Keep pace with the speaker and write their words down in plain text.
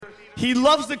He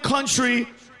loves the country,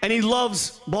 and he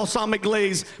loves balsamic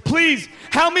glaze. Please,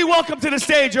 help me welcome to the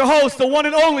stage your host, the one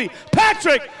and only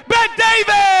Patrick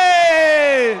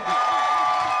Bet-David!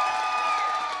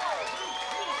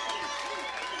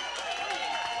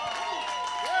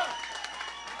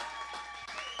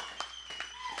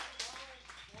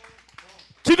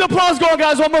 Keep the applause going,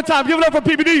 guys, one more time. Give it up for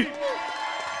PBD.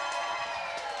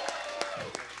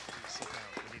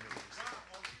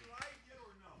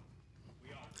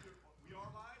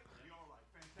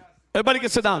 Everybody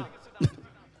can sit down. The last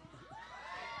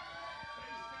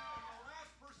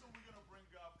person we're going to bring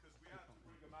up, because we have to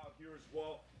bring him out here as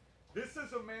well. This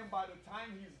is a man, by the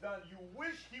time he's done, you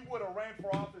wish he would have ran for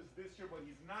office this year, but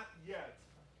he's not yet.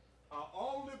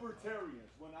 All libertarians,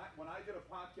 when I did a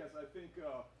podcast, I think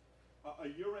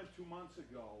a year and 2 months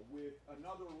ago, with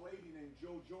another lady named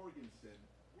Jo Jorgensen,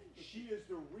 she is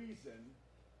the reason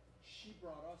she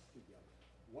brought us together.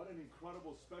 What an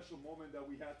incredible, special moment that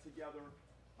we had together.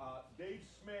 Dave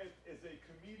Smith is a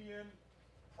comedian,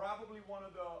 probably one of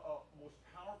the most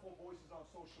powerful voices on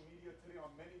social media today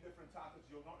on many different topics.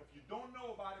 You'll know if you don't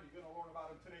know about him, you're going to learn about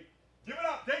him today. Give it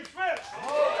up, Dave Smith!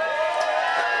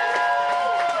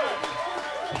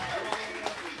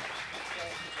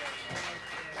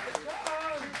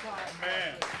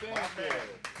 Man,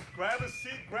 grab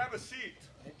a seat.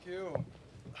 Thank you.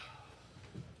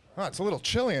 Oh, it's a little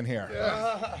chilly in here.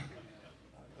 Yeah.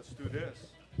 Let's do this.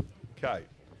 Okay.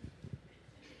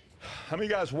 How many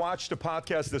of you guys watched the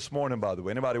podcast this morning, by the way?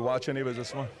 Anybody watch any of it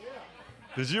this morning?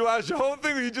 Did you watch the whole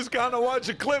thing, or you just kind of watch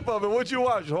a clip of it? What'd you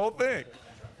watch? The whole thing?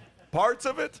 Parts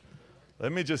of it?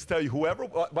 Let me just tell you, whoever,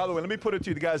 by the way, let me put it to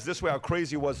you guys this way, how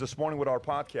crazy it was this morning with our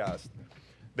podcast.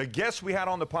 The guest we had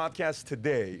on the podcast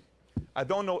today, I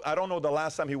don't know the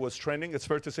last time he was trending. It's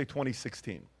fair to say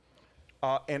 2016.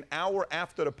 An hour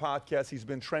after the podcast, he's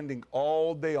been trending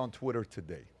all day on Twitter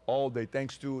today. All day,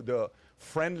 thanks to the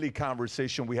friendly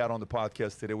conversation we had on the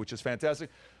podcast today, which is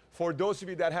fantastic. For those of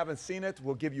you that haven't seen it,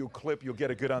 we'll give you a clip. You'll get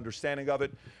a good understanding of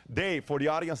it. Dave, for the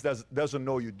audience that doesn't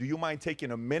know you, do you mind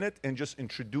taking a minute and just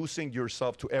introducing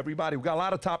yourself to everybody? We've got a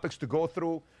lot of topics to go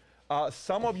through.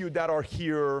 Some of you that are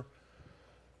here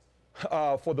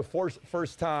for the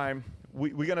first time,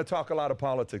 we're going to talk a lot of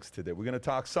politics today. We're going to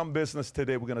talk some business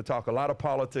today. We're going to talk a lot of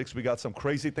politics. We got some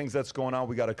crazy things that's going on.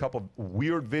 We got a couple of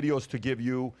weird videos to give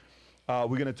you. We're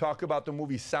going to talk about the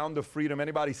movie Sound of Freedom.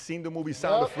 Anybody seen the movie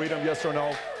Sound of Freedom? Yes or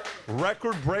no?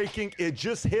 Record breaking. It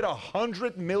just hit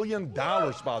 $100 million,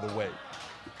 by the way.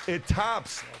 It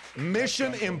tops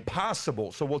Mission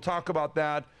Impossible. So we'll talk about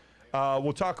that.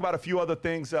 We'll talk about a few other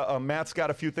things. Matt's got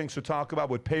a few things to talk about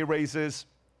with pay raises,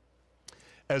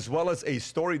 as well as a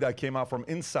story that came out from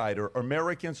Insider.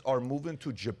 Americans are moving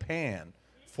to Japan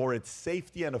for its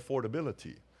safety and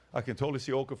affordability. I can totally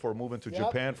see Okafor moving to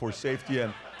Japan for safety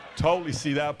and totally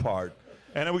see that part.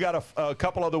 And then we got a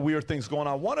couple other weird things going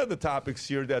on. One of the topics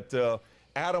here that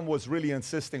Adam was really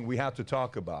insisting we had to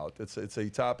talk about, it's a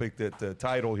topic that the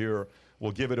title here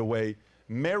will give it away.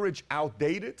 Marriage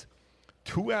outdated?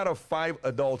 2 out of 5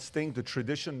 adults think the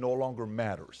tradition no longer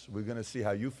matters. We're going to see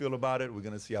how you feel about it. We're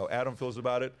going to see how Adam feels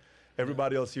about it.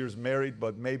 Everybody else here is married,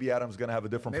 but maybe Adam's going to have a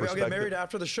different perspective. Maybe I'll get married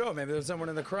after the show. Maybe there's someone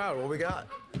in the crowd. What we got?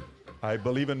 I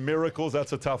believe in miracles.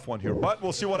 That's a tough one here, but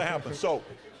we'll see what happens. So,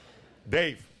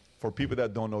 Dave, for people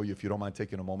that don't know you, if you don't mind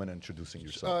taking a moment and introducing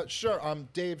yourself. Sure. I'm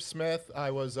Dave Smith. I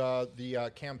was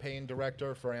the campaign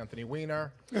director for Anthony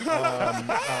Weiner. We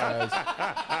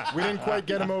didn't quite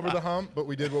get him over the hump, but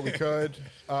we did what we could.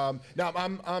 Now,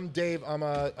 I'm Dave. I'm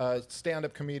a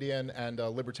stand-up comedian and a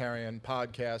libertarian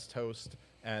podcast host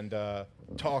and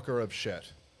talker of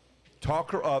shit.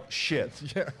 Talker of shit.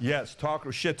 Yeah. Yes,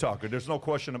 shit talker. There's no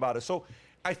question about it. So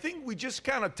I think we just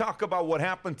kind of talk about what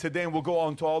happened today, and we'll go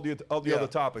on to all the other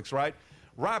topics, right?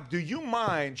 Rob, do you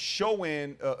mind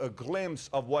showing a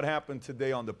glimpse of what happened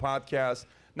today on the podcast?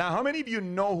 Now, how many of you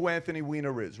know who Anthony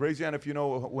Weiner is? Raise your hand if you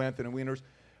know who Anthony Weiner is.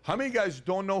 How many of you guys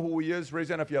don't know who he is? Raise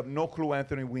your hand if you have no clue who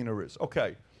Anthony Weiner is.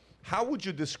 Okay. How would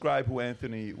you describe who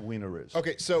Anthony Weiner is?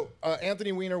 Okay, so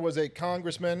Anthony Weiner was a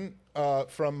congressman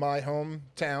from my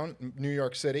hometown, New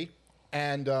York City,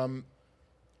 and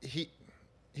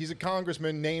he's a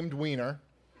congressman named Weiner.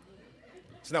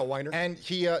 It's not Weiner? And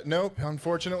he, nope,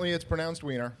 unfortunately it's pronounced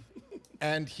Weiner.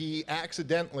 And he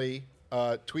accidentally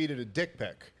tweeted a dick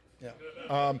pic.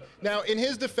 Yeah. Now, in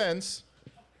his defense,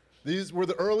 these were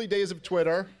the early days of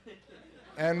Twitter,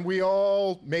 and we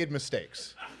all made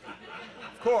mistakes.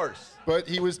 Of course. But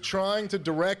he was trying to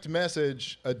direct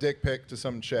message a dick pic to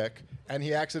some chick, and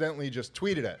he accidentally just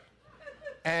tweeted it.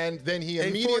 And then he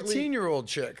immediately... A 14-year-old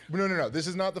chick. No. This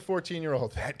is not the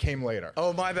 14-year-old. That came later.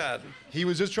 Oh, my bad. He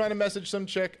was just trying to message some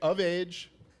chick of age,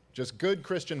 just good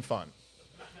Christian fun.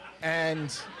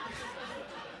 And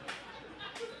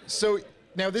so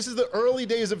now this is the early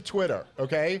days of Twitter,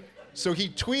 okay? So he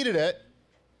tweeted it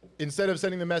instead of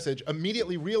sending the message,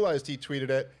 immediately realized he tweeted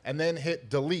it, and then hit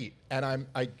delete. And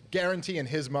I guarantee in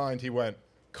his mind he went,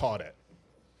 caught it.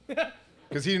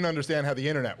 Because he didn't understand how the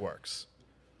internet works.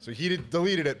 So he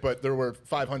deleted it, but there were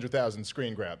 500,000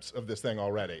 screen grabs of this thing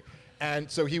already.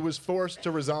 And so he was forced to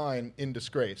resign in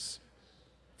disgrace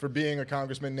for being a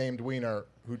congressman named Weiner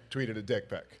who tweeted a dick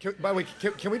pic. By the way,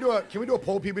 can we do a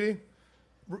poll, PBD?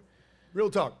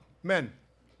 Real talk, men.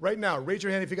 Right now, raise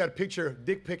your hand if you got a picture,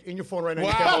 dick pic in your phone right now.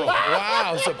 Wow,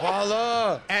 wow,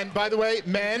 Sapala. And by the way,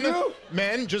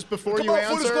 men, just before you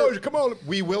answer, full disclosure, come on.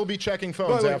 We will be checking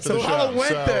phones after so the show. Sapala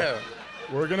went there.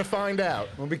 We're gonna find out.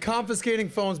 We'll be confiscating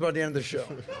phones by the end of the show.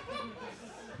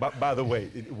 By the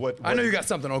way, I know you got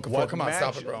something, Okafor. Come on,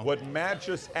 stop it, bro. What Matt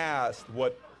just asked,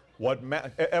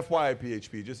 FYI,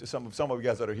 PHP, just some of you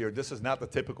guys that are here, this is not the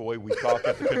typical way we talk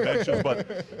at the conventions,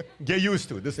 but get used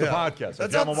to it. This is the podcast.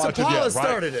 That's how Sapala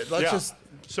started it. Let's just...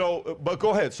 So, but go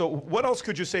ahead. So what else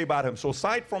could you say about him? So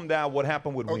aside from that, what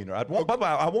happened with Weiner? At one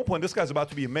point, this guy's about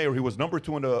to be a mayor. He was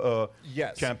 #2 in the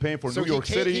campaign for New York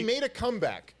City. He made a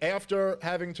comeback after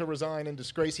having to resign in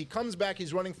disgrace. He comes back.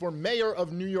 He's running for mayor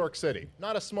of New York City.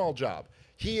 Not a small job.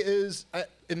 He is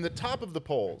in the top of the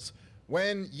polls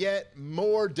when yet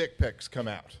more dick pics come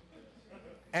out.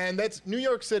 And that's New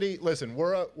York City. Listen,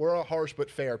 we're a harsh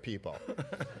but fair people.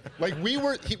 Like we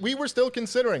were still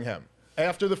considering him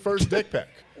after the first dick pic.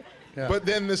 Yeah. But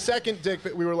then the second dick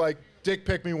pic, we were like, dick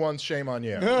pic me once, shame on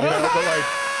you. But like,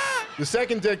 the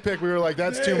second dick pic, we were like,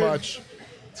 that's too much.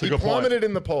 He plummeted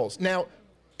in the polls. Now,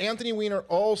 Anthony Weiner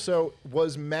also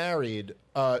was married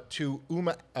to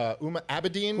Uma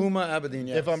Abedin. Uma Abedin,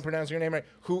 yes. If I'm pronouncing her name right,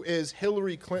 who is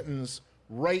Hillary Clinton's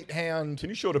right-hand Can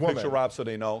you show the woman. picture, Rob, so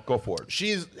they know? Go for it.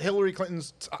 She's Hillary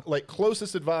Clinton's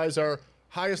closest advisor,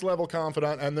 highest level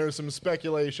confidant, and there's some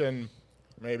speculation,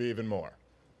 maybe even more.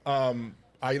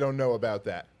 I don't know about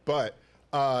that. But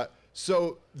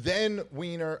so then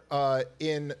Weiner,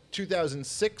 in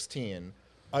 2016,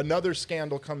 another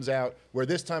scandal comes out where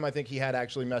this time I think he had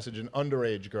actually messaged an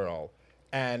underage girl.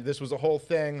 And this was a whole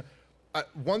thing.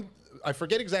 I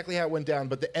forget exactly how it went down,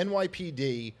 but the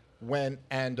NYPD went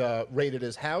and raided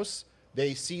his house.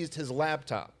 They seized his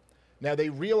laptop. Now, they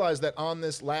realized that on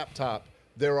this laptop,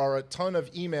 there are a ton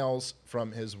of emails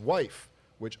from his wife,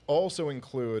 which also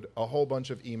include a whole bunch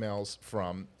of emails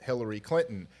from Hillary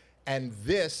Clinton. And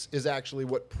this is actually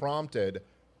what prompted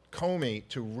Comey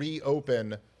to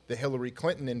reopen the Hillary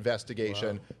Clinton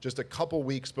investigation just a couple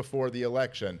weeks before the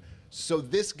election. So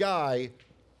this guy,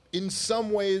 in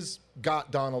some ways, got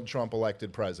Donald Trump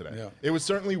elected president. Yeah. It was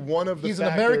certainly one of the He's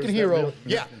an American hero.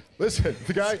 Yeah. Listen,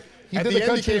 the guy, he at did the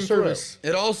end, he came service.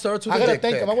 through. It all starts with I a gotta dick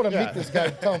thank pic. him. I want to meet this guy.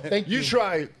 Tell him thank you. You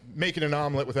try making an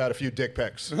omelet without a few dick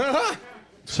pics.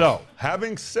 So,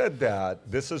 having said that,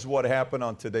 this is what happened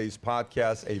on today's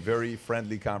podcast, a very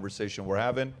friendly conversation we're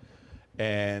having.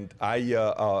 And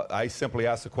I simply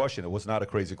asked a question. It was not a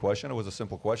crazy question. It was a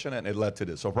simple question, and it led to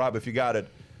this. So, Rob, if you got it,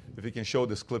 if you can show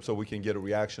this clip so we can get a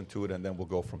reaction to it, and then we'll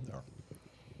go from there.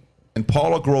 And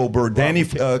Paula Grober, Danny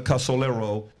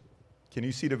Casolero. Can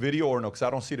you see the video or no? Because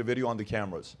I don't see the video on the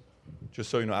cameras.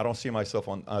 Just so you know, I don't see myself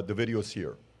on the videos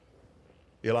here.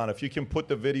 Ilana, if you can put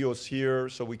the videos here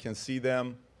so we can see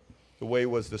them the way it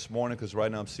was this morning, because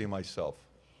right now I'm seeing myself.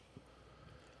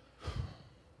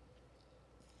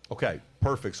 Okay,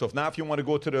 perfect. So if you want to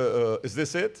go to the, is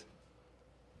this it?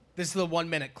 This is the 1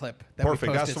 minute clip. That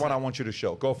Perfect. We That's the one I want you to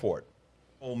show. Go for it.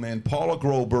 Oh man, Paula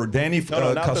Grober, Danny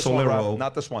No, not this one, Casolero. Rob.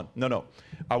 Not this one. No.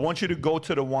 I want you to go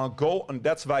to the one. And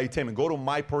that's Valuetainment. Go to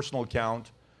my personal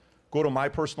account. Go to my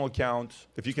personal account.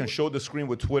 If you can show the screen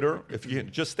with Twitter. If you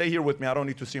can, just stay here with me. I don't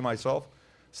need to see myself.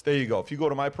 There you go. If you go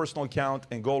to my personal account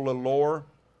and go a little lower,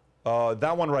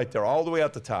 that one right there, all the way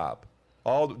at the top.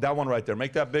 That one right there.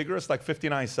 Make that bigger. It's like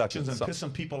 59 seconds. And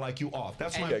pissing people like you off.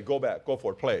 That's my. Okay, go back. Go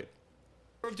for it. Play it.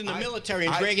 Served in the military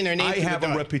and dragging their name I through have the a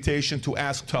dirt. reputation to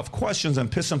ask tough questions and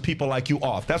pissing people like you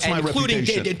off. That's my including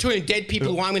reputation. including dead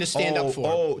people who I'm going to stand up for.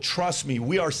 Oh, trust me,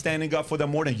 we are standing up for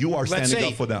them more than you are standing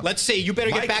up for them. Let's say you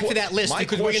better get back to that list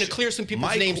because we're going to clear some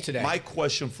people's names today. My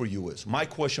question for you is,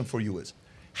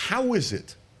 how is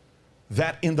it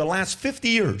that in the last 50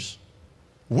 years,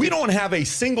 we don't have a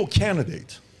single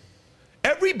candidate?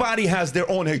 Everybody has their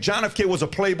own. Hey, John F. K. was a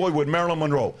playboy with Marilyn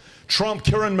Monroe. Trump,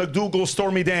 Karen McDougal,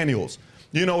 Stormy Daniels.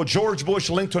 You know, George Bush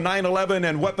linked to 9/11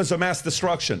 and weapons of mass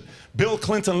destruction. Bill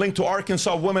Clinton linked to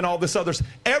Arkansas women, all this others.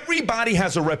 Everybody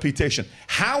has a reputation.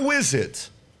 How is it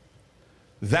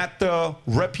that the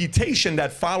reputation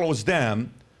that follows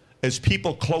them is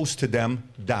people close to them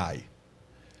die.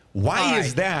 Why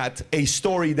is that a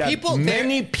story that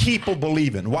many people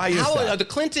believe in? Why is that? Are the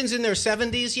Clintons in their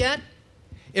 70s yet?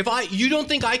 You don't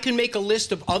think I can make a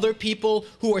list of other people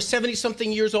who are 70-something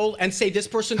years old and say this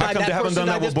person died, that person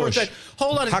died, this person died?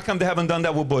 Hold on. How come they haven't done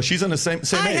that with Bush? He's in the same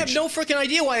age. I have no freaking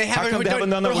idea why they haven't. How come they haven't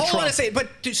done that with Trump? Hold on a second.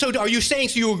 But so are you saying?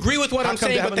 So you agree with what I'm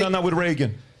saying? How come they haven't done that with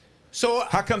Reagan? So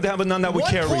how come they haven't done that with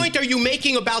Kerry? What point are you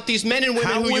making about these men and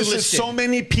women who you listed? How is it so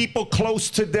many people close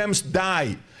to them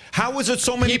die? How is it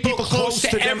so many people close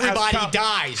to them? Everybody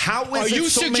dies. How is are it you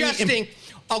so suggesting? Many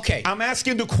Okay. I'm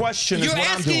asking the question. You're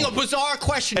asking a bizarre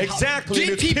question. Exactly.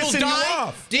 Did people die?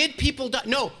 Off. Did people die?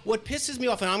 No. What pisses me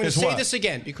off, and I'm going to say this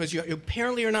again because you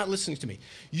apparently are not listening to me.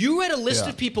 You read a list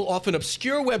of people off an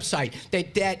obscure website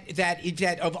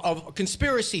of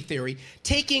conspiracy theory,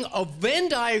 taking a Venn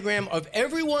diagram of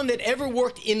everyone that ever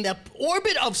worked in the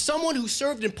orbit of someone who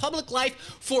served in public life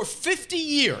for 50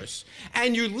 years,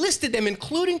 and you listed them,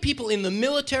 including people in the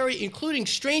military, including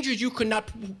strangers you could not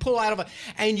pull out of,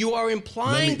 and you are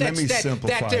implying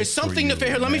that there's something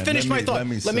nefarious. Let me finish my thought.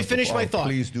 Let me finish my thought.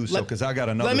 Please do so, because I got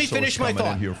another source coming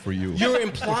in here for you. You're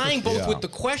implying both with the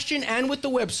question and with the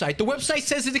website. The website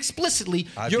says it explicitly.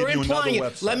 You're implying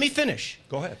it. Let me finish.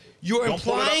 Go ahead. You're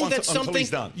implying that something.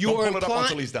 You are implying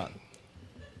until he's done.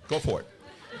 Go for it.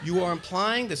 You are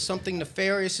implying that something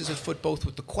nefarious is afoot both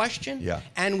with the question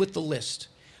and with the list.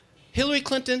 Hillary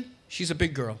Clinton, she's a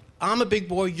big girl. I'm a big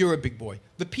boy. You're a big boy.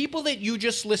 The people that you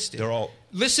just listed. They're all.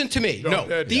 Listen to me.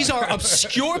 No, these are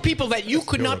obscure people that you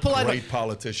could not pull out. Great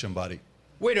politician, buddy.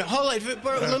 Wait a minute,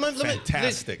 hold on.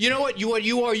 Fantastic. You know what?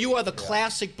 You are the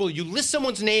classic bully. You list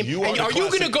someone's name, and are you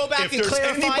going to go back and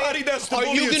clarify? Anybody that's the are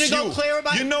you going to go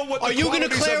clarify? You know what the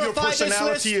qualities of your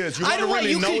personality is. You want to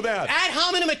really know that. Ad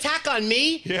hominem attack on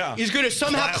me is going to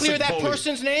somehow clear that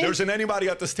person's name? There isn't anybody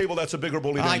at this table that's a bigger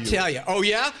bully than you. I tell you. Oh,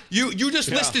 yeah? You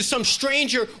just listed some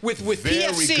stranger with PFC.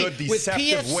 Very good,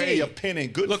 deceptive way of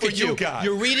pinning. Good for you guys.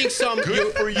 You're reading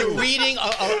Good for you. You're reading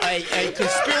a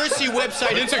conspiracy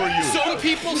website. Good for you. Some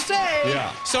people say.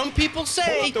 Yeah. Some people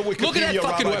say, look at that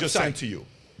fucking website. I just sent to you.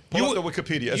 Pull up the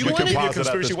Wikipedia. You want a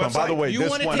conspiracy website? By the way,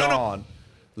 this went on.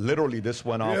 Literally, this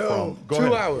went on from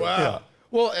 2 hours. Wow. Yeah.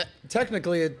 Well,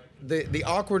 technically, the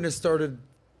awkwardness started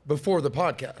before the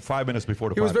podcast. 5 minutes before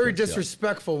the podcast. He was very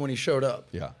disrespectful when he showed up.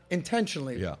 Yeah.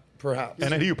 Intentionally, perhaps.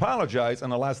 And then he apologized in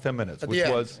the last 10 minutes, which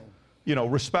was,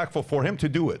 respectful for him to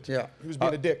do it. Yeah. He was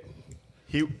being a dick.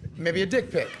 Maybe a dick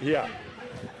pic. Yeah.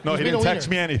 No, he didn't text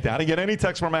me anything. I didn't get any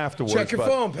text from him afterwards. Check your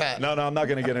phone, Pat. No, I'm not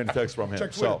going to get any text from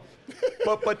him.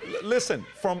 But listen,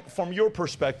 from your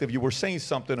perspective, you were saying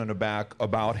something in the back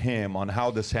about him on how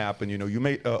this happened. You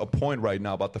made a point right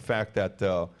now about the fact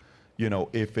that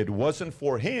if it wasn't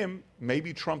for him,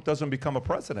 maybe Trump doesn't become a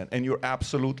president. And you're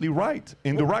absolutely right,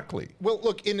 indirectly. Well,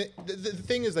 look, the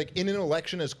thing is, like, in an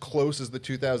election as close as the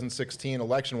 2016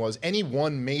 election was, any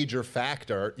one major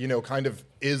factor, kind of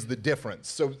is the difference.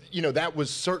 So, that was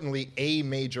certainly a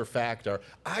major factor.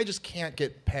 I just can't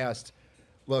get past,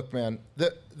 look, man,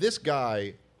 this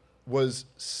guy was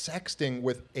sexting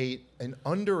with an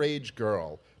underage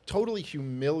girl, totally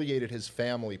humiliated his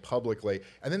family publicly,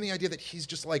 and then the idea that he's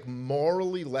just like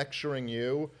morally lecturing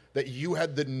you, that you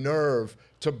had the nerve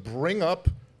to bring up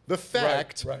the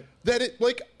fact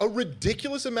that a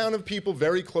ridiculous amount of people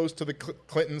very close to the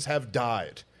Clintons have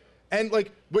died. And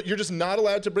but you're just not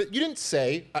allowed to. You didn't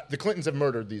say the Clintons have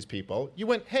murdered these people. You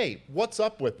went, hey, what's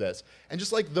up with this? And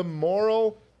just the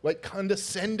moral,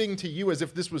 condescending to you as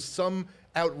if this was some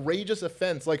outrageous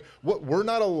offense. We're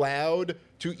not allowed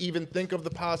to even think of the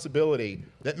possibility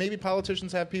that maybe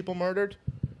politicians have people murdered.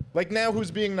 Now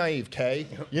who's being naive, Kay?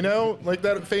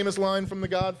 That famous line from The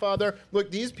Godfather. Look,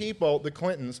 these people, the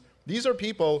Clintons, these are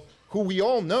people who we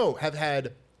all know have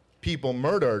had people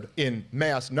murdered in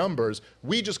mass numbers.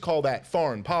 We just call that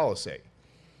foreign policy.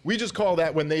 We just call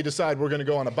that when they decide we're going to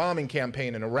go on a bombing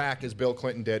campaign in Iraq, as Bill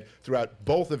Clinton did throughout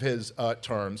both of his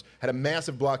terms, had a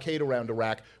massive blockade around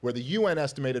Iraq where the UN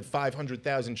estimated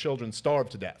 500,000 children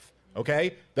starved to death.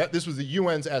 Okay? This was the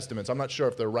UN's estimates. I'm not sure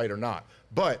if they're right or not.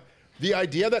 But the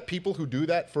idea that people who do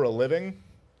that for a living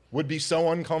would be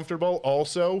so uncomfortable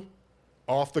also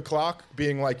off the clock,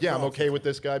 being like, yeah, I'm okay with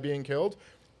this guy being killed,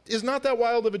 is not that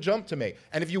wild of a jump to me.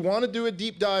 And if you want to do a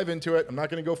deep dive into it, I'm not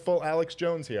going to go full Alex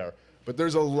Jones here, but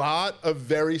there's a lot of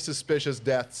very suspicious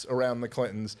deaths around the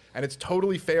Clintons, and it's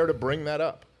totally fair to bring that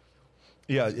up.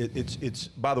 Yeah, it's.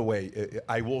 By the way,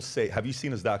 I will say, have you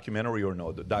seen his documentary or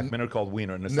no? The documentary called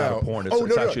Wiener, and it's not a porn. It's,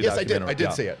 actually yes, a documentary. I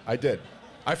did see it. I did.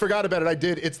 I forgot about it. I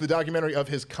did. It's the documentary of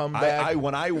his comeback.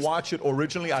 When I watched it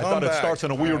originally, I thought it starts in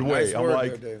a weird way. I'm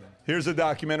like, Here's a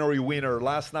documentary winner.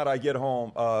 Last night I get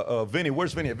home. Vinny,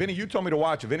 where's Vinny? Vinny, you told me to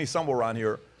watch it. Vinny's somewhere around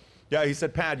here. Yeah, he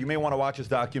said, Pat, you may want to watch this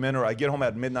documentary. I get home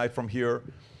at midnight from here,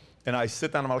 and I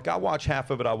sit down. I'm like, I'll watch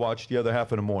half of it. I'll watch the other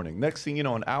half in the morning. Next thing you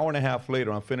know, an hour and a half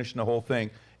later, I'm finishing the whole thing.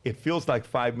 It feels like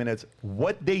 5 minutes.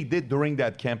 What they did during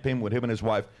that campaign with him and his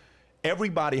wife,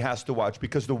 everybody has to watch,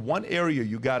 because the one area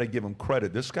you got to give him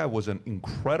credit, this guy was an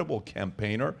incredible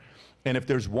campaigner. And if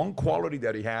there's one quality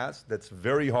that he has that's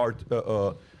very hard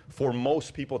for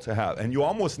most people to have, and you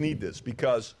almost need this,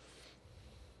 because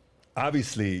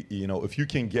obviously, you know, if you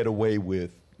can get away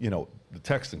with, you know, the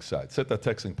texting side, set the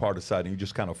texting part aside, and you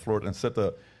just kind of flirt, and set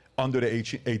the under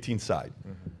the 18 side.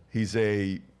 He's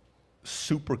a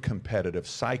super competitive,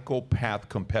 psychopath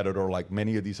competitor like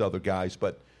many of these other guys,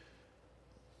 but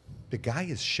the guy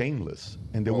is shameless.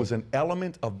 And there was an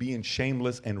element of being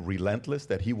shameless and relentless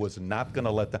that he was not going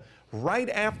to let that. Right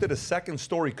after the second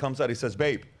story comes out, he says,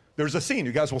 babe, there's a scene.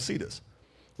 You guys will see this.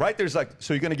 Right? There's like,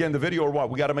 so you're going to get in the video or what?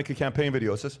 We got to make a campaign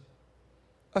video. It says,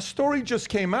 a story just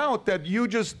came out that you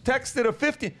just texted a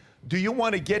 50. Do you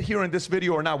want to get here in this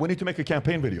video or not? We need to make a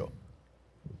campaign video.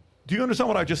 Do you understand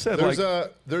what I just said?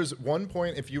 There's one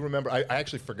point, if you remember, I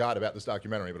actually forgot about this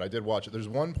documentary, but I did watch it. There's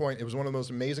one point, it was one of the most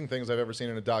amazing things I've ever seen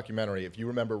in a documentary, if you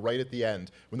remember right at the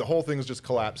end, when the whole thing is just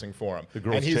collapsing for him. The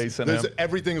girl's chasing him.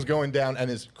 Everything's going down and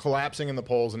is collapsing in the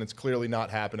polls, and it's clearly not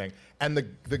happening. And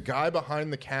the guy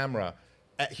behind the camera,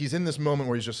 he's in this moment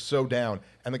where he's just so down,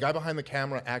 and the guy behind the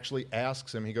camera actually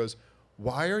asks him, he goes,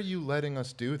 why are you letting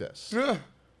us do this?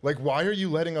 Like, why are you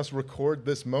letting us record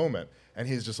this moment? And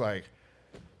he's just like,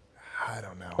 I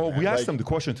don't know. Oh, man. we asked him the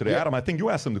question today. Adam, I think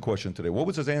you asked him the question today. What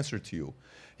was his answer to you?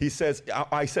 He says,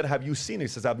 I said, have you seen it? He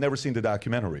says, I've never seen the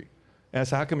documentary. And I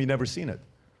said, how come you never seen it?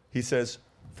 He says,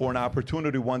 for an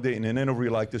opportunity one day in an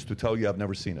interview like this to tell you I've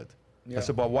never seen it. Yeah. I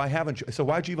said, well, why haven't you? I said,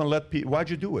 why'd you even why'd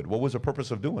you do it? What was the purpose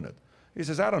of doing it? He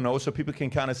says, I don't know, so people can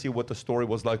kind of see what the story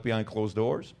was like behind closed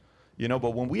doors. You know,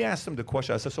 but when we asked him the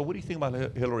question, I said, so what do you think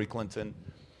about Hillary Clinton?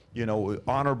 You know,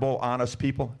 honorable, honest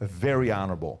people? Very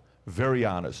honorable. Very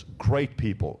honest, great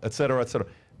people, et cetera, et cetera.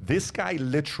 This guy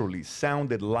literally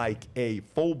sounded like a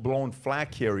full-blown flag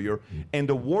carrier, and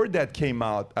the word that came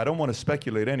out, I don't want to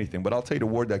speculate anything, but I'll tell you the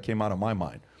word that came out of my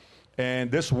mind. And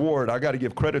this word, I got to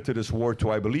give credit to this word to,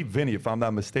 I believe, Vinny, if I'm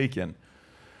not mistaken.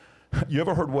 You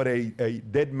ever heard what a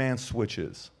dead man switch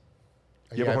is?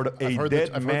 You ever heard of a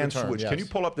dead man switch? Yes. Can you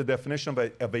pull up the definition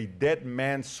of a dead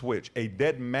man switch? A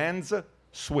dead man's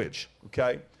switch,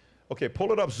 okay? Okay,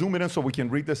 pull it up, zoom it in so we can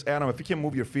read this. Adam, if you can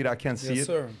move your feet, I can't see it. Yes,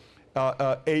 sir.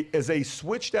 Is a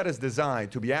switch that is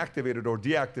designed to be activated or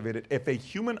deactivated if a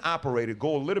human operator,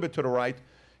 go a little bit to the right,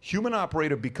 human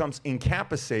operator becomes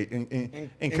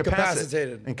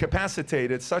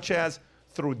incapacitated, such as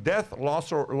through death,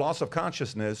 loss of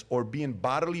consciousness, or being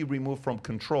bodily removed from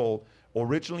control,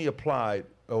 originally applied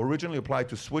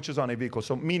to switches on a vehicle.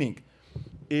 So meaning,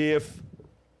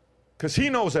 because he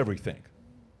knows everything.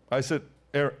 I said,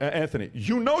 Anthony,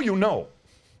 you know.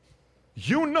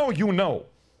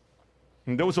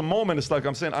 And there was a moment, it's like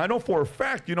I'm saying, I know for a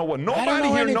fact, you know what, nobody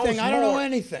here knows more. I don't know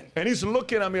anything. And he's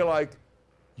looking at me like,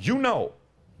 you know,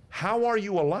 how are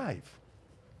you alive?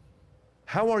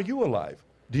 How are you alive?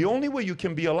 The only way you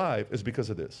can be alive is because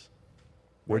of this.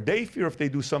 Where they fear if they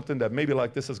do something that maybe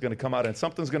like this is going to come out and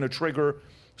something's going to trigger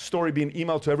story being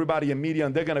emailed to everybody in media,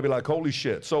 and they're going to be like, holy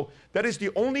shit. So that is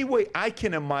the only way I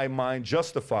can, in my mind,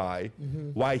 justify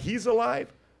why he's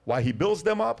alive, why he builds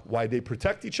them up, why they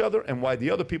protect each other, and why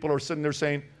the other people are sitting there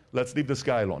saying, let's leave this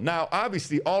guy alone. Now,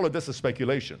 obviously, all of this is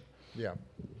speculation. Yeah.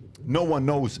 No one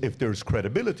knows if there's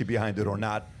credibility behind it or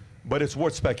not, but it's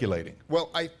worth speculating.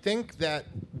 Well, I think that,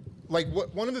 like,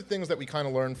 one of the things that we kind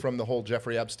of learned from the whole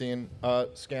Jeffrey Epstein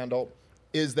scandal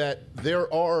is that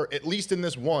there are, at least in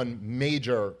this one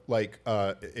major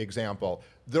example,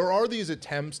 there are these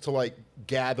attempts to like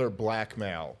gather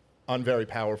blackmail on very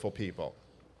powerful people.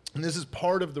 And this is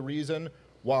part of the reason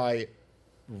why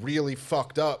really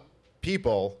fucked up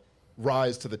people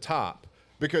rise to the top.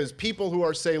 Because people who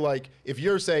are, say, like, if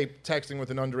you're, say, texting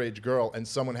with an underage girl and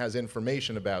someone has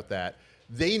information about that,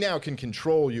 they now can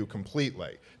control you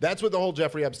completely. That's what the whole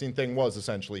Jeffrey Epstein thing was,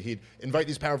 essentially. He'd invite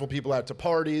these powerful people out to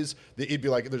parties. He'd be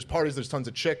like, there's parties, there's tons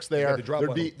of chicks there.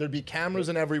 There'd be cameras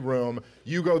in every room.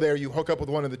 You go there, you hook up with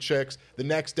one of the chicks. The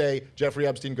next day, Jeffrey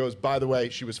Epstein goes, by the way,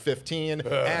 she was 15,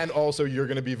 and also you're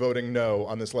going to be voting no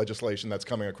on this legislation that's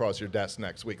coming across your desk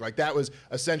next week. Like, that was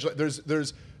essentially,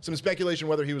 there's some speculation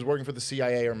whether he was working for the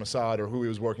CIA or Mossad or who he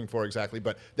was working for exactly,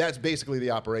 but that's basically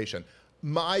the operation.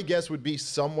 My guess would be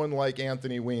someone like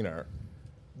Anthony Weiner.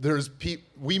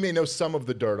 We may know some of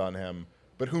the dirt on him,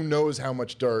 but who knows how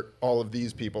much dirt all of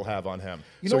these people have on him.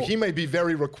 You So know- he may be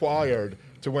very required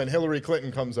to, when Hillary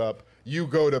Clinton comes up, you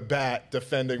go to bat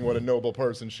defending what a noble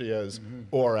person she is,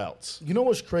 or else. You know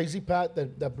what's crazy, Pat,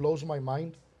 that blows my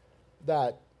mind?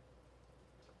 That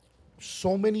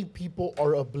so many people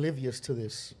are oblivious to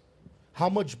this. How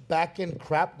much back-end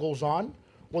crap goes on,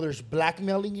 where there's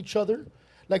blackmailing each other.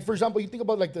 Like, for example, you think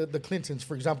about like the Clintons,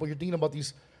 for example, you're thinking about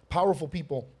these powerful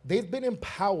people. They've been in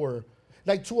power.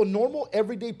 Like, to a normal,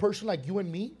 everyday person like you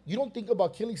and me, you don't think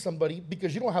about killing somebody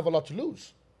because you don't have a lot to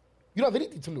lose. You don't have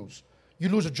anything to lose. You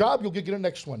lose a job, you'll get the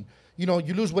next one. You know,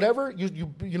 you lose whatever,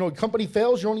 you know, company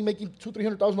fails, you're only making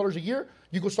 $200,000-$300,000 a year,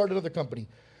 you go start another company.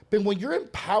 But when you're in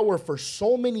power for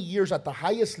so many years at the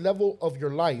highest level of your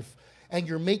life, and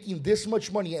you're making this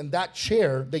much money, and that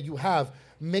chair that you have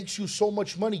makes you so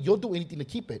much money, you'll do anything to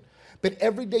keep it. But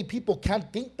everyday people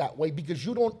can't think that way because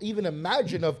you don't even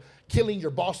imagine of killing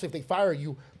your boss if they fire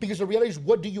you, because the reality is,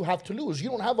 what do you have to lose? You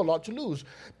don't have a lot to lose.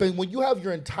 But when you have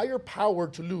your entire power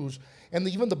to lose, and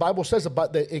even the Bible says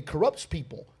about that it corrupts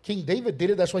people. King David did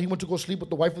it. That's why he went to go sleep with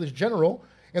the wife of his general,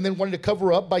 and then wanted to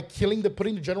cover up by putting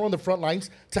the general on the front lines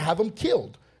to have him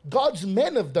killed. God's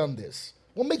men have done this.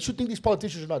 What makes you think these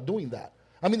politicians are not doing that?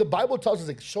 I mean, the Bible tells us,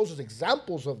 it shows us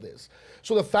examples of this.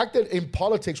 So the fact that in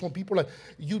politics, when people are like,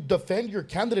 you defend your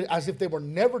candidate as if they were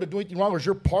never to do anything wrong, or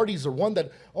your party's the one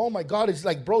that, oh my God, it's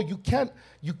like, bro, you can't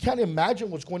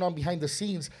imagine what's going on behind the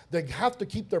scenes. They have to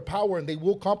keep their power, and they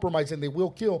will compromise, and they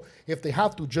will kill if they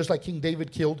have to, just like King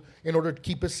David killed in order to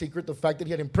keep a secret the fact that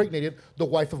he had impregnated the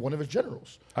wife of one of his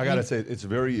generals. I gotta say, it's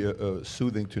very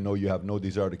soothing to know you have no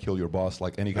desire to kill your boss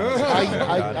like any kind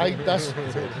of.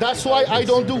 That's why I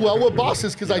don't do well with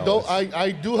bosses, because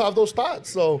I do have those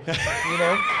thoughts. So, you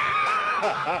know,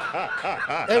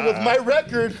 and with my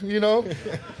record, you know,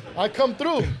 I come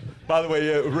through. By the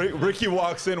way, Ricky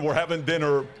walks in. We're having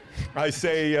dinner. I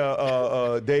say,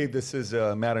 Dave, this is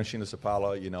Matt and Sheena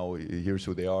Sapala. You know, here's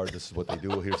who they are. This is what they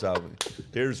do.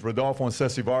 Here's Rodolfo and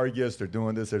Ceci Vargas. They're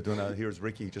doing this. They're doing that. Here's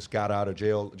Ricky. Just got out of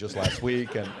jail just last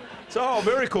week. And so,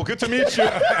 very cool. Good to meet you.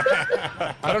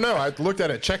 I don't know. I looked at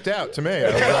it, checked out to me.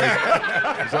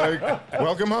 I was like,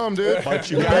 welcome home, dude. But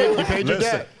you paid your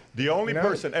debt. The only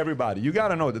person, everybody, you got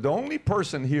to know that the only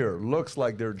person here looks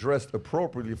like they're dressed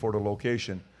appropriately for the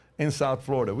location in South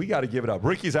Florida. We got to give it up.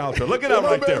 Ricky's out there. Look at him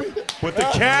right there. With the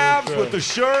calves, with the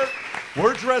shirt.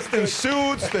 We're dressed in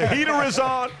suits. The heater is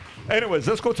on. Anyways,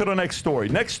 let's go to the next story.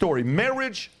 Next story,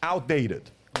 marriage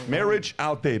outdated. Marriage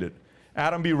outdated.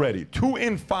 Adam, be ready. 2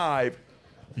 in 5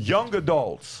 young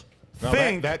adults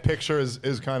think that picture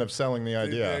is kind of selling the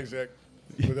idea. Yeah, exactly.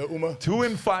 With the Uma. 2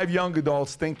 in 5 young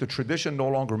adults think the tradition no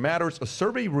longer matters. A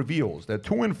survey reveals that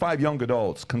 2 in 5 young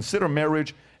adults consider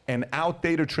marriage an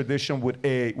outdated tradition, with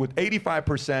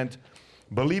 85%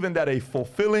 believing that a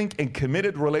fulfilling and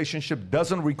committed relationship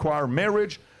doesn't require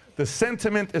marriage. The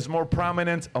sentiment is more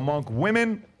prominent among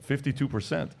women,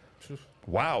 52%.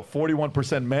 Wow,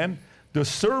 41% men. The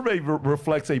survey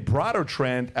reflects a broader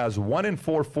trend, as 1 in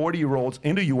 4 40-year-olds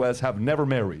in the U.S. have never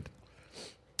married.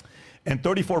 And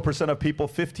 34% of people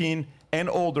 15 and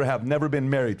older have never been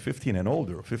married. 15 and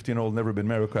older. 15 and old, never been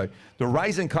married. Okay. The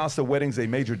rising cost of weddings is a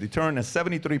major deterrent, and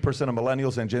 73% of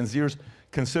millennials and Gen Zers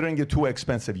considering it too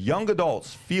expensive. Young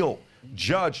adults feel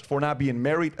judged for not being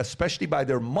married, especially by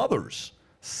their mothers.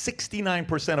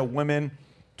 69% of women,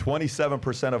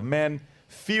 27% of men.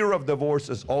 Fear of divorce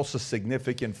is also a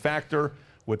significant factor,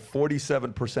 with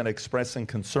 47% expressing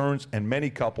concerns, and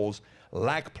many couples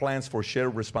lack plans for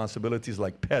shared responsibilities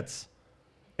like pets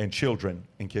and children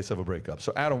in case of a breakup.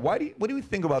 So, Adam, what do you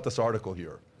think about this article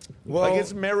here? Well, like,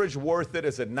 is marriage worth it?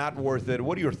 Is it not worth it?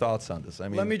 What are your thoughts on this? I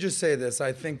mean, let me just say this.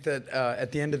 I think that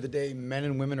at the end of the day, men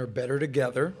and women are better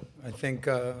together. I think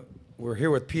we're here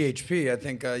with PHP. I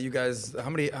think you guys, how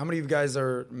many of you guys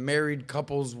are married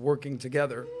couples working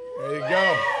together? There you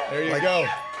go. There you go.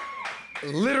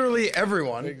 Literally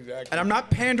everyone. Exactly. And I'm not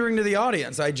pandering to the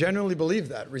audience. I genuinely believe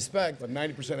that. Respect. But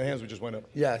 90% of hands we just went up.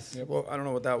 Yes. Yep. Well, I don't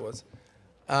know what that was.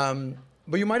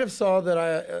 But you might have saw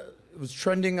that it was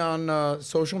trending on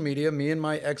social media. Me and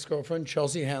my ex-girlfriend,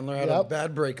 Chelsea Handler, had a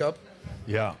bad breakup.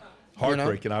 yeah,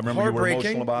 heartbreaking. I remember you were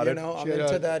emotional about it. I'm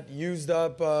into that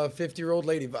used-up 50-year-old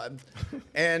lady vibe.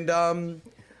 And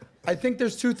I think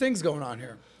there's two things going on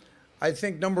here. I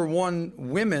think, number one,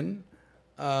 women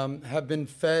have been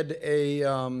fed a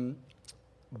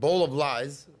bowl of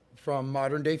lies from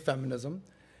modern-day feminism,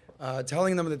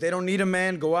 telling them that they don't need a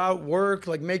man, go out, work,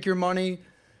 like make your money.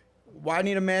 Why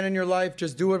need a man in your life?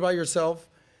 Just do it by yourself.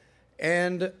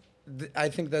 And I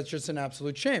think that's just an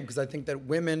absolute shame, because I think that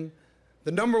women,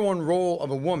 the number one role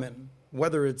of a woman,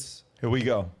 whether it's... Here we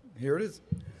go. Here it is.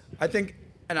 I think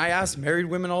and I ask married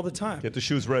women all the time. Get the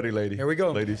shoes ready, lady. Here we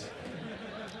go. Ladies.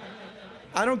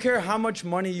 I don't care how much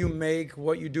money you make,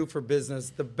 what you do for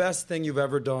business. The best thing you've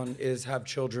ever done is have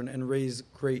children and raise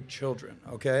great children,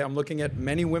 okay? I'm looking at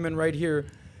many women right here.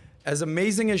 As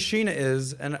amazing as Sheena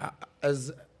is, and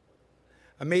as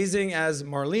amazing as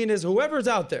Marlene is, whoever's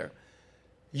out there,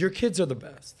 your kids are the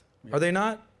best. Are they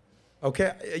not?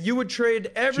 Okay, you would trade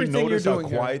everything Did you notice you're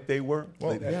doing how quiet they were?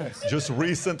 Well, yes. Just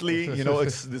recently,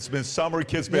 it's been summer,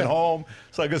 kids been home.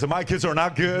 It's like, listen, my kids are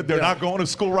not good. They're not going to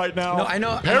school right now. No, I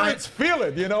know. Parents feel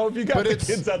it, if you got the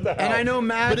kids at the house. And I know,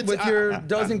 Matt, with your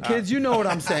dozen kids, you know what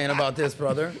I'm saying about this,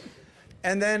 brother.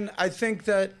 And then I think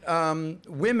that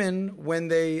women, when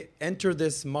they enter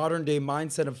this modern day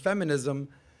mindset of feminism,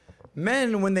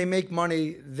 men, when they make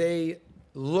money, they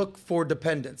look for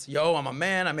dependence. Yo, I'm a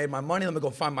man, I made my money, let me go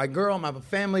find my girl, I'm gonna have a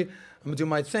family, I'm gonna do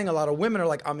my thing. A lot of women are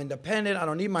like, I'm independent, I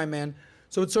don't need my man.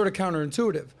 So it's sort of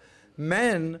counterintuitive.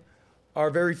 Men are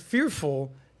very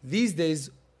fearful these days.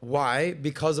 Why?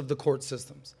 Because of the court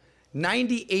systems.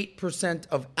 98%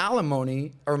 of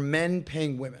alimony are men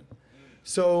paying women.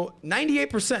 So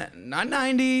 98%, not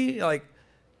 90, like,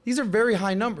 these are very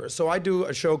high numbers. So I do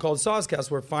a show called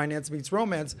Saucecast where finance meets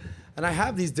romance, and I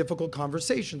have these difficult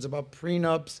conversations about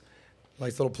prenups.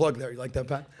 Nice little plug there. You like that,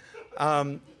 Pat?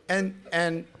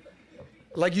 And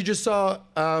like you just saw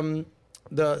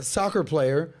the soccer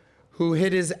player who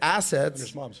hid his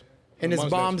assets in his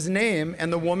mom's name,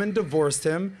 and the woman divorced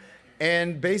him.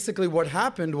 And basically what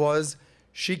happened was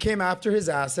she came after his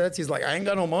assets. He's like, I ain't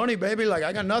got no money, baby. Like,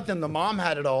 I got nothing. The mom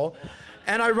had it all.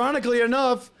 And ironically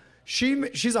enough,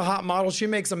 she's a hot model. She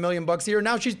makes $1 million a year.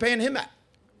 Now she's paying him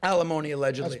alimony,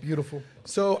 allegedly. That's beautiful.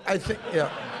 So I think,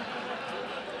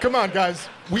 Come on, guys.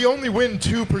 We only win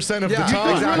 2% of the Yeah,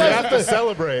 time. exactly. We have to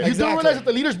celebrate. You do realize that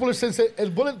the leader's bulletin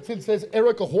says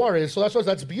Erica Juarez, so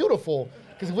that's beautiful.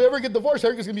 Because if we ever get divorced,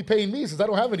 Erica's going to be paying me since I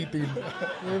don't have anything. You know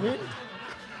what I mean?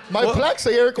 My plaques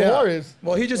say Erica Juarez.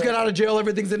 Well, he just got out of jail.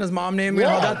 Everything's in his mom's name. You know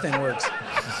how that thing works.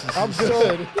 I'm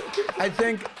good.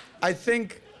 I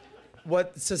think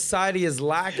what society is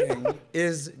lacking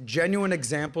is genuine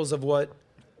examples of what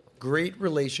great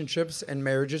relationships and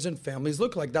marriages and families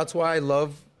look like. That's why I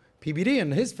love PBD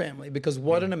and his family, because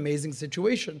what an amazing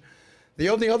situation. The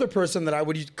only other person that I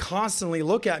would constantly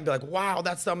look at and be like, wow,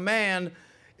 that's the man,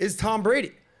 is Tom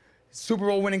Brady. Super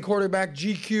Bowl winning quarterback,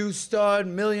 GQ, stud,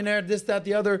 millionaire, this, that,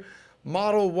 the other,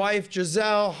 model wife,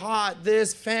 Giselle, hot,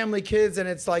 this, family, kids, and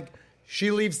it's like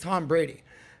she leaves Tom Brady.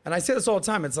 And I say this all the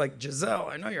time. It's like, Giselle,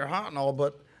 I know you're hot and all,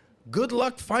 but good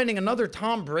luck finding another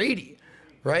Tom Brady,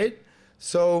 right?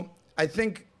 So I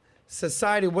think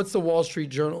society, what's the Wall Street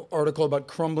Journal article about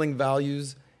crumbling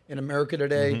values in America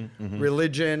today?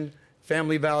 Religion,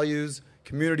 family values,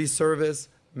 community service,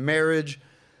 marriage.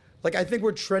 Like, I think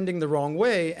we're trending the wrong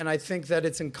way, and I think that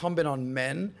it's incumbent on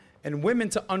men and women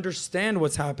to understand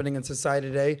what's happening in society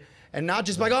today and not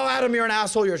just like, oh, Adam, you're an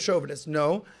asshole, you're a chauvinist.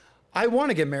 No, I want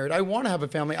to get married. I want to have a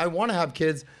family. I want to have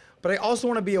kids, but I also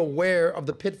want to be aware of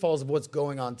the pitfalls of what's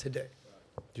going on today.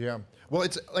 Yeah. Well,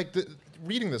 it's like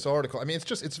reading this article, I mean,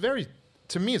 it's very,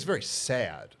 to me, it's very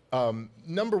sad.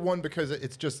 Number one, because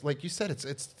it's just, like you said,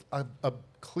 it's a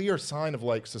clear sign of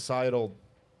like societal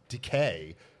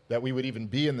decay that we would even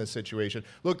be in this situation.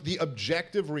 Look, the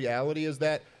objective reality is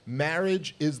that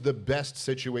marriage is the best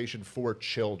situation for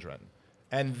children.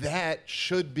 And that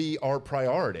should be our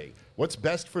priority. What's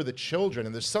best for the children?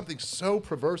 And there's something so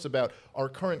perverse about our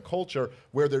current culture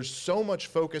where there's so much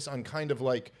focus on kind of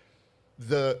like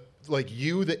the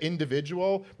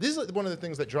individual. This is one of the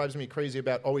things that drives me crazy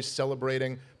about always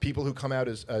celebrating people who come out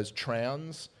as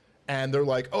trans. And they're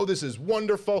like, oh, this is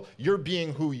wonderful. You're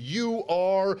being who you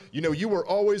are. You know, you were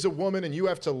always a woman and you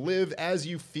have to live as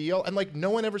you feel. And like, no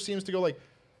one ever seems to go like,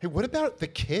 hey, what about the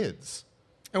kids?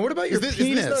 And what about your penis?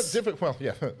 Is this not different? Well,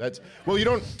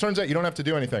 yeah, turns out you don't have to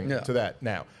do anything to that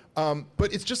now.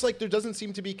 But it's just like there doesn't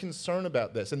seem to be concern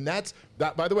about this. And that,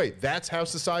 by the way, that's how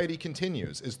society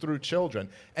continues, is through children.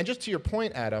 And just to your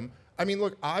point, Adam, I mean,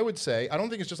 look, I would say, I don't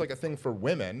think it's just like a thing for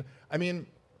women. I mean,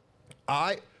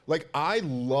 I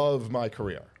love my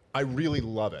career. I really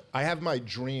love it. I have my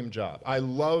dream job. I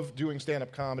love doing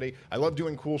stand-up comedy. I love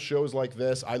doing cool shows like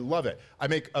this. I love it. I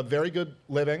make a very good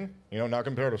living, not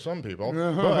compared to some people,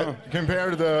 but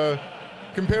compared to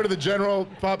the general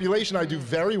population, I do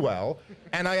very well.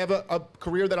 And I have a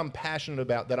career that I'm passionate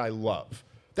about, that I love.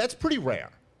 That's pretty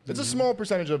rare. It's a small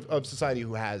percentage of society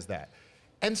who has that.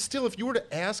 And still, if you were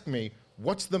to ask me,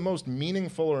 what's the most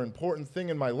meaningful or important thing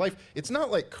in my life? It's not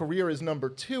like career is number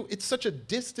two. It's such a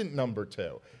distant number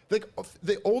two. Like,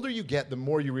 the older you get, the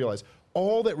more you realize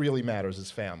all that really matters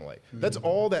is family. That's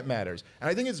all that matters. And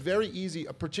I think it's very easy,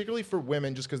 particularly for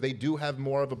women, just because they do have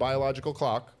more of a biological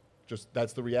clock, just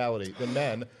that's the reality, than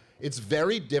men. It's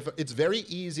very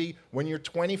easy when you're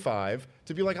 25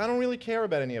 to be like, I don't really care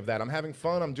about any of that. I'm having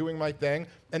fun, I'm doing my thing.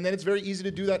 And then it's very easy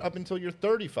to do that up until you're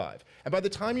 35. And by the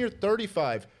time you're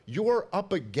 35, you're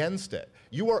up against it.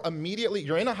 You're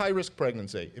in a high-risk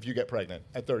pregnancy if you get pregnant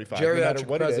at 35, no matter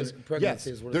what it is.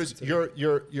 Pregnancy is what it's considered.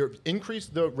 You're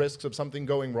increased the risks of something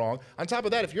going wrong. On top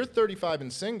of that, if you're 35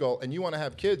 and single and you want to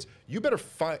have kids, you better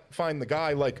find the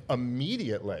guy like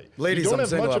immediately. Ladies, you don't I'm have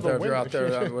single much out of a there. If you're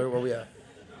window. out there, where we at?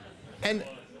 And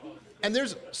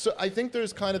I think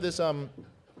there's kind of this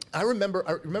I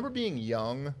remember being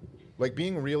young, like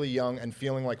being really young and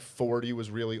feeling like 40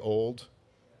 was really old.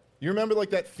 You remember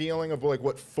like that feeling of like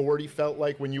what 40 felt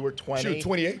like when you were 20? Sure,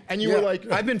 28. And you were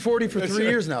like, I've been 40 for 3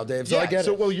 years now, Dave, so I get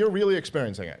it. Well, you're really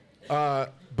experiencing it.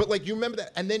 But like you remember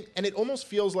that, and it almost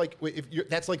feels like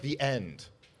that's like the end.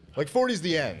 Like 40's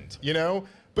the end, you know?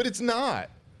 But it's not.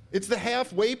 It's the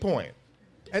halfway point.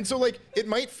 And so, like, it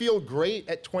might feel great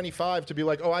at 25 to be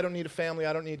like, oh, I don't need a family,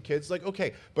 I don't need kids. Like,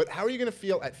 okay, but how are you going to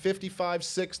feel at 55,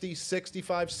 60,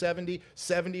 65, 70,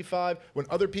 75 when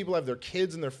other people have their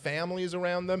kids and their families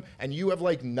around them and you have,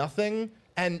 like, nothing?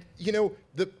 And, you know,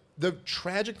 the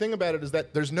tragic thing about it is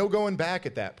that there's no going back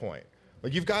at that point.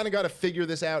 Like, you've kind of got to figure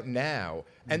this out now.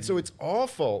 And so it's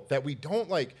awful that we don't,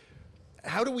 like...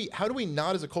 How do we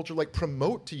not as a culture like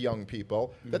promote to young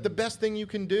people that the best thing you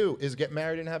can do is get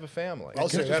married and have a family? I'll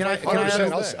say Can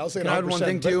I add one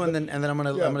thing too, and then I'm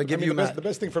gonna give you Matt. The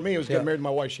best thing for me was getting married to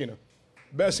my wife, Sheena.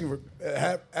 Best thing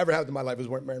ever happened in my life was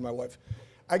marrying my wife.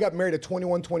 I got married at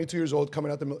 21, 22 years old,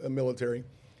 coming out the military.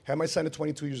 Had my son at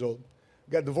 22 years old.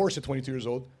 Got divorced at 22 years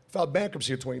old. Filed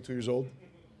bankruptcy at 22 years old.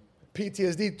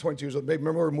 PTSD, 22 years old. Babe,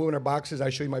 remember we were moving our boxes? I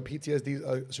showed you my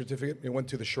PTSD certificate. It went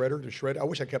to the shredder to shred. I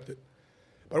wish I kept it.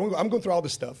 But I'm going through all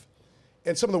this stuff.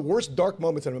 And some of the worst dark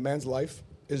moments in a man's life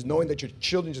is knowing that your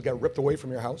children just got ripped away from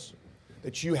your house,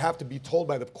 that you have to be told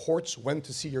by the courts when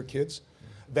to see your kids,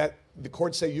 that the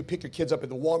courts say you pick your kids up at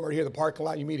the Walmart here, the parking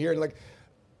lot, you meet here, and like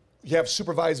you have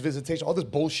supervised visitation, all this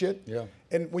bullshit. Yeah.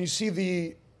 And when you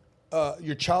see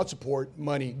your child support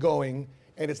money going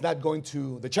and it's not going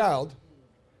to the child,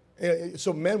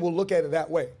 so men will look at it that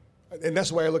way. And that's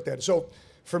the way I looked at it. So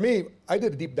for me, I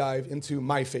did a deep dive into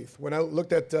my faith. When I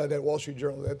looked at that Wall Street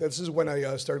Journal, this is when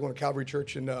I started going to Calvary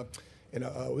Church in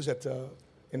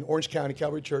Orange County,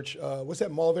 Calvary Church. What's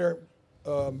that mall there?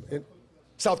 In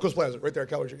South Coast Plaza, right there,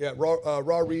 Calvary Church. Yeah,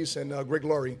 Raw Reese and Greg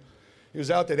Laurie. He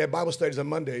was out there. They had Bible studies on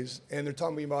Mondays, and they're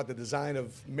talking to me about the design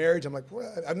of marriage. I'm like,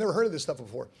 well, I've never heard of this stuff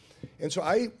before. And so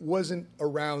I wasn't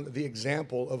around the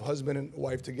example of husband and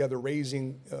wife together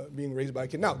being raised by a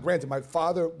kid. Now, granted, my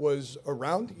father was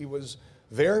around. He was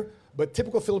there, but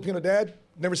typical Filipino dad,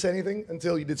 never said anything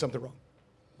until you did something wrong,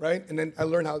 right? And then I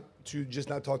learned how to just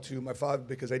not talk to my father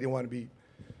because I didn't want to be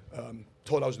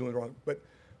told I was doing it wrong. But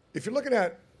if you're looking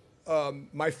at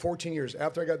my 14 years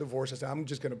after I got divorced, I said, I'm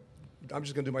just gonna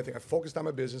do my thing. I focused on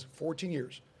my business, 14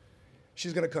 years.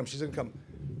 She's gonna come.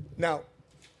 Now,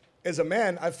 as a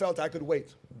man, I felt I could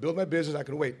wait. Build my business, I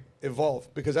could wait,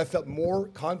 evolve, because I felt more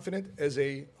confident as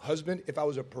a husband if I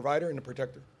was a provider and a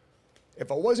protector. If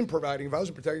I wasn't providing, if I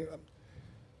wasn't protecting,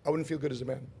 I wouldn't feel good as a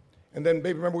man. And then,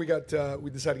 baby, remember we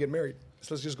decided to get married.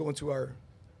 So let's just go into our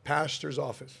pastor's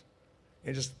office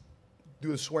and just do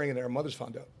the swearing in there. Our mothers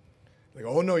found out. Like,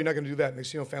 oh no, you're not gonna do that.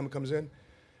 Next thing you know, family comes in.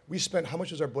 We spent, how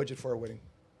much was our budget for our wedding?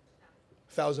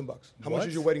 $1,000. How much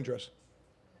was your wedding dress?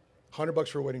 $100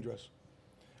 for a wedding dress.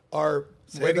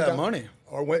 Save that money.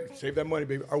 Save that money,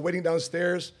 baby. Our wedding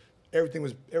downstairs,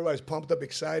 everybody's pumped up,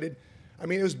 excited. I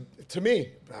mean, it was, to me,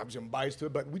 I was biased to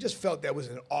it, but we just felt that was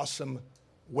an awesome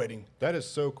wedding. That is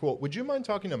so cool. Would you mind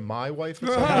talking to my wife at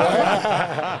some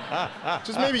point?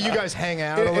 Just maybe you guys hang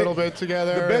out a little bit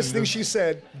together. The best thing she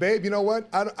said, babe, you know what?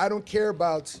 I don't care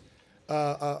about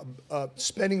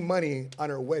spending money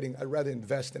on our wedding. I'd rather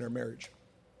invest in our marriage.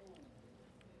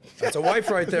 That's a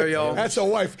wife right there, y'all. That's a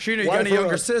wife. Sheena, you got any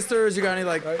younger sisters? You got any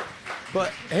like? Right.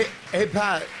 But hey,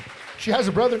 Pat. She has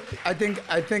a brother. I think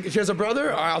she has a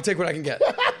brother. All right, I'll take what I can get.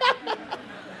 You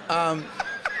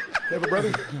have a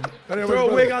brother? Throw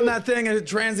a wig on that thing and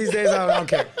trans these days. I don't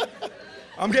care.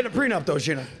 I'm getting a prenup though,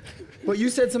 Sheena. But you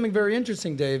said something very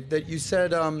interesting, Dave. That you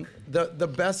said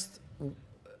the best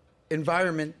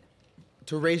environment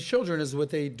to raise children is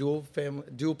with a dual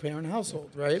parent household,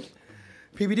 right?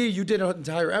 PBD, you did an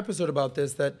entire episode about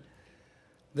this. That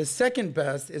the second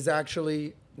best is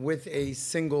actually with a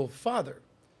single father.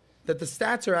 That the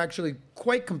stats are actually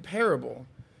quite comparable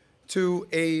to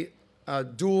a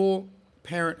dual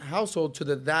parent household to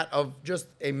that of just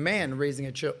a man raising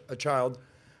a child,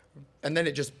 and then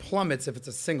it just plummets if it's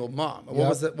a single mom. What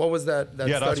was that? What was that? Yeah,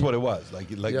 study? that's what it was. Like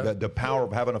the power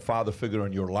of having a father figure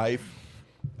in your life.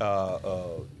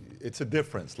 It's a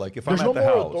difference. Like if there's I'm no at the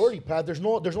moral house, authority, Pat. There's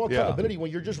no accountability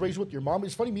when you're just raised with your mom.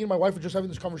 It's funny. Me and my wife were just having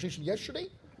this conversation yesterday.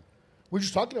 We're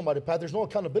just talking about it, Pat. There's no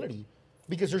accountability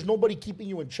because there's nobody keeping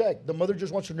you in check. The mother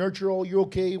just wants to nurture. Oh, you're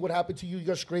okay. What happened to you? You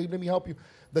got scraped. Let me help you.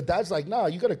 The dad's like, nah,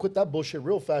 you got to quit that bullshit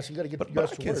real fast. You got to get your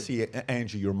ass I to can work. see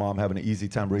Angie, your mom, having an easy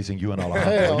time raising you and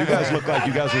Alejandro. You guys look like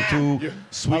you guys were two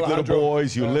sweet little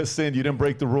boys. You listened. You didn't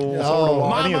break the rules. I don't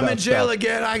know any Mom, of I'm that in jail stuff.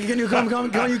 again. Can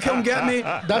you come get me?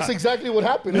 That's exactly what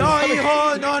happened. No,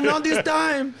 hijo, no, not this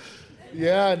time.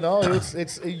 Yeah, no,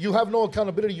 it's you have no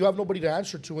accountability. You have nobody to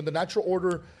answer to. And the natural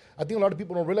order, I think a lot of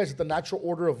people don't realize that the natural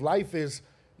order of life is,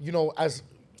 as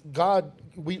God,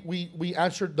 we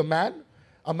answered the man.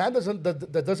 A man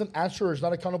that doesn't answer or is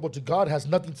not accountable to God has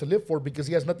nothing to live for because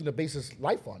he has nothing to base his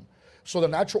life on. So the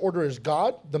natural order is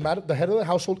God, the head of the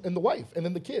household, and the wife, and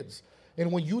then the kids.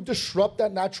 And when you disrupt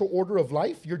that natural order of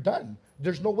life, you're done.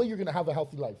 There's no way you're going to have a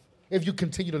healthy life if you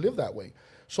continue to live that way.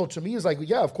 So to me, it's like,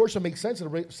 yeah, of course it makes sense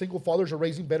that single fathers are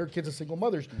raising better kids than single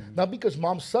mothers. Mm-hmm. Not because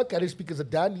moms suck at it, it's because the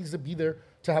dad needs to be there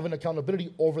to have an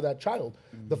accountability over that child.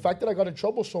 Mm-hmm. The fact that I got in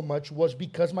trouble so much was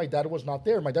because my dad was not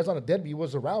there. My dad's not a deadbeat, he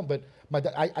was around, but my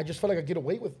dad, I just felt like I get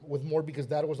away with more because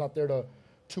dad was not there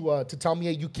to tell me,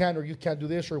 hey, you can or you can't do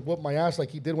this or whoop my ass like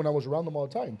he did when I was around them all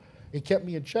the time. It kept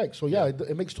me in check. So yeah,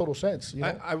 it makes total sense. You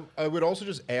know? I would also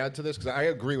just add to this because I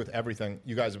agree with everything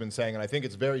you guys have been saying, and I think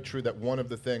it's very true that one of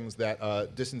the things that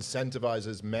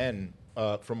disincentivizes men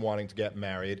from wanting to get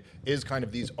married is kind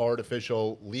of these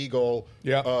artificial legal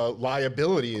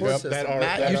liabilities that are.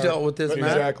 Matt, you dealt with this,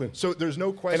 Matt. Exactly. So there's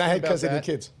no question. And I had about custody that. of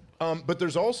kids. But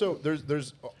there's also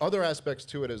there's other aspects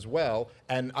to it as well,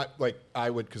 and I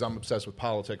would, because I'm obsessed with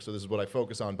politics, so this is what I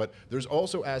focus on. But there's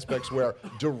also aspects where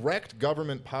direct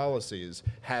government policies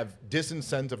have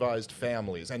disincentivized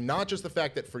families, and not just the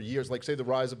fact that for years, like say the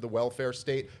rise of the welfare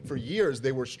state, for years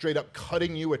they were straight up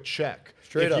cutting you a check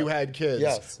if you had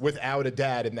kids without a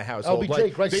dad in the household.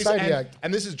 LBJ, right, Society Act.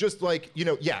 And this is just like,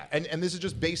 and this is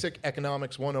just basic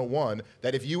economics 101,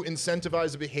 that if you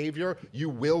incentivize a behavior, you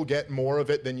will get more of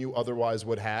it than you otherwise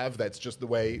would have. That's just the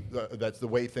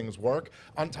way things work.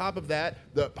 On top of that,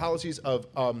 the policies of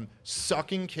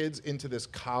sucking kids into this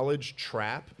college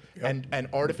trap and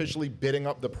artificially bidding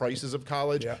up the prices of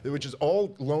college, which is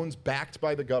all loans backed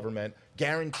by the government,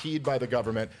 guaranteed by the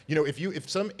government. If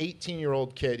some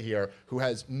 18-year-old kid here who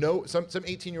has some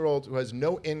 18-year-old who has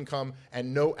no income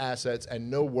and no assets and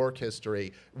no work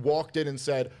history walked in and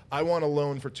said, I want a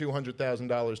loan for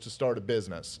 $200,000 to start a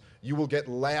business, you will get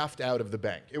laughed out of the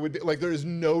bank. It would be like there is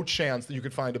no chance that you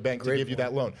could find a bank to give you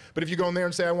that loan. But if you go in there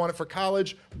and say, I want it for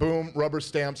college, boom, rubber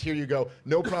stamps, here you go.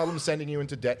 No problem sending you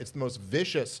into debt. It's the most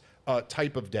vicious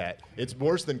type of debt. It's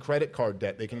worse than credit card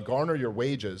debt. They can garner your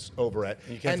wages over it.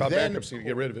 You can't file bankruptcy to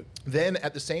get rid of it. Then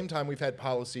at the same time, we've had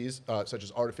policies such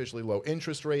as artificially low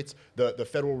interest rates, the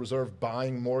Federal Reserve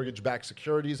buying mortgage-backed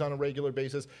securities on a regular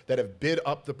basis that have bid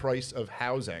up the price of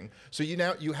housing. So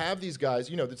you have these guys,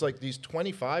 it's like these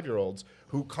 25-year-olds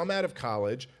who come out of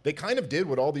college. They kind of did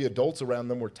what all the adults around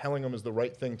them were telling them is the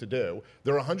right thing to do.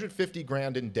 They're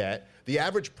 $150,000 in debt. The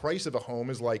average price of a home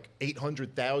is like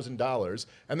 $800,000,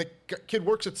 and the kid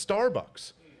works at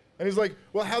Starbucks. And he's like,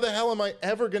 well, how the hell am I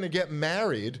ever going to get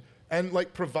married and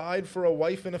like provide for a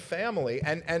wife and a family?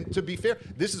 And to be fair,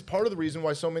 this is part of the reason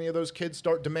why so many of those kids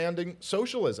start demanding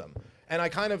socialism. And I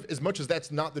kind of, as much as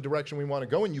that's not the direction we want to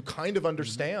go in, you kind of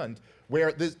understand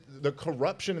where the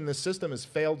corruption in this system has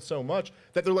failed so much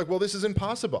that they're like, well, this is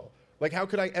impossible. Like, how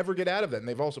could I ever get out of that? And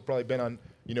they've also probably been on,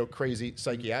 crazy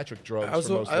psychiatric drugs for most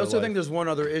of their I also life. think there's one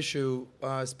other issue,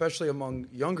 especially among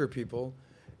younger people,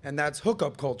 and that's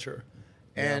hookup culture.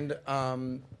 Yeah.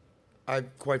 And I,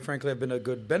 quite frankly, have been a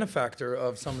good benefactor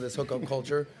of some of this hookup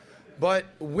culture. But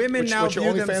women now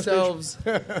view themselves.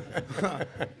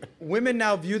 Women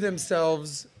now view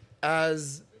themselves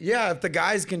as, if the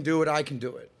guys can do it, I can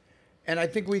do it. And I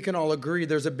think we can all agree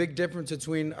there's a big difference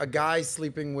between a guy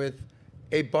sleeping with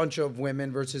a bunch of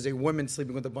women versus a woman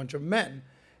sleeping with a bunch of men,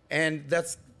 and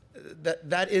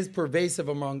that is pervasive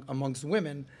amongst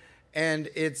women, and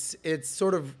it's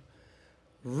sort of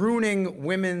ruining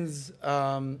women's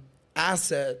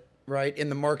asset right in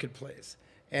the marketplace.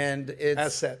 And it's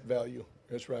asset value.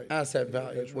 That's right. Asset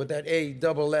value. That's right. With that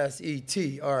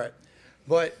ASSET. All right.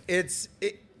 But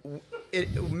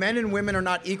men and women are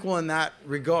not equal in that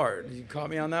regard. You caught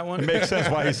me on that one? It makes sense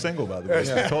why he's single, by the way.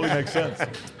 It totally makes sense.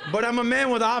 But I'm a man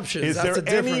with options. That's the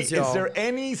difference, y'all. Is there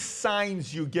any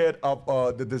signs you get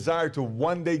of the desire to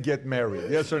one day get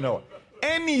married? Yes or no?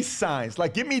 Any signs?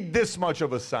 Like, give me this much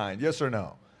of a sign. Yes or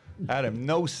no? Adam,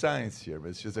 no signs here.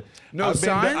 It's just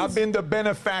I've been the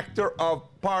benefactor of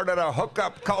part of the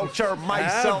hookup culture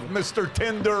myself, Mr.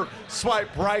 Tinder,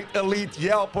 swipe right, elite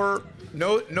Yelper.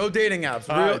 No dating apps.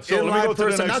 All right, so let me go to the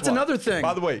next That's one. another thing.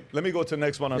 By the way, let me go to the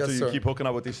next one until you keep hooking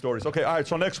up with these stories. Okay, all right,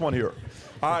 so next one here.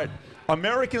 All right,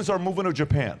 Americans are moving to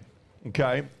Japan,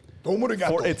 okay,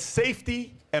 for its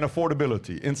safety and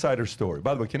affordability. Insider story.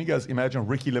 By the way, can you guys imagine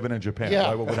Ricky living in Japan? Yeah.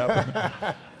 Right? What would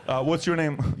happen? What's your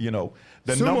name? You know.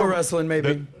 Sumo wrestling,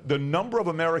 maybe. The number of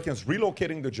Americans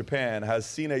relocating to Japan has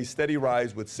seen a steady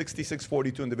rise with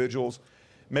 6,642 individuals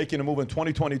making a move in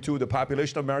 2022. The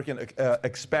population of American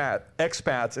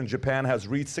expats in Japan has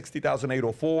reached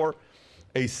 60,804,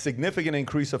 a significant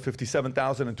increase of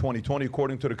 57,000 in 2020,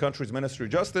 according to the country's Ministry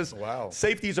of Justice. Wow.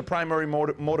 Safety is a primary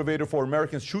motivator for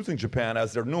Americans choosing Japan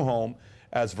as their new home.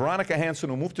 As Veronica Hansen,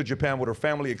 who moved to Japan with her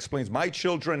family, explains, my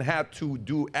children had to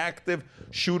do active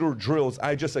shooter drills.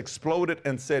 I just exploded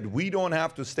and said, we don't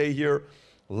have to stay here.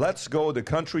 Let's go. The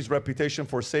country's reputation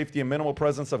for safety and minimal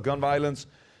presence of gun violence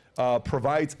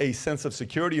provides a sense of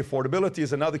security. Affordability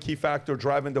is another key factor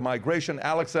driving the migration.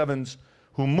 Alex Evans,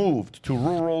 who moved to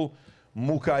rural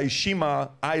Mukaishima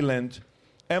Island,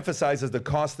 emphasizes the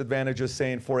cost advantages,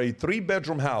 saying, for a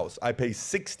 3-bedroom house, I pay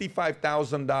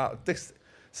 65,000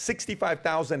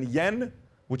 yen,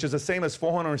 which is the same as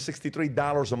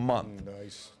 $463 a month.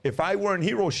 Nice. If I were in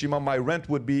Hiroshima, my rent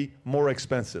would be more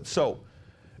expensive. So,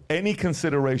 any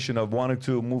consideration of wanting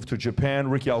to move to Japan?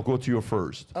 Ricky, I'll go to you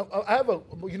first. I have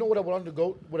you know what I want to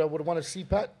go, what I would want to see,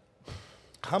 Pat?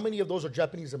 How many of those are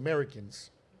Japanese Americans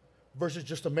versus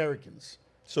just Americans?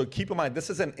 So keep in mind, this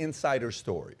is an insider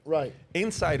story. Right.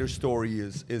 Insider story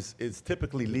is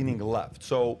typically leaning left.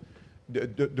 So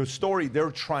the story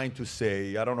they're trying to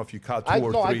say, I don't know if you caught two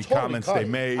or three comments they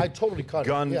made. I totally caught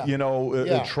gun, it.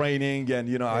 Yeah. training,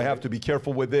 and I have to be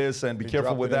careful with this and be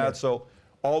careful with that. So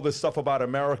all this stuff about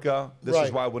America, this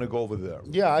is why I want to go over there.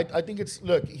 Yeah, I think it's,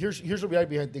 look, here's the reality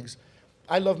behind things.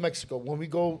 I love Mexico. When we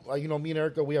go, me and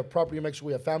Erica, we have property in Mexico,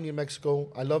 we have family in Mexico.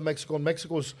 I love Mexico, and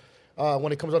Mexico's,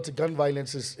 when it comes out to gun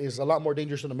violence, is a lot more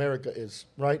dangerous than America is,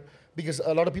 right? Because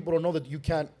a lot of people don't know that you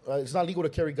can't, it's not legal to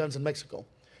carry guns in Mexico.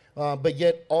 But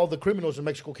yet all the criminals in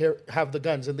Mexico have the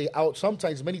guns, and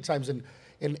many times in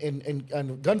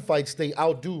gunfights, they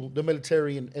outdo the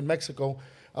military in Mexico.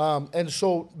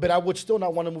 But I would still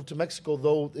not want to move to Mexico,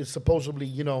 though it's supposedly,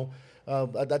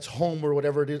 that's home or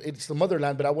whatever it is. It's the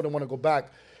motherland, but I wouldn't want to go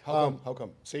back. How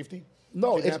come? Safety?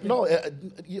 No, it's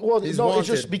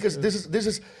just because this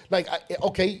is like,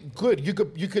 okay, good. You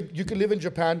could live in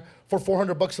Japan for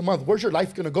 $400 a month. Where's your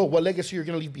life gonna go? What legacy you're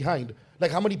gonna leave behind?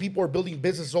 Like, how many people are building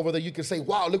businesses over there? You can say,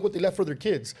 wow, look what they left for their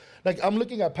kids. Like, I'm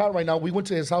looking at Pat right now. We went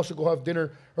to his house to go have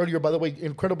dinner earlier. By the way,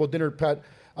 incredible dinner, Pat.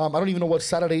 I don't even know what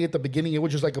Saturday at the beginning. It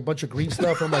was just like a bunch of green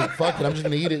stuff. I'm like, fuck it, I'm just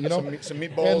gonna eat it, Some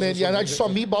meatballs. And then I just saw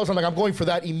meatballs. I'm like, I'm going for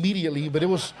that immediately. But it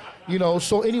was,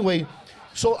 so anyway.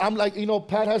 So I'm like,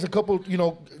 Pat has a couple,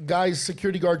 guys,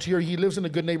 security guards here. He lives in a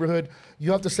good neighborhood.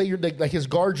 You have to say like his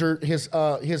guards are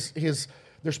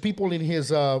there's people in his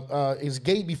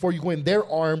gate before you go in. They're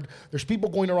armed. There's people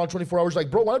going around 24 hours. Like,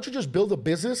 bro, why don't you just build a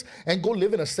business and go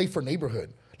live in a safer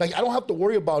neighborhood? Like, I don't have to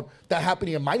worry about that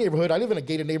happening in my neighborhood. I live in a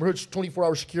gated neighborhood, it's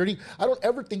 24-hour security. I don't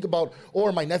ever think about,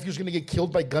 my nephew's gonna get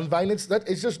killed by gun violence. That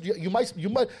it's just, you might.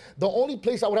 The only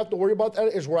place I would have to worry about that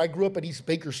is where I grew up in East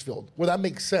Bakersfield, where that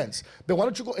makes sense. But why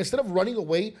don't you go, instead of running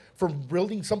away from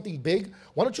building something big,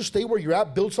 why don't you stay where you're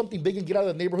at, build something big, and get out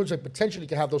of the neighborhoods that potentially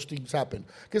can have those things happen?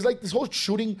 Because like this whole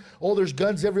shooting, there's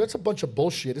guns everywhere, that's a bunch of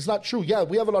bullshit. It's not true. Yeah,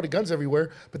 we have a lot of guns everywhere,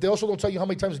 but they also don't tell you how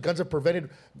many times guns have prevented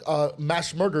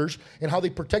mass murders and how they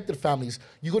protected families.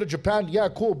 You go to Japan, yeah,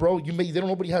 cool, bro.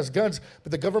 Nobody has guns,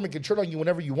 but the government can turn on you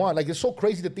whenever you want. Like, it's so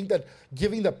crazy to think that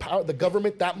giving the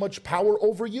government that much power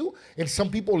over you, and some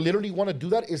people literally want to do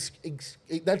that,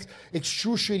 that's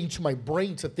excruciating to my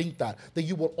brain to think that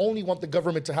you will only want the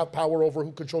government to have power over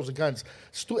who controls the guns.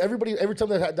 Every time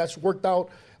that's worked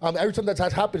out, every time that's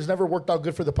happened, it's never worked out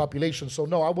good for the population. So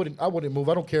no, I wouldn't move.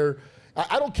 I don't care.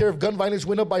 I don't care if gun violence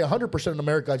went up by 100% in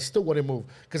America. I still wouldn't move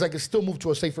because I could still move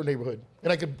to a safer neighborhood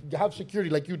and I could have security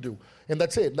like you do. And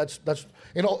that's it. Does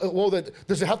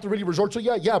it have to really resort to?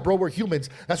 Yeah, bro. We're humans.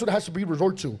 That's what it has to be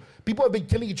resort to. People have been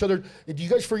killing each other. Do you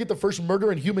guys forget the first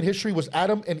murder in human history was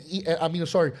Cain and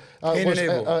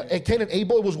Abel. Cain and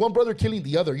Abel. It was one brother killing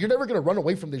the other. You're never gonna run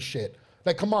away from this shit.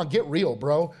 Like, come on, get real,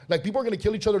 bro. Like, people are gonna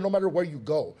kill each other no matter where you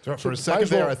go. For a might second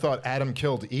as well- there, I thought Adam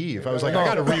killed Eve. I was like, I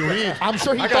gotta reread. I'm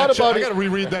sure he I thought gotta about it. I gotta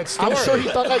reread that story. I'm sure he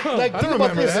thought like I think don't about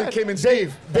remember this. that. Came in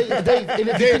Dave, and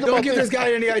if you think Don't about give this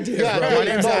guy any ideas, Yeah, bro. Dave, My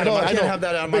name's Adam. I know. can't have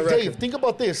that on my But record. Dave, think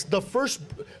about this: the first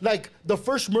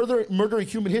murder in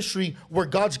human history were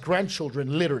God's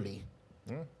grandchildren, literally.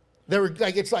 They were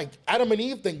like, it's like Adam and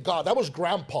Eve. Thank God, that was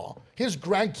Grandpa. His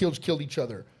grandkids killed each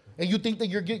other. And you think that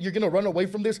you're gonna run away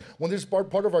from this when this is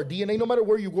part of our DNA, no matter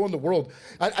where you go in the world.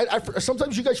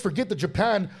 Sometimes you guys forget that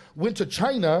Japan went to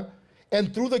China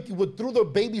and threw the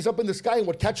babies up in the sky and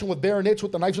would catch them with bayonets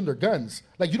with the knives and their guns.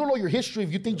 Like, you don't know your history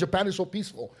if you think Japan is so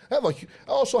peaceful. I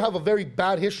also have a very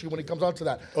bad history when it comes down to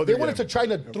that. They went into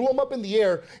China, threw them up in the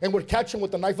air, and would catch them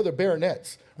with the knife of their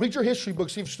bayonets. Read your history book,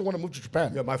 see if you still want to move to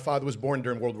Japan. Yeah, my father was born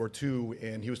during World War II,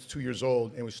 and he was 2 years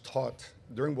old and was taught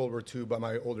during World War II by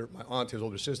my aunt, his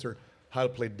older sister, how to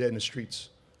play dead in the streets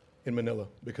in Manila,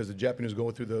 because the Japanese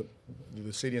go through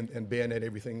the city and bayonet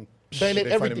everything. Bayonet They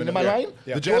find everything. them Am I yeah. lying?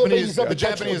 Yeah. The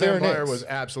Japanese Empire bayonets. was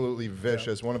absolutely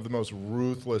vicious, one of the most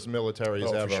ruthless militaries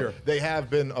Oh, for ever. sure. They have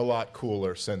been a lot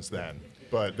cooler since then,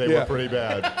 but they were pretty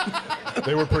bad.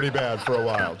 They were pretty bad for a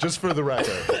while, just for the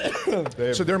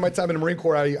record. So during my time in the Marine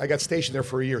Corps, I got stationed there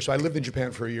for a year. So I lived in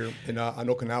Japan for a year on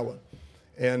Okinawa.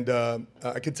 And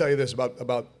I can tell you this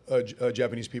about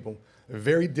Japanese people. They're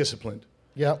very disciplined.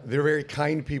 Yeah. They're very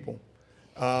kind people.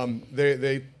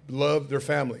 They love their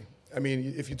family. I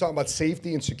mean, if you talk about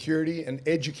safety and security and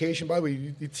education, by the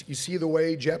way, you see the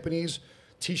way Japanese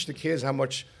teach the kids how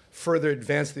much further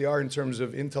advanced they are in terms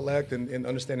of intellect and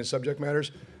understanding subject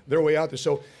matters. They're way out there.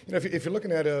 So, you know, if you're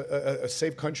looking at a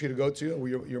safe country to go to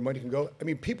where your money can go, I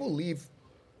mean, people leave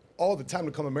all the time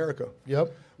to come to America.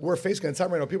 Yep. We're facing a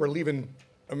time right now. People are leaving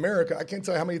America. I can't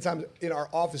tell you how many times in our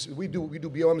offices we do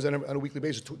BOMs on a weekly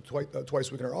basis, twice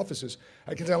a week in our offices.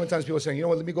 I can tell you how many times people are saying, you know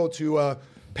what, let me go to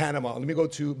Panama, let me go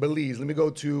to Belize, let me go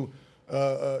to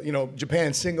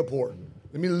Japan, Singapore.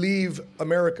 Let me leave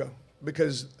America,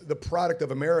 because the product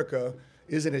of America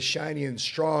isn't as shiny and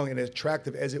strong and as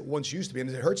attractive as it once used to be. And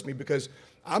it hurts me because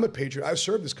I'm a patriot. I've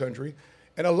served this country,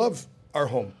 and I love our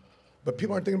home. But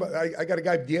people aren't thinking about, I got a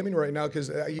guy DMing me right now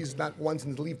because he's not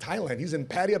wanting to leave Thailand. He's in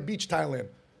Pattaya Beach, Thailand.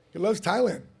 He loves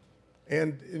Thailand.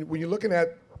 And when you're looking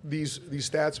at these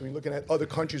stats, when you're looking at other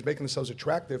countries making themselves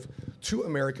attractive to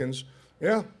Americans,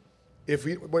 yeah,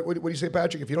 what do you say,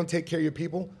 Patrick? If you don't take care of your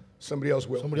people, somebody else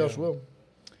will. Somebody else will.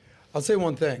 I'll say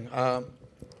one thing.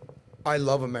 I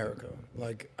love America.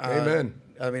 Like, Amen.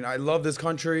 I mean, I love this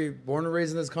country. Born and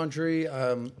raised in this country.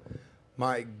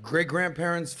 My great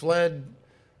grandparents fled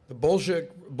the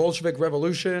Bolshevik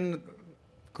Revolution.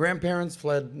 Grandparents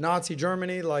fled Nazi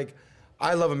Germany. Like,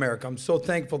 I love America. I'm so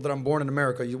thankful that I'm born in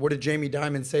America. What did Jamie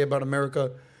Dimon say about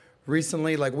America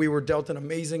recently? Like, we were dealt an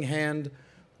amazing hand.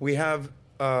 We have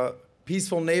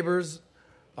peaceful neighbors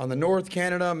on the north,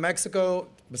 Canada, Mexico,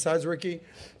 besides Ricky.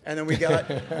 And then we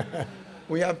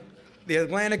have the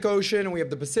Atlantic Ocean, and we have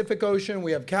the Pacific Ocean,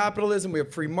 we have capitalism, we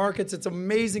have free markets. It's an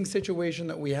amazing situation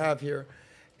that we have here.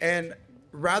 And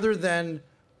rather than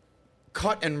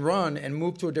cut and run and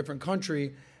move to a different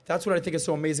country, that's what I think is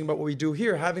so amazing about what we do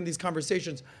here, having these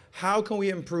conversations. How can we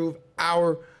improve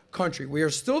our country? We are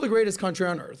still the greatest country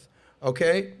on earth,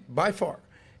 okay, by far.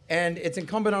 And it's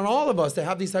incumbent on all of us to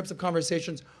have these types of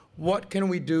conversations. What can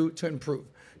we do to improve?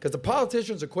 Because the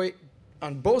politicians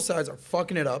on both sides are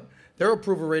fucking it up. Their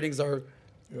approval ratings are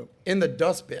in the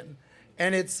dustbin.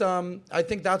 And it's, I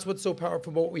think that's what's so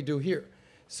powerful about what we do here.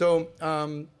 So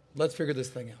let's figure this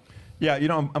thing out. Yeah, you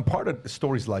know, I'm part of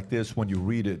stories like this. When you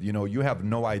read it, you know, you have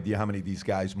no idea how many of these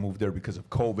guys moved there because of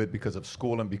COVID, because of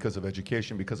schooling, because of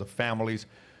education, because of families,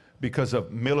 because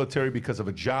of military, because of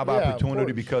a job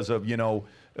opportunity, because of, you know,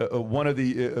 one of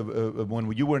the,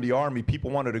 when you were in the Army, people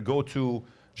wanted to go to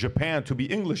Japan to be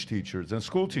English teachers and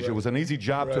school teachers. It was an easy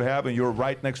job to have, and you're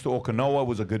right next to Okinawa. It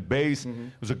was a good base. It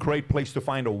was a great place to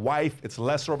find a wife. It's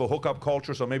lesser of a hookup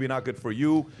culture, so maybe not good for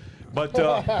you. But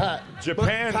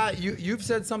Japan... But Pat, you've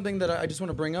said something that I just want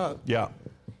to bring up. Yeah.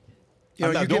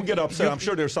 You know, don't get upset. I'm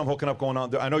sure there's some hooking up going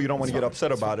on. I know you don't want to get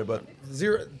upset about it, but...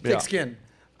 Thick skin.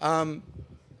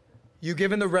 You've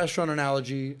given the restaurant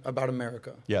analogy about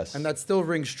America. Yes. And that still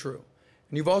rings true.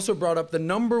 And you've also brought up the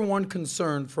number one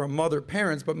concern for a mother,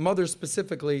 parents, but mothers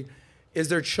specifically, is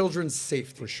their children's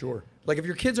safety. For sure. Like, if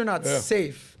your kids are not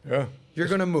safe, you're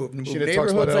going to move. Move Sheena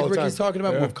talks about neighborhoods, it all like the Ricky's time. talking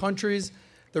about, move countries.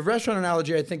 The restaurant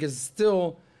analogy, I think, is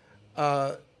still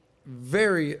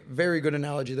very, very good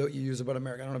analogy that you use about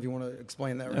America. I don't know if you want to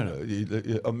explain that right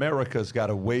now. America's got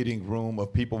a waiting room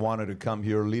of people wanting to come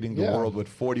here, leading the world with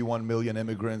 41 million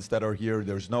immigrants that are here.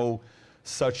 There's no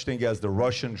such thing as the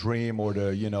Russian dream or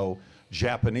the, you know,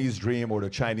 Japanese dream or the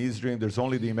Chinese dream. There's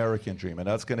only the American dream, and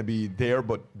that's going to be there.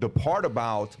 But the part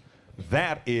about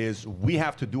that is we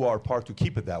have to do our part to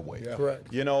keep it that way. Yeah.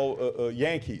 Correct. You know,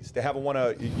 Yankees, they haven't won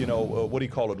a, what do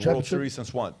you call it, World Championship? Series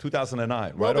since when?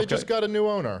 2009, Well, right? they just got a new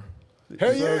owner.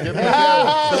 Hell So yeah. give them a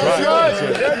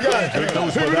Good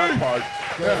news for that part.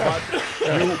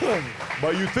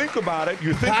 But you think about it,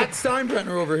 Pat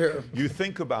Steinbrenner over here. you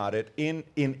think about it, in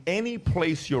any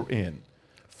place you're in,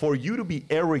 for you to be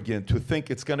arrogant to think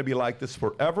it's going to be like this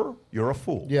forever, you're a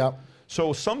fool. Yeah.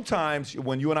 So sometimes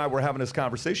when you and I were having this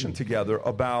conversation together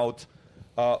about,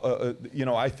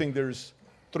 I think there's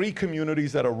 3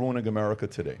 communities that are ruining America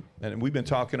today. And we've been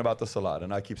talking about this a lot,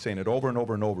 and I keep saying it over and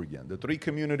over and over again. The 3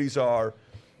 communities are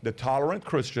the tolerant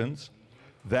Christians,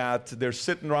 that they're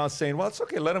sitting around saying, well, it's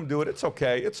okay, let them do it. It's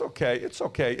okay, it's okay, it's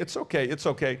okay, it's okay, it's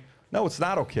okay. No, it's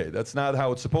not okay. That's not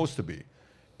how it's supposed to be.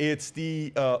 It's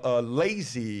the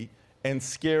lazy and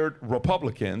scared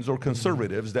Republicans or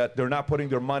conservatives that they're not putting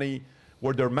their money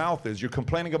where their mouth is. You're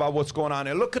complaining about what's going on.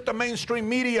 And look at the mainstream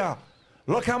media.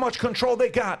 Look how much control they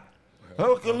got.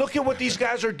 Look at what these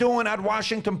guys are doing at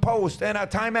Washington Post and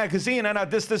at Time Magazine and at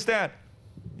this, that.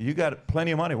 You got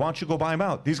plenty of money. Why don't you go buy them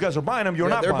out? These guys are buying them. You're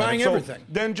not they're buying buying them. everything.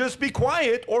 Then just be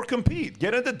quiet or compete.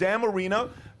 Get in the damn arena,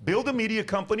 build a media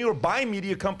company or buy a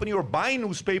media company or buy a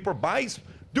newspaper,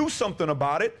 do something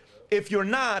about it. If you're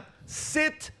not,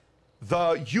 sit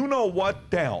the you-know-what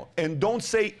down and don't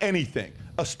say anything,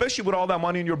 especially with all that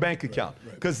money in your bank account.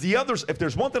 Because the others, if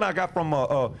there's one thing I got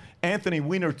from Anthony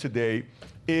Weiner today,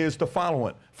 is the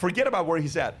following. Forget about where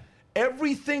he's at.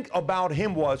 Everything about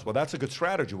him was, well, that's a good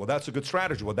strategy. Well, that's a good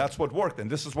strategy. Well, that's what worked,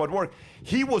 and this is what worked.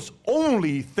 He was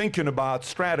only thinking about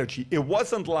strategy. It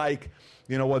wasn't like,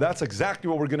 well, that's exactly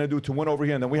what we're going to do to win over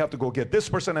here, and then we have to go get this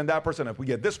person and that person. If we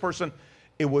get this person,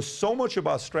 it was so much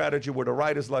about strategy where the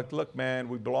right is like, look, man,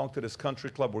 we belong to this country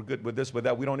club. We're good with this, with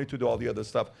that. We don't need to do all the other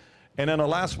stuff. And then the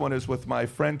last one is with my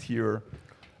friend here,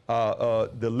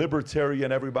 the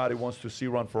libertarian everybody wants to see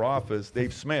run for office,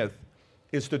 Dave Smith,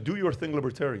 is to do your thing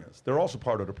libertarians. They're also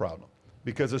part of the problem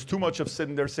because there's too much of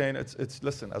sitting there saying,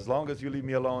 listen, as long as you leave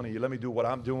me alone and you let me do what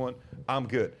I'm doing, I'm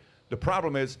good. The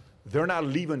problem is they're not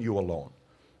leaving you alone.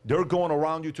 They're going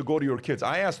around you to go to your kids.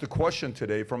 I asked a question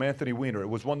today from Anthony Weiner. It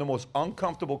was one of the most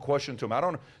uncomfortable questions to him. I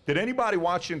don't know. Did anybody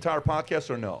watch the entire podcast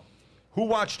or no? Who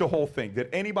watched the whole thing? Did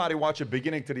anybody watch it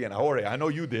beginning to the end? Jorge, I know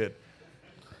you did.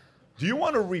 Do you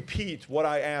want to repeat what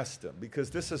I asked him?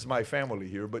 Because this is my family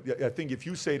here, but I think if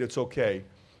you say it, it's okay.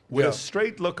 With a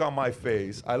straight look on my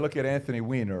face, I look at Anthony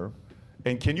Weiner,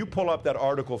 and can you pull up that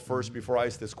article first before I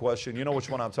ask this question? You know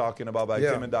which one I'm talking about by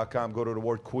Timon.com. Go to the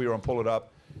word queer and pull it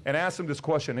up. And ask him this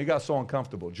question. He got so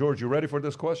uncomfortable. George, you ready for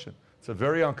this question? It's a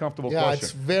very uncomfortable question. Yeah,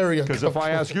 it's very uncomfortable. Because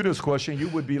if I ask you this question, you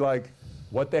would be like,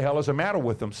 what the hell is the matter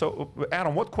with him? So,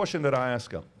 Adam, what question did I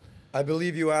ask him? I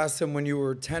believe you asked him when you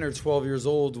were 10 or 12 years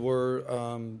old,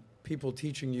 were people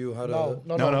teaching you how to...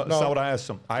 No, that's not what I asked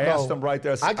him. I asked him right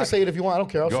there. I can say it if you want. I don't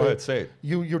care. Go ahead, say it.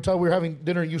 You're telling we were having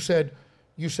dinner. You said,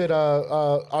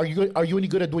 are you any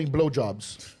good at doing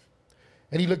blowjobs?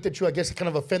 And he looked at you, I guess, kind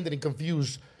of offended and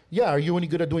confused. Yeah, are you any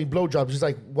good at doing blowjobs? He's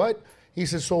like, what? He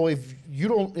says, so if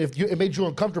it made you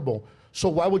uncomfortable, so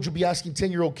why would you be asking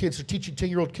 10-year-old kids or teaching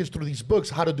 10-year-old kids through these books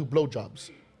how to do blowjobs?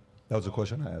 That was the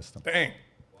question I asked him. Bang.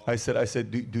 I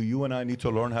said, do you and I need to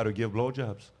learn how to give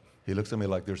blowjobs? He looks at me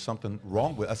like there's something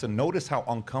wrong with it. I said, notice how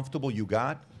uncomfortable you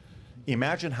got?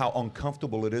 Imagine how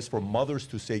uncomfortable it is for mothers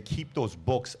to say, keep those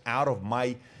books out of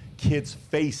my kids'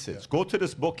 faces. Go to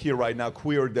this book here right now,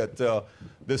 Queer, that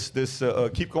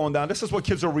keep going down. This is what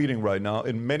kids are reading right now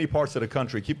in many parts of the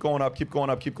country. Keep going up, keep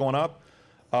going up, keep going up.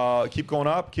 Keep going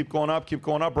up, keep going up, keep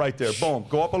going up, right there. Boom.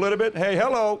 Go up a little bit. Hey,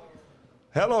 hello.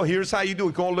 Hello, here's how you do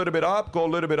it. Go a little bit up, go a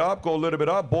little bit up, go a little bit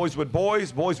up. Boys with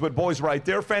boys right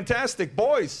there. Fantastic,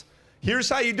 boys. Here's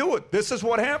how you do it. This is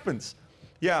what happens.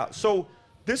 Yeah, so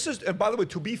this is, and by the way,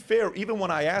 to be fair, even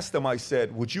when I asked him, I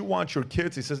said, would you want your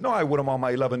kids? He says, no, I wouldn't want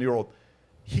my 11-year-old.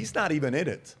 He's not even in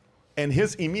it. And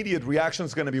his immediate reaction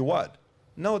is going to be what?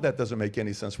 No, that doesn't make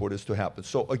any sense for this to happen.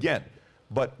 So again,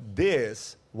 but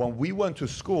this, when we went to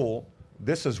school,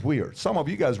 this is weird. Some of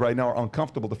you guys right now are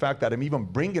uncomfortable, the fact that I'm even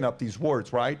bringing up these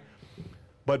words, right?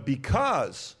 But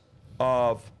because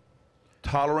of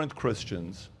tolerant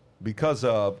Christians, because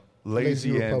of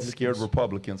lazy and scared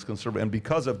Republicans, conservative, and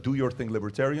because of do your thing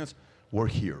libertarians, we're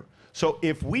here. So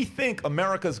if we think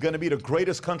America is going to be the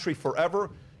greatest country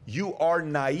forever, you are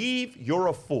naive, you're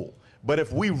a fool. But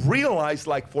if we realize,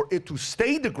 like, for it to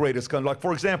stay the greatest country, like,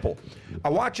 for example, I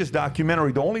watched this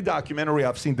documentary, the only documentary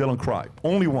I've seen Dylan cry,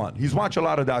 only one. He's watched a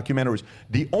lot of documentaries.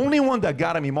 The only one that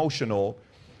got him emotional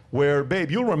where,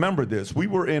 babe, you'll remember this. We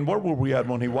were in, where were we at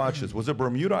when he watched this? Was it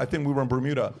Bermuda? I think we were in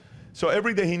Bermuda. So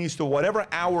every day he needs to, whatever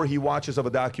hour he watches of a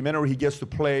documentary, he gets to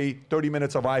play 30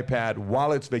 minutes of iPad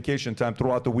while it's vacation time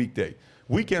throughout the weekday.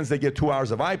 Weekends, they get 2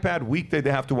 hours of iPad. Weekday,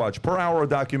 they have to watch per hour of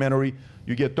documentary.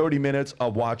 You get 30 minutes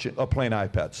of playing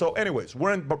iPad. So anyways,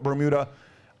 we're in Bermuda.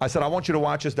 I said, I want you to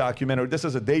watch this documentary. This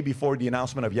is a day before the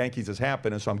announcement of Yankees has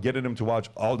happened, and so I'm getting him to watch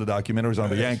all the documentaries on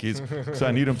the Yankees. So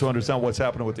I need him to understand what's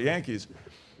happening with the Yankees.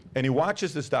 And he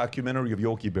watches this documentary of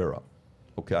Yogi Berra,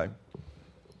 okay?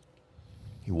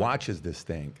 He watches this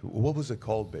thing. What was it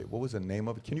called, babe? What was the name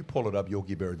of it? Can you pull it up,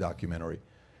 Yogi Berra documentary?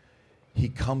 He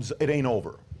comes, it ain't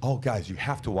over. Oh, guys, you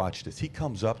have to watch this. He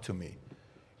comes up to me.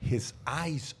 His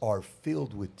eyes are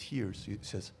filled with tears. He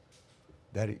says,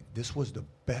 Daddy, this was the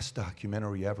best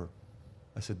documentary ever.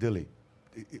 I said, Dilly.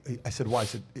 I said, why? I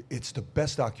said, it's the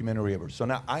best documentary ever. So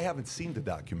now I haven't seen the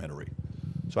documentary.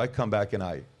 So I come back and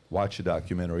I watch the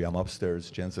documentary. I'm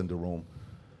upstairs. Jen's in the room.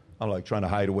 I'm like trying to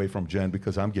hide away from Jen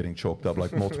because I'm getting choked up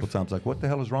like multiple times. Like, what the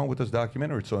hell is wrong with this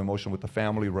documentary? It's so emotional with the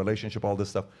family, relationship, all this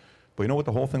stuff. But you know what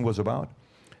the whole thing was about?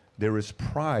 There is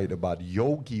pride about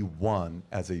Yogi won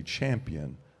as a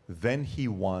champion, then he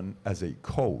won as a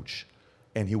coach,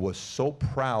 and he was so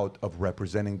proud of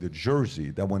representing the jersey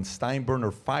that when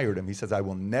Steinbrenner fired him, he says, I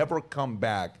will never come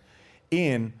back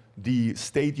in the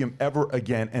stadium ever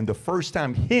again. And the first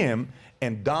time him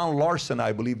and Don Larson,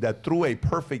 I believe, that threw a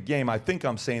perfect game. I think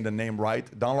I'm saying the name right.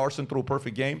 Don Larson threw a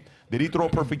perfect game. Did he throw a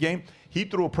perfect game? He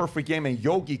threw a perfect game, and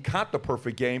Yogi caught the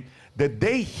perfect game. The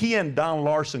day he and Don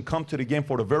Larson come to the game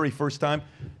for the very first time,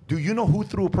 do you know who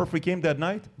threw a perfect game that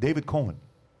night? David Cohen.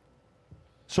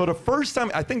 So the first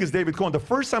time, I think it's David Cohen, the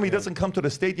first time he doesn't come to the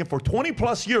stadium for 20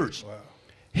 plus years, wow.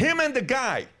 Him and the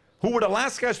guy who were the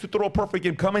last guys to throw a perfect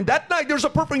game coming, that night there's a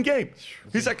perfect game.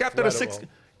 He's like, after the sixth.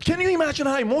 Can you imagine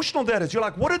how emotional that is? You're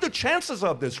like, what are the chances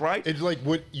of this, right? It's like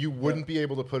you wouldn't be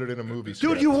able to put it in a movie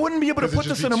script. Dude, you wouldn't be able to put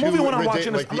this in a movie when I'm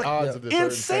watching this. Like the odds of this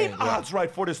insane odds, right,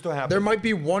 for this to happen. There might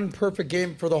be one perfect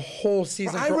game for the whole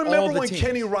season for all the teams. I remember when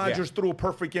Kenny Rogers threw a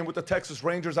perfect game with the Texas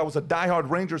Rangers. I was a diehard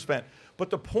Rangers fan. But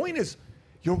the point is,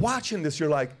 you're watching this, you're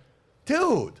like,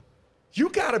 dude, you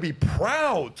got to be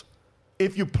proud.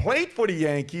 If you played for the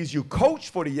Yankees, you coached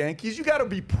for the Yankees, you got to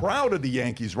be proud of the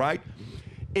Yankees, right?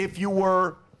 If you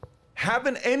were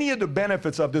having any of the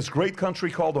benefits of this great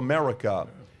country called America,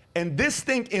 and this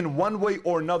thing in one way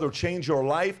or another changed your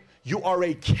life, you are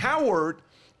a coward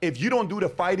if you don't do the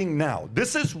fighting now.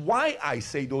 This is why I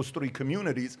say those three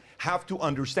communities have to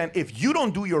understand, if you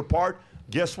don't do your part,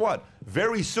 guess what?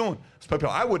 Very soon,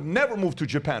 I would never move to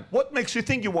Japan. What makes you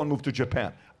think you won't move to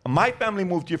Japan? My family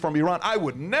moved here from Iran. I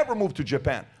would never move to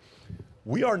Japan.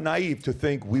 We are naive to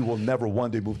think we will never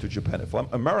one day move to Japan. If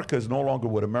America is no longer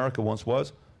what America once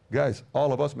was, guys,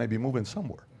 all of us may be moving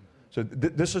somewhere. So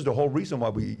this is the whole reason why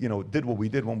we, did what we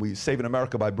did when we saved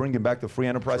America by bringing back the free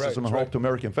enterprise system and hope to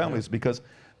American families, because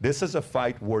this is a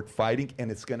fight worth fighting, and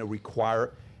it's going to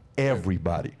require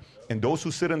everybody. And those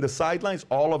who sit on the sidelines,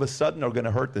 all of a sudden are going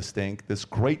to hurt this thing, this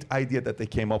great idea that they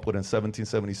came up with in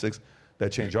 1776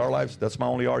 that changed our lives. That's my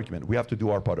only argument. We have to do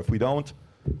our part. If we don't,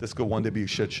 this could one day be a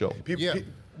shit show.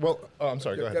 I'm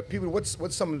sorry, go ahead. People,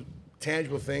 what's some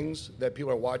tangible things that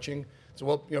people are watching?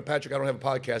 So, Patrick, I don't have a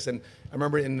podcast. And I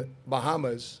remember in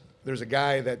Bahamas, there's a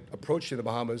guy that approached you in the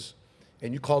Bahamas,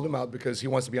 and you called him out because he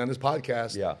wants to be on this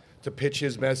podcast to pitch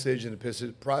his message and to pitch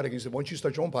his product. And he said, why don't you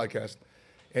start your own podcast?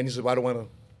 And he said, well, I don't want to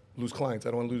lose clients. I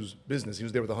don't want to lose business. He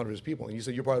was there with 100 of his people. And you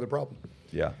said, you're part of the problem.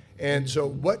 Yeah. And so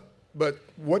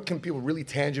what can people really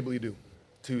tangibly do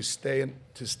to stand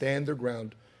their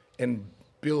ground and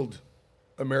build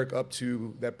America up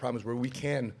to that promise where we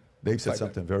can? Dave said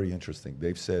something very interesting.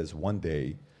 Dave says one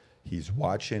day he's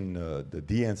watching the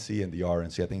DNC and the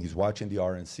RNC. I think he's watching the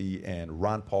RNC, and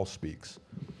Ron Paul speaks.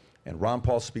 And Ron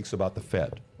Paul speaks about the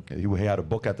Fed. He had a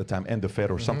book at the time, End the Fed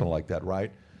or something like that,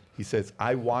 right? He says,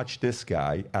 I watched this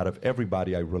guy out of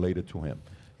everybody I related to him.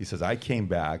 He says, I came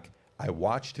back, I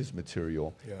watched his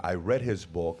material, I read his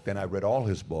book, then I read all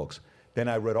his books. Then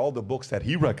I read all the books that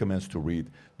he recommends to read.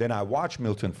 Then I watch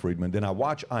Milton Friedman. Then I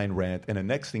watch Ayn Rand. And the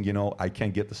next thing you know, I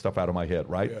can't get the stuff out of my head,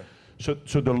 right? Yeah.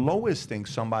 So the lowest thing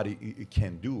somebody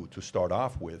can do to start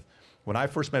off with, when I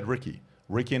first met Ricky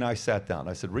and I sat down.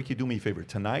 I said, Ricky, do me a favor.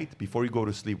 Tonight, before you go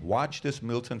to sleep, watch this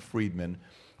Milton Friedman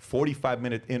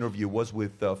 45-minute interview. Was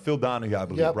with Phil Donahue, I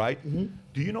believe, right? Mm-hmm.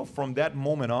 Do you know from that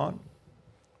moment on,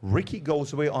 Ricky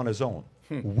goes away on his own.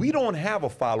 We don't have a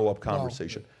follow-up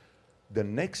conversation. No. The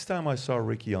next time I saw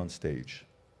Ricky on stage,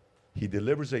 he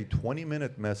delivers a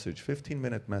 20-minute message,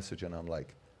 15-minute message, and I'm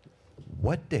like,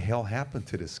 what the hell happened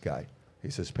to this guy? He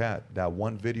says, Pat, that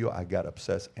one video, I got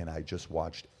obsessed and I just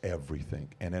watched everything.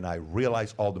 And then I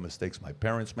realized all the mistakes my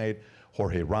parents made,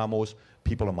 Jorge Ramos,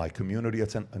 people in my community.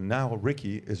 And now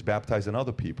Ricky is baptizing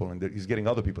other people and he's getting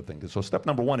other people thinking. So step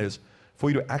number one is for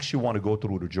you to actually want to go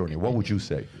through the journey. What would you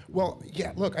say? Well,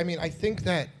 yeah, look, I mean, I think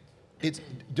that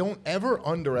don't ever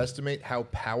underestimate how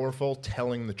powerful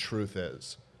telling the truth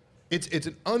is. It's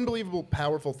an unbelievable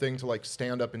powerful thing to like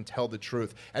stand up and tell the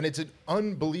truth. And it's an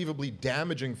unbelievably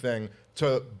damaging thing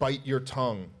to bite your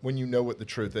tongue when you know what the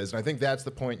truth is. And I think that's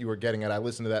the point you were getting at. I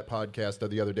listened to that podcast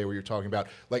the other day where you're talking about,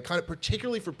 like, kind of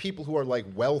particularly for people who are like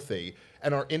wealthy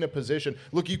and are in a position.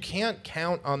 Look, you can't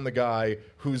count on the guy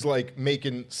who's like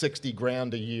making 60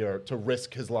 grand a year to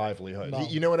risk his livelihood. No.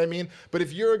 You know what I mean? But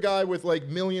if you're a guy with like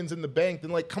millions in the bank, then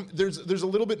like there's a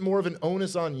little bit more of an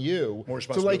onus on you. More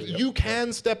to like responsibility, you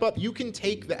can step up, you can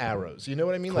take the arrows. You know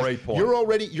what I mean? Great Like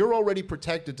point. you're already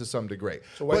protected to some degree.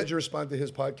 So why But- did you respond to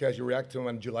his podcast? You react to him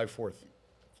on July 4th.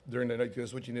 During the night,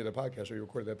 that's what you did a podcast, or you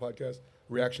recorded that podcast?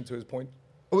 Reaction to his point?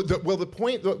 Oh,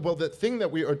 the thing that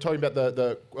we are talking about,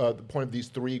 the point of these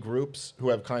three groups who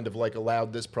have kind of like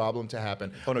allowed this problem to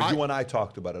happen. Oh no, you and I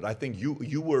talked about it. I think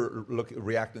you were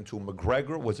reacting to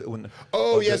McGregor. Was it when?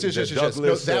 Yes. Douglas,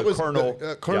 No, that was Colonel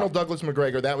Colonel yeah. Douglas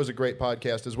McGregor. That was a great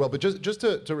podcast as well. But just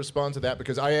to respond to that,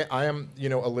 because I am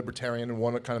a libertarian and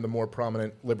one of kind of the more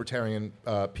prominent libertarian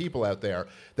people out there.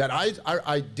 That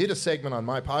I did a segment on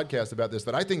my podcast about this.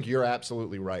 That I think you're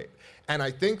absolutely right, and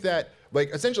I think that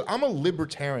like essentially I'm a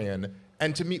libertarian,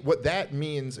 and to me what that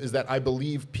means is that I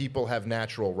believe people have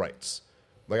natural rights.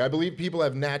 Like, I believe people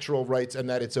have natural rights and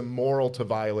that it's immoral to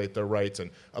violate their rights.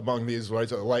 And among these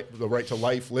rights are the right to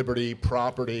life, liberty,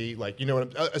 property. Like,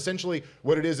 essentially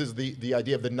what it is the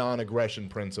idea of the non-aggression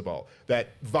principle.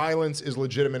 That violence is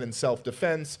legitimate in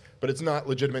self-defense, but it's not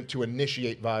legitimate to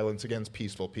initiate violence against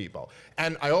peaceful people.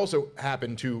 And I also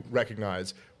happen to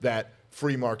recognize that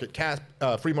free market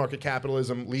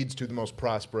capitalism leads to the most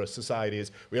prosperous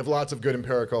societies. We have lots of good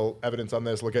empirical evidence on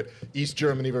this. Look at East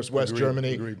Germany versus West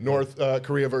Germany, North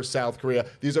Korea versus South Korea.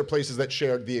 These are places that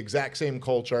shared the exact same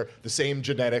culture, the same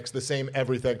genetics, the same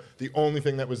everything. The only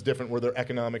thing that was different were their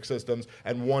economic systems,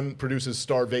 and one produces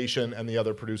starvation and the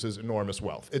other produces enormous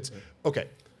wealth. It's okay.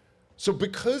 So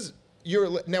because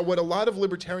now what a lot of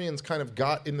libertarians kind of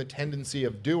got in the tendency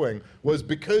of doing was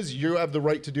because you have the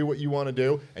right to do what you want to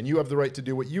do and you have the right to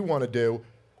do what you want to do,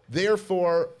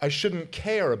 therefore I shouldn't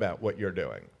care about what you're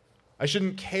doing. I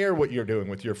shouldn't care what you're doing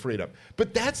with your freedom.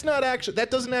 But that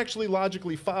doesn't actually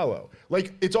logically follow.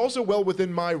 Like, it's also well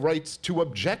within my rights to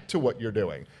object to what you're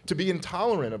doing, to be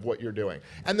intolerant of what you're doing.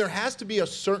 And there has to be a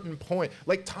certain point.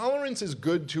 Like, tolerance is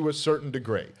good to a certain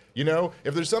degree.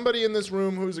 If there's somebody in this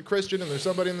room who's a Christian and there's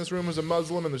somebody in this room who's a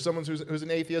Muslim and there's someone who's an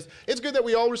atheist, it's good that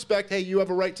we all respect, hey, you have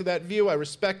a right to that view. I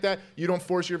respect that. You don't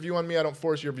force your view on me. I don't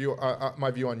force your view, my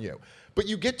view on you. But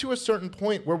you get to a certain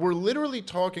point where we're literally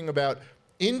talking about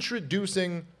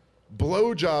introducing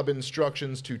blowjob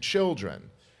instructions to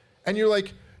children. And you're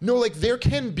like, no, like there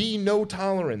can be no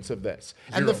tolerance of this.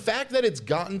 And the fact that it's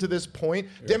gotten to this point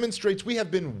demonstrates we have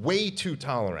been way too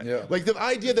tolerant. Yeah. Like the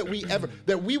idea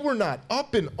that we were not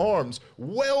up in arms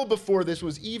well before this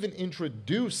was even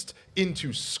introduced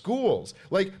into schools.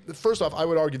 Like, first off, I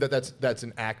would argue that that's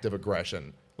an act of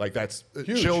aggression. Like that's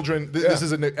children. This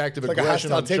is an act of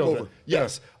aggression on children.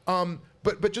 Yes.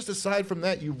 But just aside from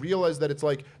that, you realize that it's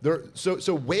like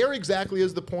so where exactly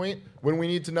is the point when we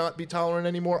need to not be tolerant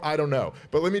anymore? I don't know.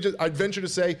 But I'd venture to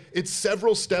say it's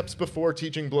several steps before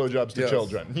teaching blowjobs to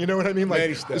children. You know what I mean?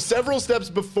 Like several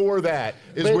steps before that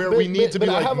is where we need to be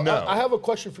like, no. I have a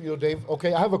question for you, Dave.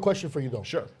 Okay, I have a question for you though.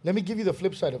 Sure. Let me give you the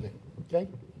flip side of it. Okay.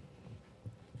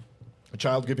 A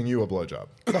child giving you a blowjob.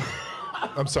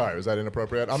 I'm sorry, was that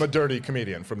inappropriate? I'm a dirty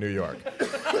comedian from New York.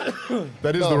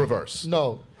 That is the reverse.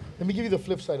 No. Let me give you the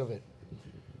flip side of it.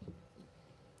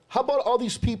 How about all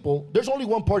these people? There's only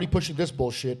one party pushing this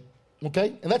bullshit,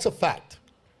 okay? And that's a fact.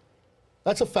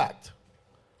 That's a fact.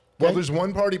 Well, Okay? there's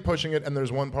one party pushing it, and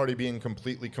there's one party being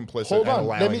completely complicit Hold and on.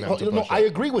 allowing them to push I it.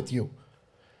 agree with you.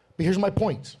 But here's my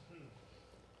point.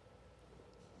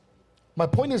 My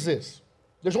point is this.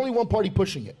 There's only one party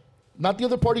pushing it. Not the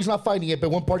other party's not fighting it, but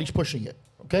one party's pushing it,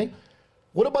 okay?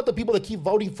 What about the people that keep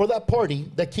voting for that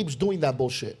party that keeps doing that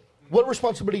bullshit? What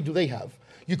responsibility do they have?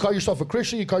 You call yourself a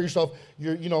Christian, you call yourself,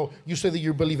 you say that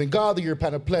you believe in God, that you're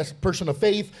a person of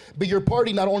faith, but your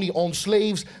party not only owned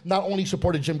slaves, not only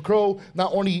supported Jim Crow,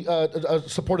 not only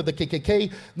supported the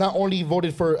KKK, not only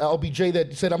voted for LBJ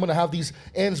that said, I'm going to have these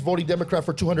ends voting Democrat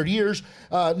for 200 years,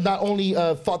 not only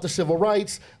fought the civil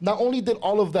rights, not only did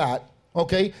all of that,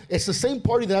 Okay? It's the same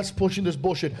party that's pushing this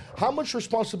bullshit. How much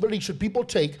responsibility should people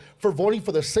take for voting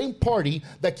for the same party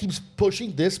that keeps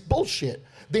pushing this bullshit?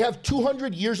 They have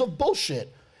 200 years of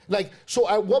bullshit. Like, so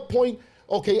at what point,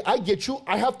 okay, I get you,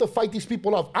 I have to fight these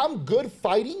people off. I'm good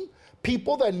fighting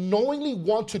people that knowingly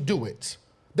want to do it,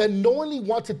 that knowingly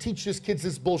want to teach these kids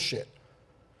this bullshit.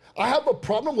 I have a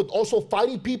problem with also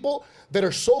fighting people that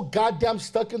are so goddamn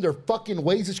stuck in their fucking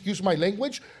ways, excuse my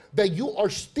language, that you are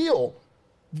still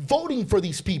voting for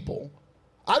these people.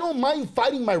 I don't mind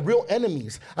fighting my real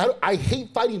enemies. I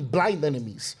hate fighting blind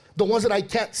enemies. The ones that I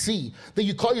can't see. That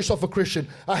you call yourself a Christian,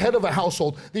 a head of a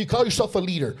household, that you call yourself a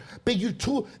leader. But you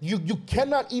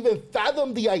cannot even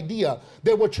fathom the idea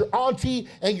that what your auntie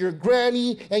and your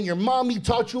granny and your mommy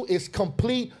taught you is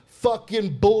complete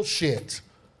fucking bullshit.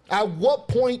 At what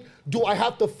point do I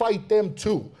have to fight them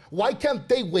too? Why can't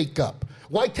they wake up?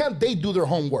 Why can't they do their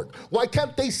homework? Why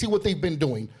can't they see what they've been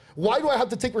doing? Why do I have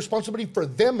to take responsibility for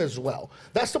them as well?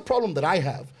 That's the problem that I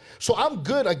have. So I'm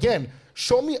good, again,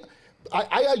 show me,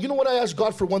 you know what I asked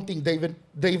God for one thing, Dave.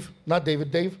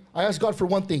 I asked God for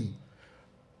one thing.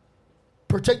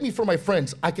 Protect me from my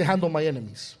friends. I can handle my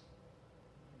enemies.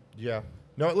 Yeah.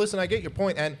 No, listen, I get your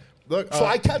point, and look. So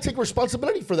I can't take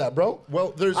responsibility for that, bro.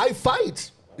 Well, I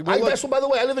fight. That's what, by the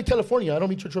way, I live in California. I don't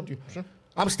mean to interrupt you. Sure.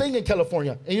 I'm staying in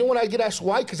California. And you know when I get asked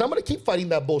why? Because I'm going to keep fighting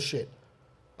that bullshit.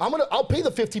 I'll pay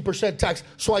the 50% tax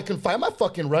so I can fight. I'm not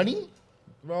fucking running.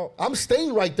 Well, I'm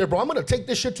staying right there, bro. I'm gonna take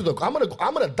this shit to I'm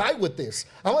gonna die with this.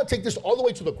 I'm gonna take this all the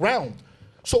way to the ground.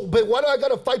 So, but why do I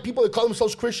gotta fight people that call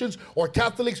themselves Christians or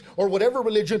Catholics or whatever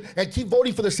religion and keep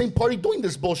voting for the same party doing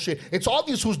this bullshit? It's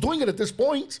obvious who's doing it at this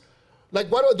point. Like,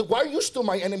 why are you still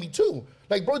my enemy too?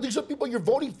 Like, bro, these are people you're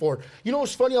voting for. You know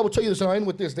what's funny? I will tell you this, and I'll end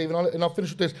with this, David, and I'll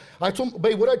finish with this. I told,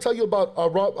 babe, what did I tell you about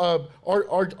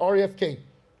RFK?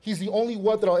 He's the only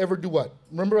one that I'll ever do what?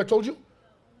 Remember I told you?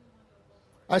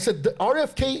 I said, the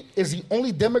RFK is the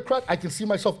only Democrat I can see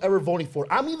myself ever voting for.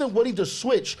 I'm even willing to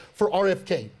switch for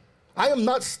RFK. I am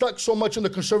not stuck so much in the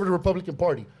conservative Republican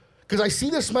Party. Because I see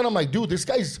this man, I'm like, dude, this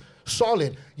guy's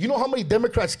solid. You know how many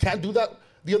Democrats can't do that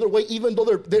the other way, even though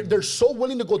they're so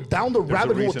willing to go down the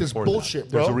rabbit hole with this bullshit,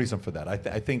 bro? There's a reason for that. I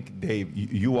think, Dave,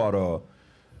 you ought to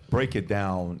break it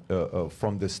down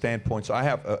from the standpoint. So I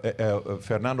have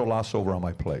Fernando Lasso over on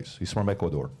my place. He's from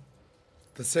Ecuador.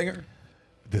 The singer?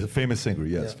 The famous singer,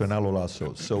 yes, Fernando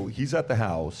Lasso. So he's at the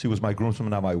house. He was my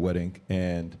groomsman at my wedding,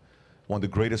 and one of the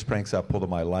greatest pranks I pulled in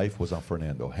my life was on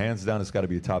Fernando. Hands down, it's got to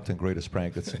be a top 10 greatest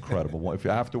prank. It's incredible. If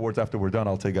after we're done,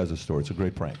 I'll tell you guys a story. It's a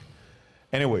great prank.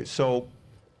 Anyway, so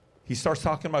he starts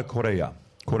talking about Correa.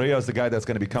 Correa is the guy that's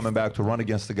going to be coming back to run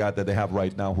against the guy that they have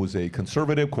right now, who's a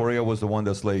conservative. Correa was the one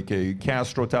that's like a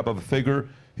Castro type of a figure.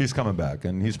 He's coming back,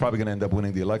 and he's probably going to end up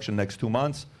winning the election next 2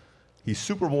 months. He's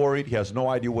super worried. He has no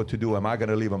idea what to do. Am I going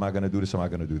to leave? Am I going to do this? Am I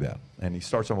going to do that? And he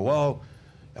starts saying, well,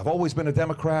 I've always been a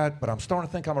Democrat, but I'm starting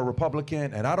to think I'm a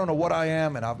Republican, and I don't know what I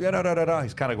am, and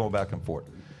He's kind of going back and forth.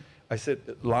 I said,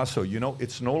 Lasso, you know,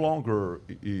 it's no longer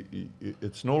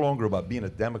about being a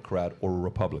Democrat or a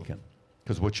Republican,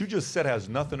 because what you just said has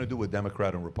nothing to do with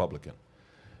Democrat and Republican.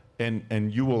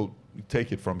 And you will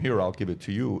take it from here, I'll give it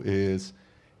to you,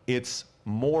 it's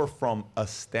more from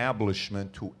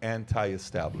establishment to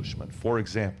anti-establishment. For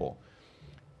example,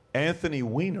 Anthony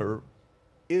Weiner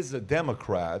is a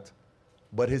Democrat,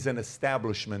 but he's an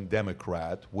establishment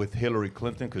Democrat with Hillary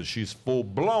Clinton because she's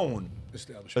full-blown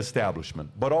establishment.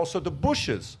 But also the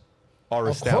Bushes are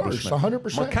establishment. Of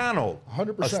course, 100%. McConnell,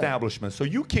 100%. establishment. So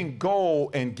you can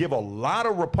go and give a lot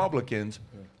of Republicans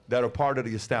that are part of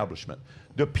the establishment.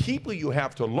 The people you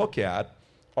have to look at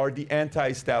are the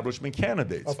anti-establishment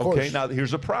candidates. Okay, now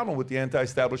here's a problem with the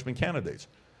anti-establishment candidates.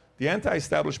 The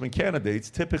anti-establishment candidates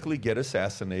typically get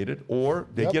assassinated or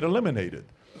they get eliminated.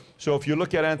 So if you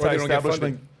look at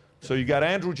anti-establishment, so you got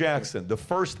Andrew Jackson, the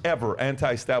first ever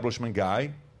anti-establishment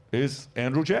guy is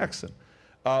Andrew Jackson.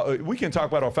 We can talk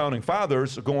about our founding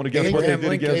fathers going against what they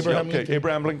did against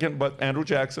Abraham Lincoln, but Andrew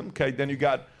Jackson. Okay, then you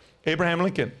got Abraham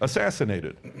Lincoln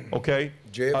assassinated. Okay,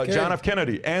 John F.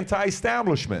 Kennedy,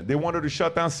 anti-establishment. They wanted to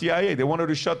shut down CIA. They wanted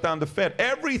to shut down the Fed.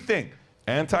 Everything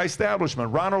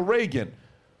anti-establishment. Ronald Reagan,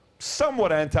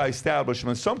 somewhat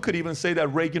anti-establishment. Some could even say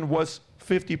that Reagan was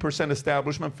 50%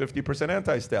 establishment, 50%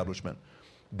 anti-establishment.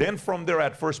 Then from there,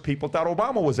 at first, people thought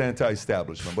Obama was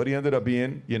anti-establishment, but he ended up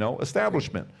being, you know,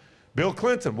 establishment. Bill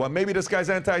Clinton, well, maybe this guy's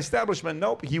anti-establishment.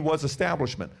 Nope, he was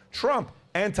establishment. Trump,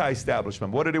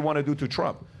 anti-establishment. What did he want to do to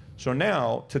Trump? So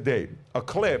now, today, a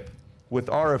clip with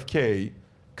RFK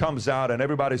comes out and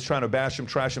everybody's trying to bash him,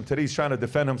 trash him. Today he's trying to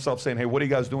defend himself, saying, hey, what are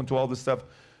you guys doing to all this stuff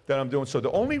that I'm doing? So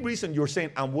the only reason you're saying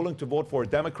I'm willing to vote for a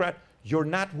Democrat, you're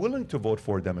not willing to vote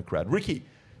for a Democrat. Ricky,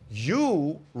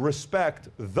 you respect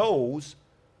those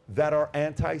that are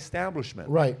anti-establishment.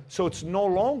 Right. So it's no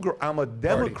longer I'm a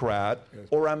Democrat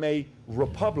or I'm a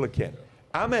Republican.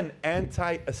 I'm an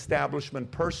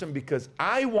anti-establishment person because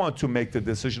I want to make the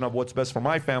decision of what's best for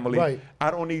my family. Right.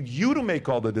 I don't need you to make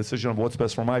all the decision of what's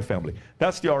best for my family.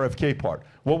 That's the RFK part.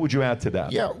 What would you add to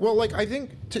that? Yeah, well, like I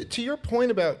think to your point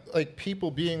about like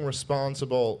people being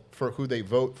responsible for who they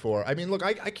vote for. I mean, look,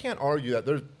 I can't argue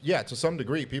that to some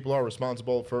degree, people are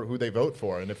responsible for who they vote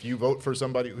for. And if you vote for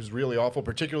somebody who's really awful,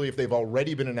 particularly if they've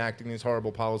already been enacting these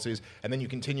horrible policies, and then you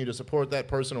continue to support that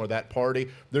person or that party,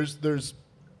 there's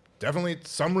definitely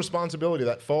some responsibility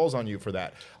that falls on you for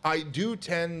that. I do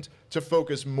tend to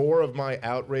focus more of my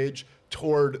outrage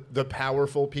toward the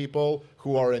powerful people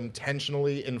who are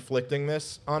intentionally inflicting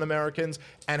this on Americans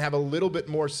and have a little bit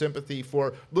more sympathy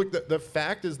for, look, the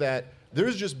fact is that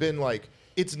there's just been like,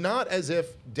 it's not as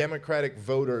if Democratic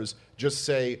voters just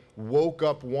say woke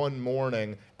up one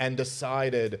morning and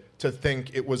decided to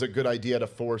think it was a good idea to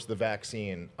force the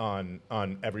vaccine on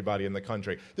everybody in the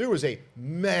country. There was a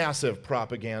massive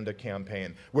propaganda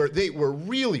campaign where they were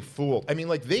really fooled. I mean,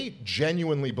 like they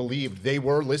genuinely believed they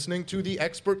were listening to the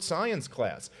expert science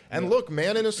class. And look,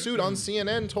 man in a suit on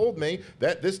CNN told me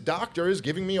that this doctor is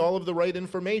giving me all of the right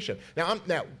information. Now,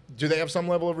 do they have some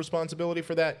level of responsibility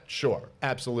for that? Sure,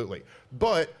 absolutely.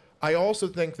 But I also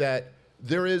think that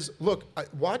there is, look,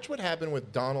 watch what happened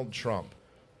with Donald Trump.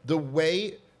 The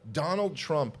way Donald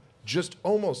Trump just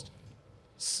almost,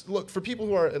 look, for people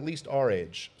who are at least our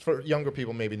age, for younger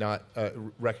people maybe not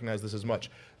recognize this as much,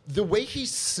 the way he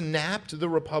snapped the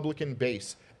Republican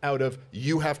base out of,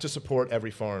 you have to support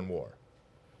every foreign war.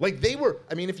 Like they were,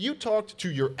 I mean, if you talked to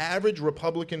your average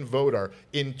Republican voter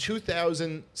in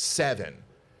 2007,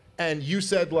 and you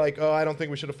said like, oh, I don't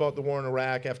think we should have fought the war in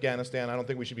Iraq, Afghanistan, I don't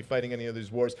think we should be fighting any of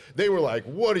these wars. They were like,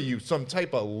 what are you, some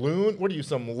type of loon? What are you,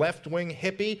 some left-wing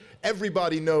hippie?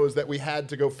 Everybody knows that we had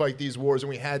to go fight these wars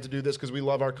and we had to do this because we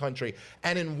love our country.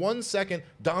 And in 1 second,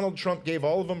 Donald Trump gave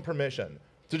all of them permission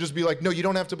to just be like, no, you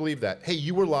don't have to believe that. Hey,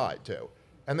 you were lied to.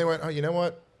 And they went, oh, you know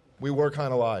what? We were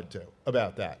kind of lied to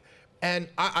about that. And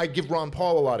I give Ron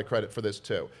Paul a lot of credit for this,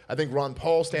 too. I think Ron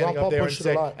Paul standing up there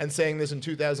and saying this in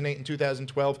 2008 and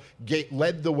 2012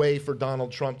 led the way for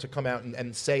Donald Trump to come out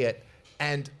and say it.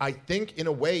 And I think, in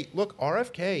a way, look,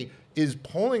 RFK is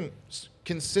polling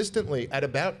consistently at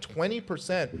about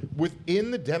 20% within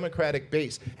the Democratic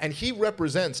base. And he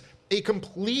represents a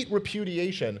complete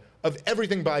repudiation of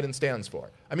everything Biden stands for.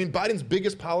 I mean, Biden's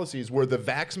biggest policies were the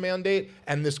vax mandate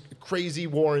and this crazy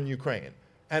war in Ukraine.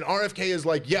 And RFK is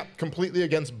like, yep, completely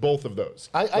against both of those.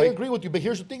 I agree with you, but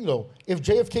here's the thing, though. If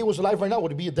JFK was alive right now,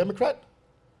 would he be a Democrat?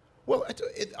 Well, it's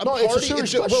a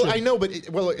serious question. Well, I know, but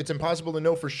it's impossible to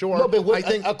know for sure. No, but I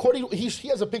think according, he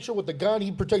has a picture with the gun.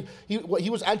 He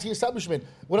was anti-establishment.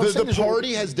 The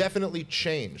party has definitely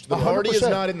changed. The party is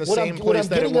not in the same place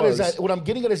that it was. What I'm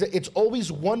getting at is that it's always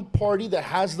one party that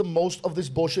has the most of this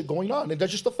bullshit going on, and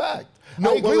that's just a fact.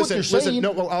 No, I agree with what you're saying.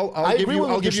 No, well,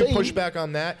 I'll give you pushback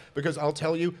on that because I'll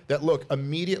tell you that, look,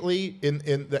 immediately in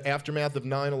the aftermath of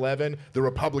 9/11, the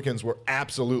Republicans were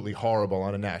absolutely horrible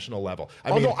on a national level.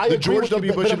 I mean, the George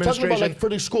W. Bush administration. I'm talking about like for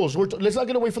the schools. Let's not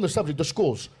get away from the subject. The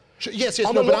schools. Yes,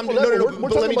 no, but I'm no. We're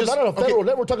talking about not on a federal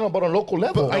level. We're talking about a local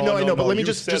level. I know, but let me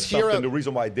just hear out. The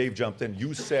reason why Dave jumped in,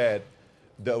 you said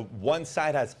the one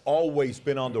side has always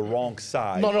been on the wrong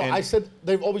side. No, I said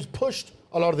they've always pushed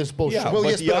a lot of this bullshit. Yeah, well,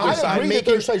 yes, but I'm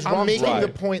making the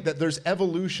point that there's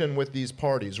evolution with these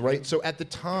parties, right? So at the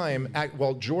time,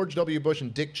 while George W. Bush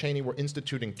and Dick Cheney were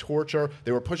instituting torture,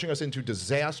 they were pushing us into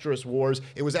disastrous wars,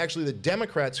 it was actually the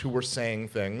Democrats who were saying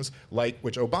things like,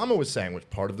 which Obama was saying, which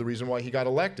part of the reason why he got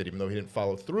elected, even though he didn't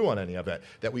follow through on any of it,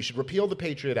 that we should repeal the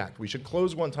Patriot Act, we should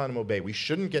close Guantanamo Bay, we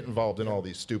shouldn't get involved in all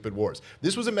these stupid wars.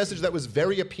 This was a message that was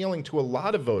very appealing to a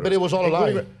lot of voters. But it was all a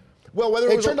lie. Well, whether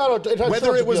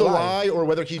it was a lie or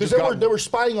whether he just they were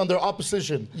spying on their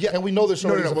opposition, and we know this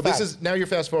already. No. Well, this is now you're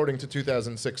fast forwarding to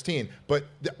 2016. But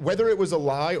whether it was a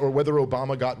lie or whether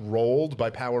Obama got rolled by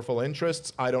powerful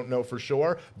interests, I don't know for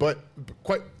sure. But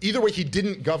either way, he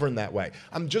didn't govern that way.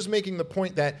 I'm just making the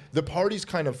point that the parties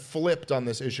kind of flipped on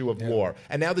this issue of war,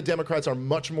 and now the Democrats are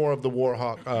much more of the war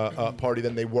hawk party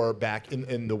than they were back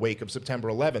in the wake of September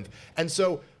 11th, and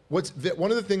so.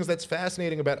 One of the things that's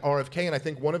fascinating about RFK, and I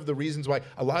think one of the reasons why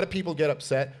a lot of people get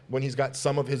upset when he's got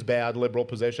some of his bad liberal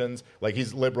positions, like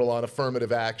he's liberal on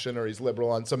affirmative action or he's liberal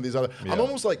on some of these other. Yeah. I'm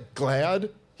almost like glad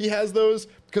he has those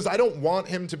because I don't want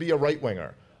him to be a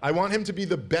right-winger. I want him to be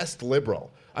the best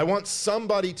liberal. I want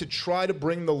somebody to try to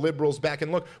bring the liberals back.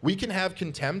 And look, we can have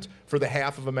contempt for the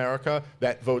half of America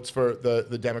that votes for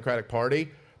the Democratic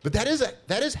Party, But that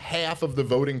is half of the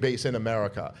voting base in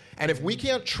America. And if we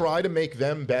can't try to make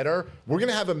them better, we're going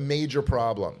to have a major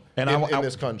problem in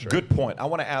this country. Good point. I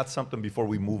want to add something before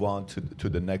we move on to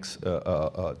the next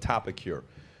topic here.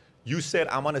 You said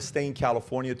I'm going to stay in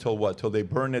California till what? Till they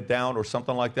burn it down or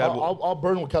something like that? I'll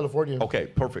burn with California. Okay,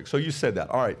 perfect. So you said that.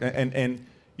 All right. And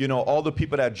you know, all the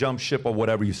people that jump ship or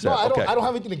whatever you said. No, I okay. don't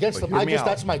have anything against them.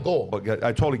 That's my goal. But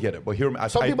I totally get it. But hear me.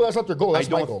 Some people, that's not their goal. That's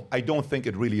my goal. I don't think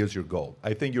it really is your goal.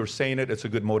 I think you're saying it. It's a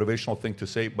good motivational thing to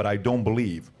say, but I don't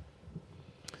believe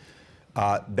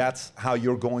that's how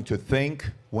you're going to think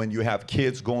when you have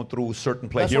kids going through certain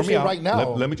places. Hear me out. Right now.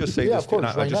 Let me just say this. Of course,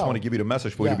 I just want to give you the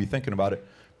message for you to be thinking about it.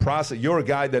 Process. You're a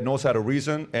guy that knows how to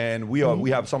reason, and we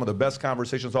have some of the best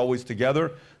conversations always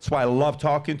together. That's why I love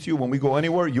talking to you. When we go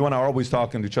anywhere, you and I are always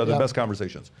talking to each other. The best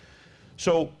conversations.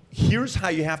 So here's how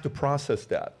you have to process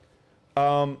that.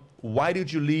 Why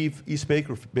did you leave East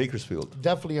Bakersfield?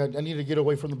 Definitely, I need to get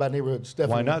away from the bad neighborhoods.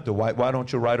 Definitely. Why not? Why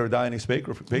don't you ride or die in East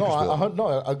Bakersfield?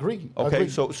 No, I agree. Okay,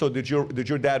 so did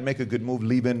your dad make a good move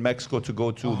leaving Mexico to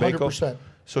go to Baco? 100%.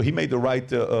 So he made the right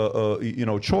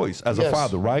choice as a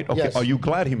father, right? Okay. Yes. Are you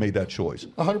glad he made that choice?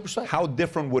 100%. How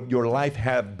different would your life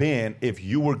have been if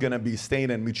you were going to be staying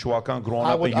in Michoacan growing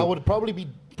up? I would probably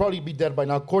be dead by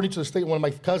now. According to the state, one of my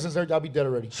cousins there, I'll be dead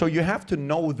already. So you have to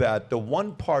know that the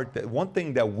one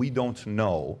thing that we don't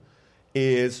know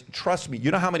is, trust me,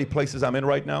 you know how many places I'm in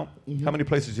right now? Mm-hmm. How many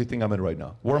places do you think I'm in right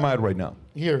now? Where am I at right now?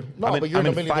 Here. No, but you're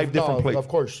in 5 different places. Of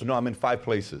course. No, I'm in 5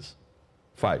 places.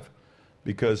 5.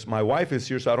 Because my wife is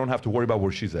here, so I don't have to worry about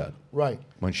where she's at. Right.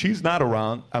 When she's not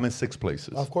around, I'm in 6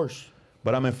 places. Of course.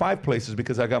 But I'm in 5 places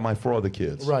because I got my 4 other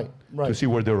kids. Right. To see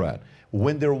where they're at.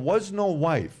 When there was no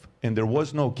wife and there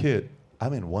was no kid,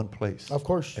 I'm in 1 place. Of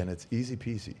course. And it's easy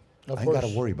peasy. Of I ain't got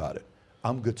course. to worry about it.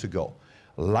 I'm good to go.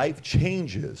 Life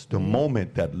changes the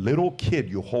moment that little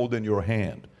kid you hold in your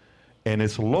hand and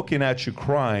it's looking at you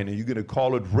crying, and you're going to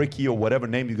call it Ricky or whatever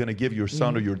name you're going to give your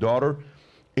son or your daughter.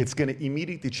 It's going to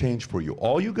immediately change for you.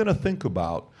 All you're going to think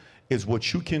about is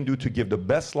what you can do to give the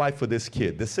best life for this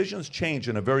kid. Decisions change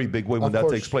in a very big way when that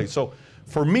takes place. So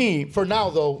for me... For now,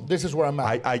 though, this is where I'm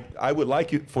at. I would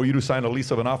like for you to sign a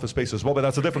lease of an office space as well, but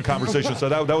that's a different conversation. So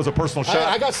that was a personal shot.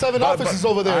 I got 7 offices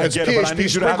over there. I get it, but I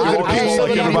need you to have your own.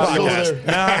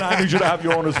 I need you to have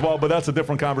your own as well, but that's a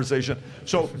different conversation.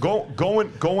 So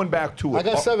going back to it. I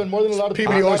got 7, more than a lot of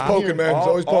people. PBD always poking, man. He's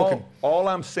always poking. All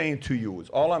I'm saying to you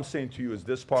is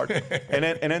this part, and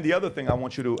then the other thing I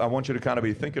want you to kind of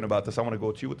be thinking about this. I want to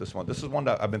go to you with this one. This is one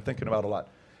that I've been thinking about a lot.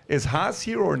 Is Haas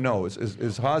here or no?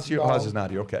 Is Haas here? No. Haas is not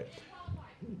here. Okay.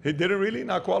 He didn't really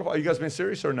not qualify. Are you guys being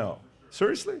serious or no?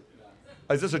 Seriously?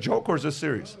 Is this a joke or is this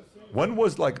serious? One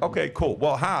was like, okay, cool.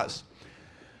 Well, Haas.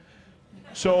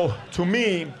 So to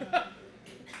me,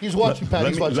 he's watching, Pat.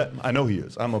 He's watching. I know he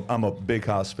is. I'm a big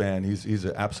Haas fan. He's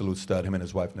an absolute stud. Him and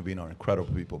his wife Naveen are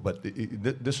incredible people. But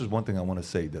this is one thing I want to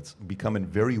say that's becoming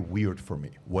very weird for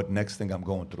me. What next thing I'm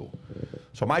going through?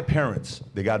 So my parents,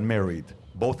 they got married,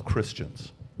 both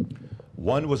Christians.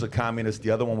 One was a communist, the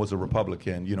other one was a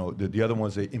Republican. You know, the other one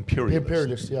was an imperialist.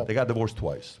 Imperialist, yeah. They got divorced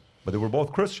twice, but they were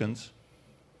both Christians.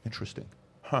 Interesting,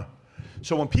 huh?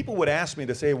 So when people would ask me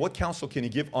to say, what counsel can you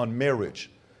give on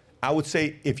marriage? I would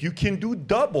say, if you can do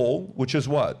double, which is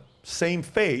what? Same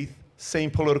faith, same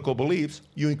political beliefs,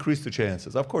 you increase the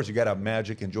chances. Of course, you got to have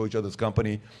magic, enjoy each other's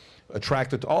company,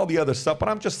 attracted to all the other stuff, but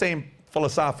I'm just saying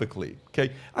philosophically,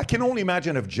 okay? I can only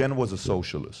imagine if Jen was a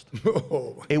socialist.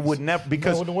 It would never,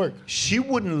 because wouldn't work. She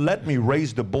wouldn't let me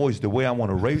raise the boys the way I want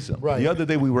to raise them. Right. The other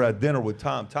day we were at dinner with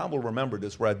Tom. Tom will remember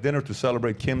this. We're at dinner to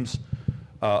celebrate Kim's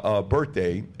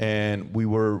birthday, and we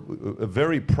were, a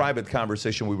very private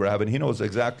conversation we were having. He knows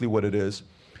exactly what it is.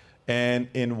 And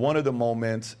in one of the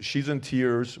moments, she's in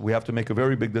tears. We have to make a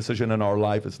very big decision in our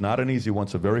life. It's not an easy one.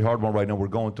 It's a very hard one right now we're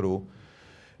going through.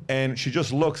 And she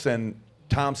just looks, and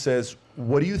Tom says,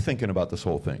 what are you thinking about this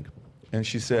whole thing? And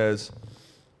she says,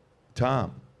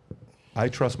 Tom, I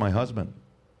trust my husband.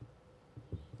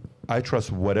 I trust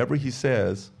whatever he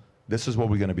says, this is what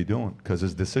we're going to be doing, because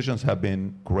his decisions have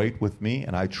been great with me,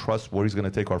 and I trust where he's going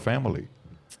to take our family.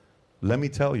 Let me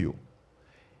tell you,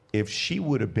 if she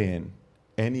would have been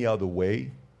any other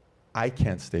way, I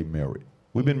can't stay married.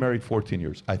 We've been married 14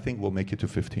 years. I think we'll make it to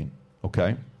 15,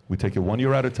 okay? We take it 1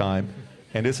 year at a time.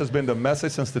 And this has been the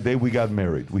message since the day we got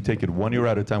married. We take it 1 year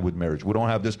at a time with marriage. We don't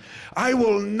have this, I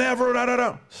will never, da, da,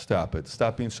 da. Stop it.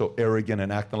 Stop being so arrogant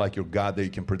and acting like you're God that you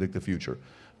can predict the future.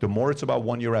 The more it's about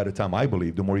 1 year at a time, I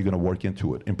believe, the more you're going to work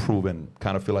into it, improve, and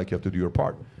kind of feel like you have to do your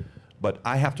part. But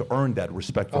I have to earn that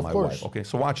respect for my wife. Okay,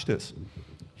 so watch this.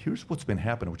 Here's what's been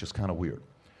happening, which is kind of weird.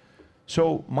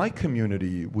 So my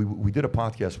community, we did a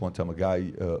podcast one time. A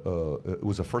guy, it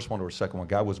was the first one or the second one. A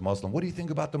guy was Muslim. What do you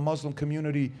think about the Muslim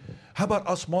community? How about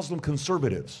us Muslim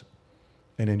conservatives?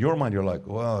 And in your mind, you're like,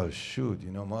 well, shoot,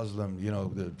 Muslim,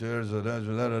 there's a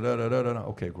da-da-da-da-da-da.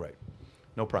 Okay, great.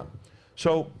 No problem.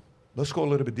 So let's go a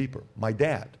little bit deeper. My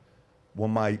dad,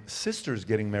 when my sister's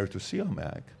getting married to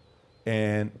Siamak,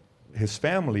 and his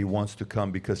family wants to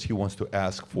come because he wants to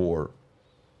ask for,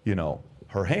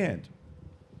 her hand.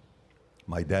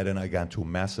 My dad and I got into a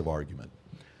massive argument.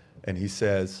 And he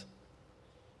says,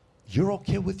 you're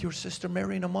okay with your sister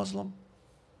marrying a Muslim?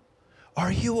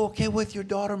 Are you okay with your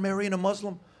daughter marrying a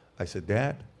Muslim? I said,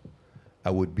 Dad, I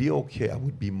would be okay. I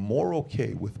would be more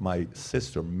okay with my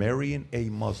sister marrying a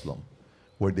Muslim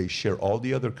where they share all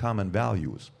the other common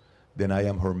values than I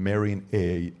am her marrying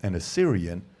an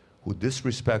Assyrian who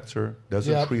disrespects her,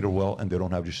 doesn't treat her well, and they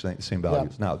don't have the same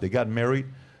values. Now, they got married.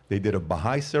 They did a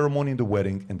Baha'i ceremony in the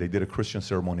wedding, and they did a Christian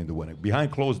ceremony in the wedding.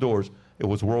 Behind closed doors, it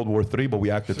was World War III, but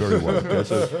we acted very well.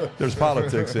 There's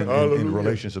politics in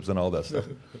relationships and all that stuff.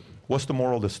 What's the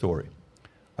moral of the story?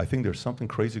 I think there's something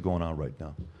crazy going on right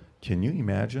now. Can you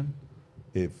imagine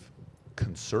if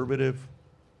conservative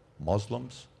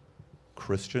Muslims,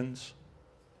 Christians,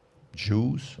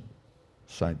 Jews,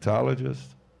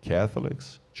 Scientologists,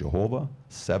 Catholics, Jehovah,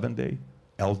 Seventh-day,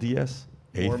 LDS,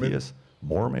 atheists,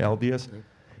 Mormon, LDS,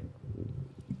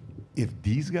 if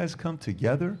these guys come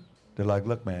together, they're like,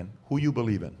 look, man, who you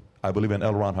believe in? I believe in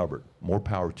L. Ron Hubbard. More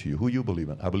power to you. Who you believe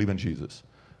in? I believe in Jesus.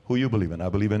 Who you believe in? I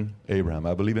believe in Abraham.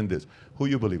 I believe in this. Who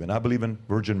you believe in? I believe in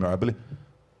Virgin Mary.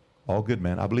 All good,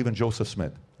 man. I believe in Joseph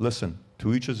Smith. Listen,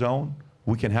 to each his own.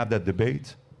 We can have that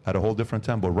debate at a whole different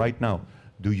time. But right now,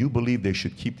 do you believe they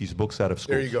should keep these books out of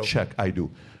schools? There you go. Check, I do.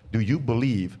 Do you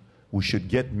believe we should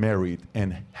get married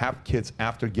and have kids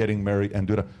after getting married and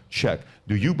do that? Check.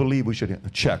 Do you believe we should?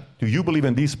 Check. Do you believe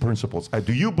in these principles?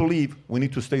 Do you believe we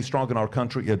need to stay strong in our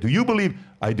country? Yeah. Do you believe?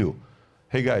 I do.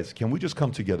 Hey guys, can we just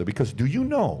come together? Because do you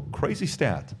know, crazy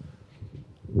stat,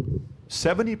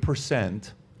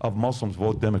 70% of Muslims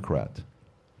vote Democrat.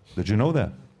 Did you know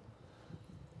that?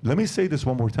 Let me say this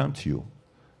one more time to you.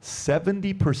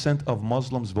 70% of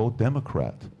Muslims vote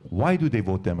Democrat. Why do they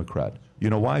vote Democrat? You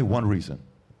know why? One reason.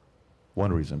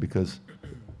 One reason, because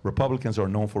Republicans are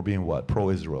known for being what?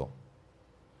 Pro-Israel.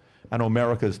 I know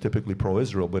America is typically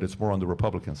pro-Israel, but it's more on the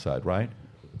Republican side, right?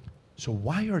 So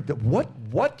why are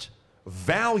what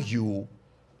value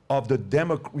of the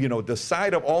the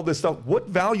side of all this stuff, what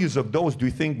values of those do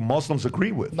you think Muslims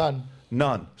agree with? None.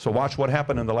 None. So watch what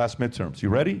happened in the last midterms. You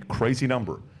ready? Crazy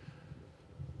number.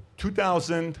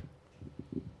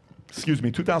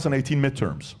 2018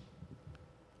 midterms.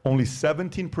 Only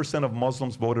 17% of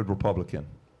Muslims voted Republican.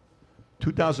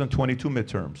 2022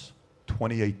 midterms,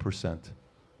 28%.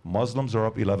 Muslims are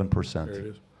up 11%. There it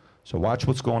is. So watch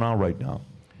what's going on right now.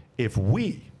 If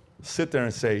we sit there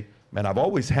and say, man, I've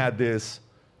always had this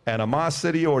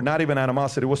animosity, or not even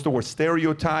animosity, what's the word,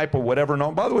 stereotype or whatever.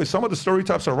 No, by the way, some of the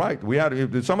stereotypes are right.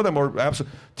 Some of them are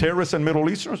terrorists and Middle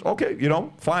Easterns. Okay,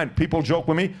 fine. People joke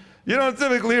with me. You don't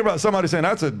typically hear about somebody saying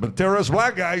that's a terrorist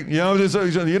black guy.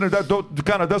 That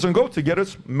kind of doesn't go together.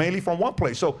 It's mainly from one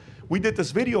place. So we did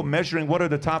this video measuring what are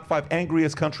the top 5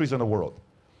 angriest countries in the world.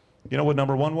 You know what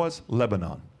number 1 was?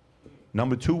 Lebanon.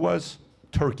 Number 2 was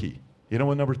Turkey. You know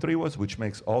what number 3 was? Which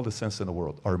makes all the sense in the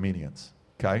world. Armenians.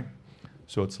 Okay?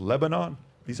 So it's Lebanon.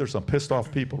 These are some pissed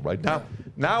off people right now.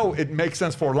 Now it makes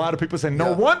sense for a lot of people saying,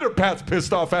 no wonder Pat's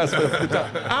pissed off.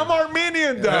 I'm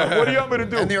Armenian, Dad. What do you want me to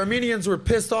do? And the Armenians were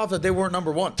pissed off that they weren't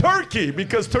number 1. Turkey,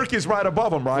 because Turkey's right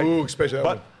above them, right? Ooh, especially that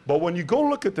one. But when you go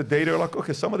look at the data, you're like,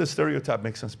 okay, some of the stereotype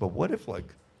makes sense, but what if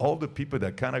all the people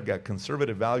that kind of got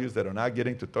conservative values that are not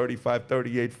getting to 35,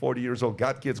 38, 40 years old,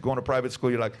 got kids going to private school,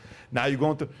 you're like, now you're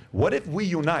going to, what if we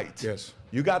unite? Yes.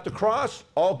 You got the cross,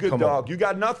 all good, dog. You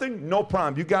got nothing, no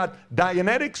problem. You got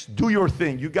Dianetics, do your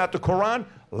thing. You got the Quran,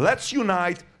 let's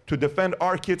unite to defend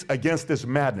our kids against this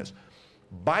madness.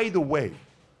 By the way,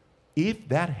 if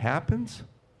that happens,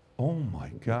 oh my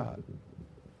God.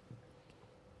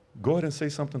 Go ahead and say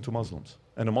something to Muslims.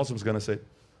 And the Muslim's going to say,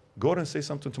 go ahead and say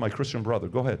something to my Christian brother.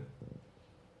 Go ahead.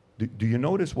 Do you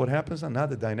notice what happens now?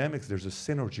 The dynamics, there's a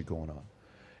synergy going on.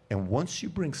 And once you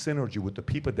bring synergy with the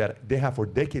people that they have for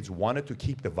decades wanted to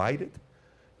keep divided,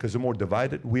 Because the more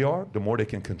divided we are, the more they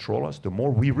can control us, the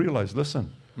more we realize,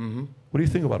 listen, what do you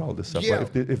think about all this stuff? Yeah.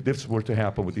 Like if this were to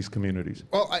happen with these communities?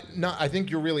 Well, I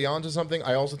think you're really onto something.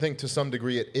 I also think to some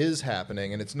degree it is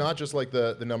happening, and it's not just like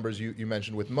the numbers you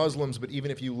mentioned with Muslims, but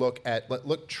even if you look at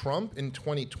Trump in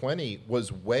 2020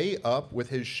 was way up with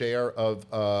his share of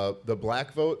the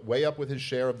black vote, way up with his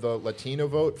share of the Latino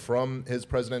vote from his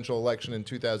presidential election in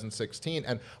 2016,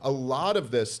 and a lot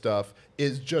of this stuff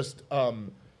is just.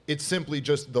 It's simply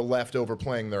just the left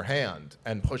overplaying their hand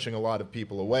and pushing a lot of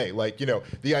people away. Like,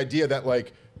 the idea that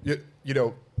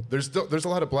there's a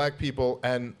lot of black people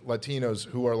and Latinos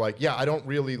who are like, yeah, I don't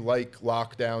really like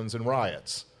lockdowns and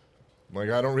riots. Like,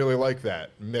 I don't really like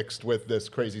that mixed with this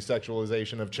crazy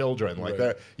sexualization of children. Like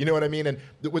that, you know what I mean? And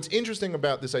what's interesting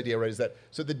about this idea, right, is that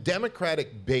so the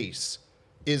Democratic base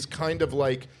is kind of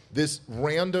like this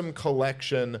random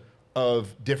collection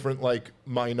of different like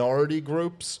minority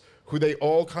groups who they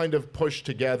all kind of push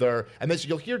together, and this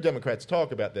you'll hear Democrats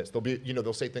talk about this. They'll be,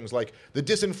 they'll say things like the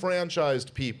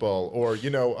disenfranchised people, or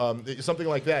something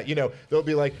like that. They'll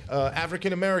be like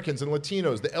African Americans and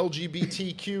Latinos, the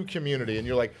LGBTQ community, and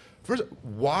you're like, first,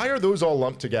 why are those all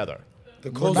lumped together?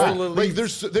 The coastal elite.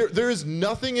 Like there is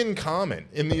nothing in common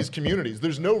in these communities.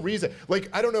 There's no reason. Like,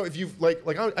 I don't know if you've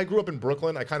I grew up in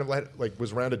Brooklyn. I kind of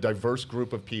was around a diverse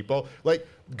group of people. Like,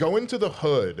 go into the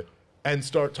hood and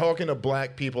start talking to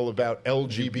black people about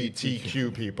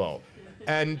LGBTQ people,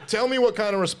 and tell me what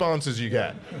kind of responses you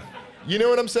get. You know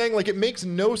what I'm saying? Like, it makes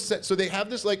no sense. So they have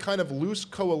this like kind of loose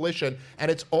coalition, and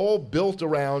it's all built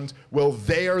around, well,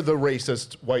 they're the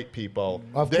racist white people.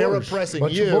 They're oppressing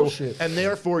you, and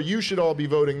therefore you should all be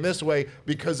voting this way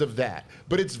because of that.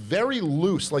 But it's very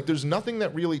loose. Like, there's nothing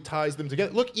that really ties them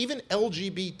together. Look, even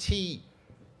LGBT,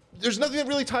 there's nothing that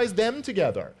really ties them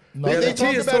together. No, they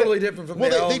talk about totally different from the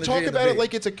L they and the talk G and about the it B.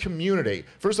 like it's a community.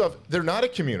 First off, they're not a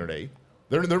community.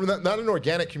 They're not an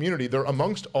organic community. They're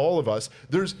amongst all of us.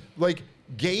 There's like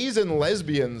gays and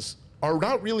lesbians are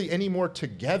not really any more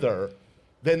together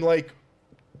than like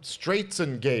straights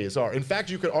and gays are. In fact,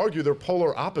 you could argue they're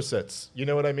polar opposites. You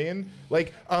know what I mean?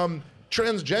 Like,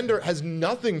 transgender has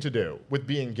nothing to do with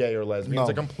being gay or lesbian. No.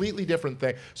 It's a completely different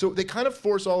thing. So they kind of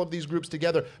force all of these groups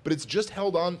together, but it's just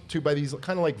held on to by these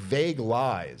kind of like vague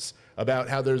lies about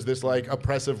how there's this like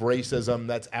oppressive racism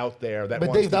that's out there. That But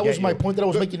wants Dave, to that get was my you. point that I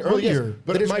was making Well, yes, earlier.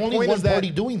 but There's my only point one is that, party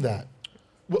doing that.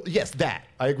 well, yes, that.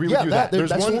 I agree Yeah, with you. that. There's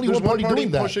That's one, only there's one one party party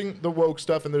doing that. pushing the woke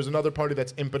stuff, and there's another party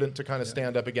that's impotent to kind of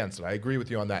stand up against it. I agree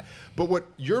with you on that. But what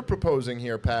you're proposing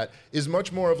here, Pat, is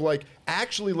much more of like,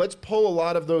 actually, let's pull a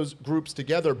lot of those groups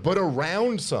together, but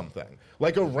around something.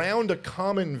 Like around a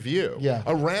common view,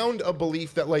 around a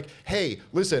belief that like, hey,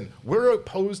 listen, we're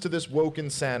opposed to this woke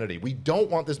insanity. We don't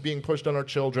want this being pushed on our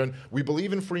children. We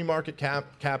believe in free market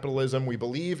capitalism. We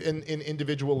believe in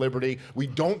individual liberty. We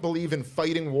don't believe in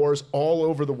fighting wars all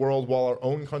over the world while our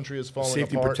own country is falling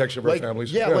Safety apart. protection of our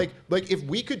families. Yeah, Yeah. like if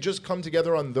we could just come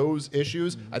together on those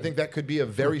issues, I think that could be a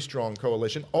very strong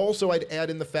coalition. Also, I'd add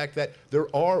in the fact that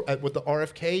there are, what the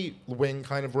RFK wing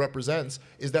kind of represents,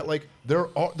 is that like there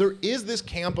is this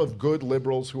camp of good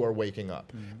liberals who are waking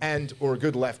up, or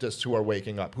good leftists who are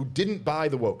waking up, who didn't buy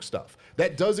the woke stuff.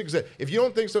 That does exist. If you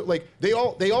don't think so, like they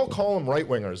all call them right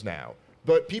wingers now.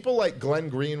 But people like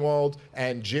Glenn Greenwald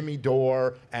and Jimmy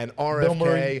Dore and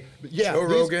RFK, Joe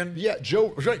Rogan. Yeah,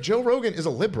 Joe Rogan is a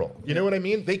liberal. You know what I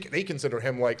mean? They consider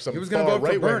him like some He was going to far vote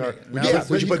for right Bernie. winger. Now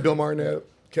Would you put Bill Maher in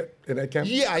that camp?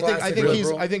 Yeah, I Classic think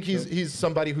liberal. he's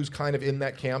somebody who's kind of in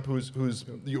that camp, who's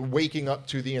waking up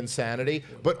to the insanity.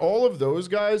 But all of those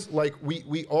guys, like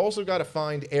we also got to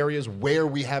find areas where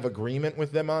we have agreement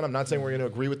with them on. I'm not saying we're going to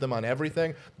agree with them on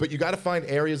everything, but you got to find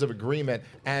areas of agreement,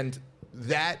 and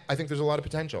that, I think there's a lot of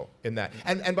potential in that.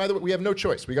 And by the way, we have no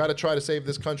choice. We got to try to save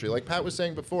this country. Like Pat was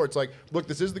saying before, it's like, look,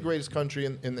 this is the greatest country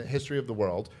in the history of the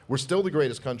world. We're still the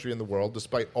greatest country in the world,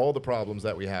 despite all the problems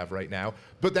that we have right now.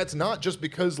 But that's not just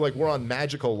because like we're on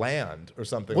magical land or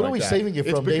something What like are we that. saving it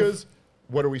It's from, Dave? because,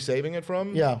 what are we saving it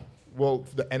from? Yeah. Well,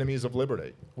 the enemies of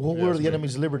liberty. Who are the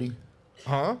enemies of liberty?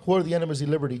 Huh? Who are the enemies of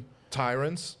liberty?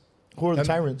 Tyrants. Who are the And-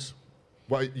 tyrants?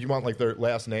 Well, you want like their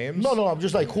last names? No, I'm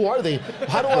just like, who are they?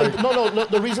 How do I? No.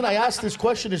 The reason I ask this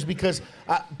question is because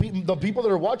the people that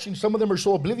are watching, some of them are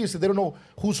so oblivious that they don't know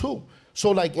who's who.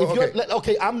 So like, if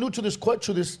you're I'm new to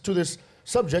this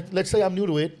subject. Let's say I'm new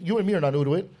to it. You and me are not new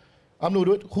to it. I'm new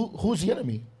to it. Who's the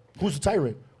enemy? Who's the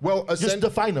tyrant? Well, just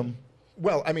define them.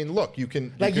 Well, I mean, look, you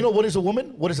can Like, you know, what is a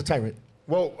woman? What is a tyrant?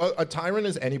 Well, a tyrant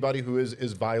is anybody who is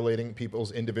violating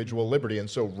people's individual liberty, and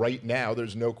so right now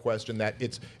there's no question that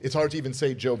it's hard to even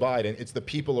say Joe Biden. It's the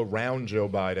people around Joe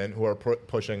Biden who are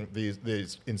pushing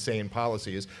these insane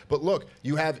policies. But look,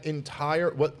 you have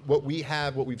what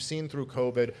we've seen through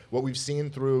COVID, what we've seen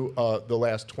through the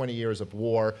last 20 years of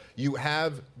war. You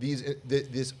have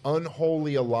this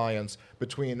unholy alliance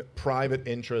between private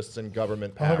interests and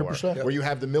government power, 100%. where you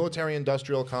have the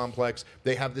military-industrial complex.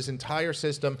 They have this entire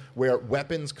system where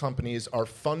weapons companies are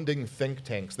funding think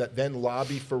tanks that then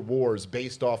lobby for wars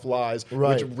based off lies,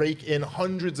 which rake in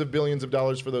hundreds of billions of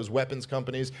dollars for those weapons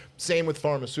companies. Same with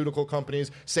pharmaceutical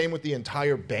companies. Same with the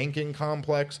entire banking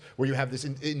complex, where you have this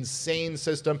insane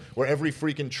system where every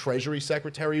freaking Treasury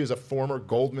secretary is a former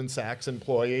Goldman Sachs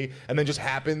employee, and then just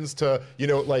happens to,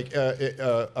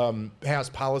 pass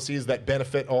policies that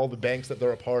benefit all the banks that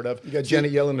they're a part of. You got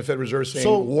Janet Yellen, the Fed Reserve,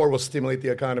 saying war will stimulate the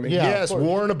economy. Yeah, yes,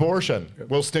 war and abortion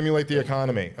will stimulate the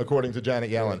economy, according to Janet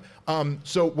Yellen.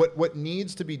 So what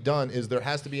needs to be done is there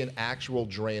has to be an actual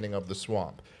draining of the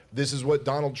swamp. This is what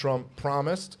Donald Trump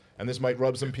promised, and this might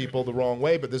rub some people the wrong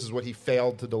way, but this is what he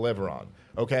failed to deliver on.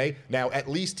 Okay? Now, at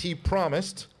least he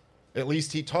promised, at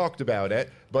least he talked about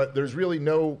it, but there's really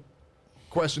no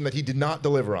question that he did not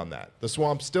deliver on that. The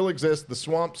swamp still exists. The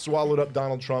swamp swallowed up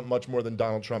Donald Trump much more than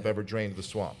Donald Trump ever drained the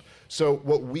swamp. So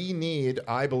what we need,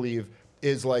 I believe,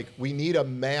 is we need a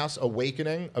mass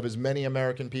awakening of as many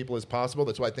American people as possible.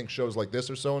 That's why I think shows like this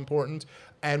are so important.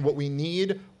 And what we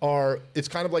need it's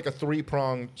kind of like a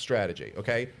three-pronged strategy,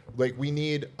 okay? We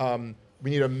need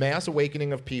a mass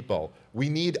awakening of people. We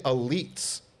need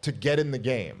elites to get in the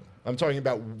game. I'm talking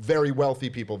about very wealthy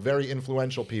people, very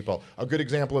influential people. A good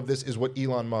example of this is what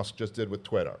Elon Musk just did with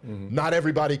Twitter. Mm-hmm. Not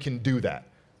everybody can do that.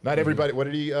 Not everybody. What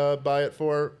did he buy it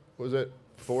for? Was it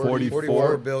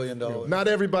 $44 billion. Not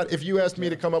everybody. If you asked me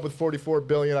to come up with $44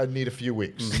 billion, I'd need a few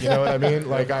weeks. You know what I mean?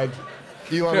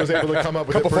 Elon was able to come up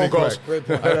with a couple phone calls.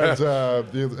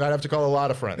 I'd have to call a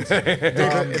lot of friends.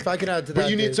 If I can add to that, but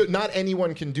you need not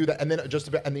anyone can do that. And then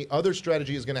and the other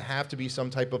strategy is going to have to be some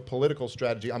type of political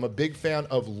strategy. I'm a big fan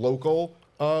of local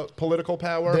political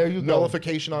power, there you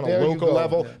nullification go. on There a you local go.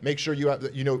 level. Yeah. Make sure you have,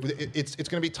 it's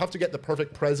going to be tough to get the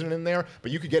perfect president in there, but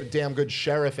you could get a damn good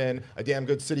sheriff in, a damn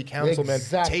good city councilman,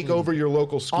 Exactly. take over your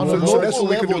local school. On a So local that's what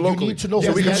we can do level, you locally. need to know So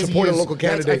who we can has- support a he is- local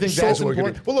candidate. I think that's So what we can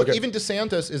important. do. Well, look, Okay. even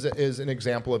DeSantis is an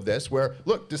example of this, where,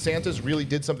 look, DeSantis really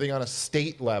did something on a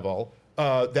state level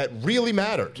that really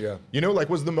mattered. Yeah.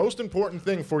 Was the most important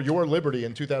thing for your liberty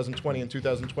in 2020 and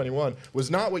 2021 was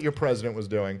not what your president was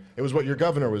doing. It was what your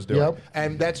governor was doing. Yep.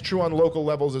 And that's true on local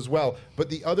levels as well.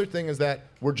 But the other thing is that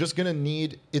we're just going to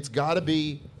need, it's got to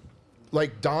be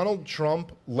Donald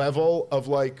Trump level of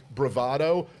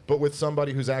bravado, but with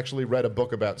somebody who's actually read a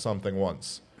book about something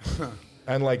once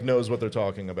and knows what they're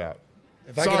talking about.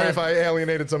 Sorry if I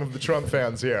alienated some of the Trump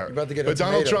fans here. about to get But a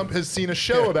Donald tomato. Trump has seen a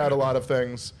show about a lot of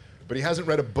things, but he hasn't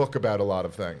read a book about a lot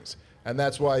of things. And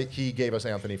that's why he gave us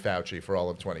Anthony Fauci for all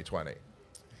of 2020.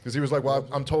 Because he was like, well,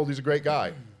 I'm told he's a great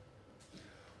guy.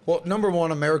 Well, number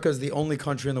one, America is the only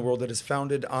country in the world that is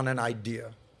founded on an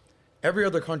idea. Every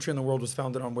other country in the world was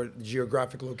founded on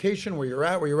geographic location, where you're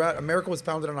at. America was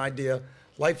founded on an idea,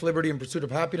 life, liberty, and pursuit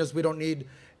of happiness. We don't need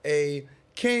a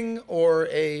king or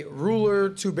a ruler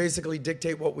to basically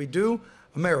dictate what we do.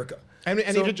 America. And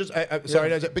even just,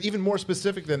 but even more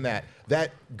specific than that,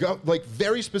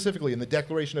 very specifically in the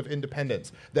Declaration of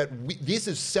Independence, this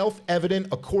is self-evident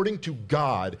according to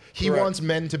God. He Correct. wants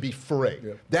men to be free.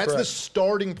 Yeah. That's the Correct.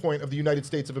 starting point of the United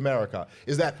States of America,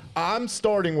 is that I'm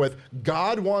starting with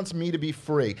God wants me to be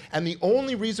free. And the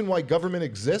only reason why government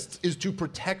exists is to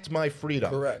protect my freedom.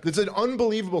 Correct. It's an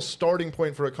unbelievable starting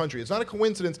point for a country. It's not a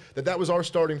coincidence that was our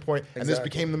starting point, and this Exactly.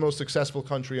 became the most successful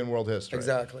country in world history.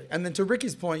 Exactly. And then to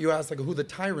Ricky's point, you asked who the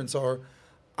tyrants are.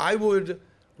 I would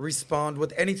respond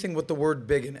with anything with the word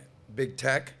big in it. Big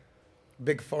tech,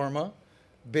 big pharma,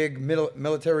 big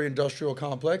military industrial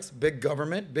complex, big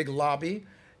government, big lobby,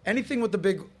 anything with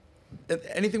big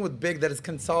that is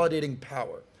consolidating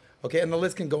power. Okay, and the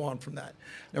list can go on from that.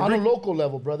 Now, On a local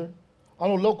level, brother. On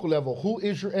a local level, who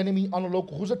is your enemy on a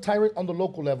local? Who's a tyrant on the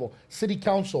local level? City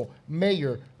council,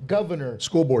 mayor, governor,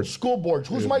 School boards. School boards.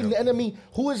 Who's my enemy?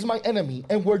 Who is my enemy,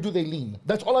 and where do they lean?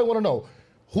 That's all I want to know.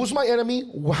 Who's my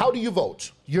enemy? How do you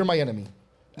vote? You're my enemy.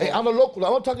 Hey, I'm a local.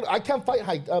 I'm talking. I can't fight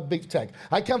big tech.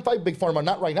 I can't fight big pharma.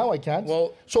 Not right now. I can't.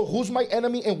 Well, so who's my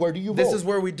enemy and where do you vote? This is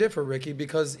where we differ, Ricky,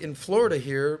 because in Florida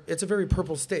here, it's a very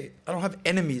purple state. I don't have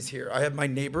enemies here. I have my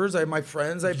neighbors. I have my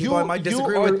friends. I have people I might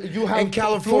disagree with. You have in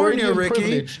California, Floridian Ricky,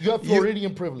 privilege. You have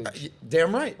Floridian privilege.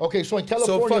 Damn right. Okay, so in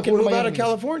California, so fucking who are move my out of enemies?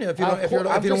 California if you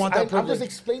don't want that privilege. I'm just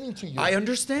explaining to you. I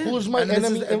understand. Who's my And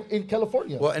enemy in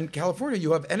California? Well, in California,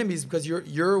 you have enemies because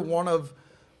you're one of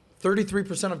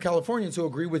 33% of Californians who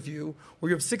agree with you, where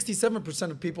you have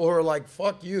 67% of people who are like,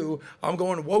 fuck you, I'm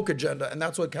going woke agenda. And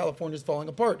that's what California's falling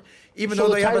apart. Even though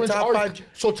they have a top 5.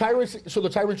 So the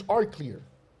tyrants are clear.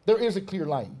 There is a clear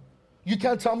line. You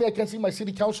can't tell me I can't see my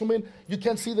city councilman. You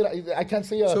can't see that I can't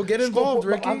see a... So get involved,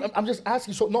 Ricky. I'm just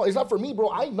asking. So no, it's not for me,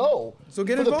 bro. I know. So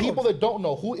get for involved. For the people that don't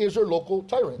know, who is your local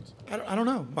tyrant? I don't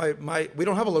know. We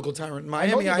don't have a local tyrant. In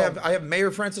Miami, I have Mayor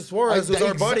Francis Suarez, who's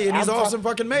our buddy, and he's an awesome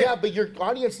fucking mayor. Yeah, but your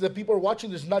audience, the people are watching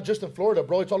this, not just in Florida,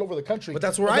 bro. It's all over the country. But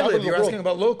that's where I live. You're asking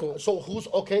about local. So who's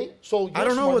okay? So I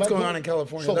don't know what's going on in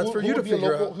California. So that's for you to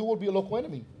figure out. Who would be a local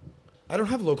enemy? I don't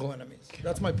have local enemies.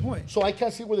 That's my point. So I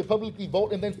can't see where they publicly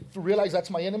vote and then realize that's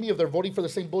my enemy if they're voting for the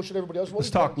same bullshit everybody else voting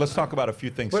for. Let's talk about a few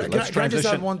things. But Let's can I just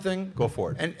transition. add one thing? Go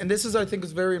for it. And this is, I think,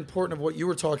 is very important of what you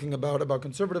were talking about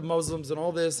conservative Muslims and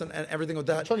all this and everything with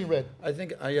that. I'm turning red. I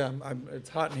think I am. It's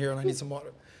hot in here and I need some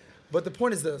water. But the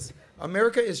point is this.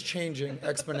 America is changing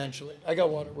exponentially. I got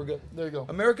water. We're good. There you go.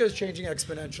 America is changing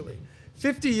exponentially.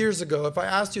 50 years ago, if I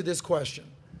asked you this question,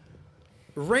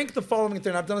 rank the following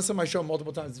thing. I've done this on my show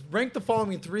multiple times. Rank the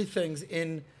following 3 things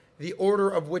in the order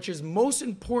of which is most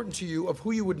important to you of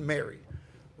who you would marry.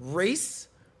 Race,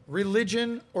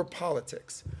 religion, or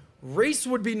politics. Race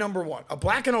would be number 1. A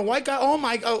black and a white guy,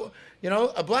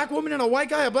 a black woman and a white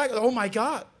guy, oh my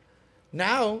God.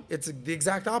 Now, it's the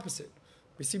exact opposite.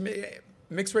 We see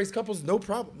mixed race couples, no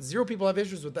problem. 0 people have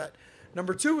issues with that.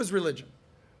 Number 2 is religion.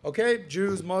 Okay,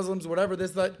 Jews, Muslims, whatever,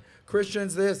 this, that,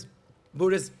 Christians, this,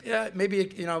 Buddhists, yeah, maybe,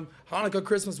 Hanukkah,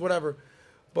 Christmas, whatever.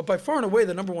 But by far and away,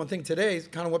 the number 1 thing today is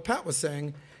kind of what Pat was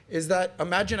saying, is that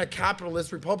imagine a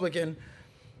capitalist Republican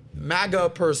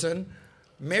MAGA person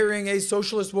marrying a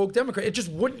socialist woke Democrat. It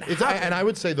just wouldn't happen. And I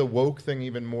would say the woke thing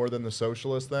even more than the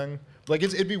socialist thing. Like,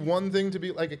 it'd be one thing to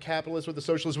be like a capitalist with a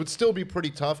socialist would still be pretty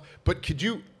tough. But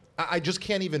I just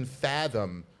can't even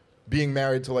fathom being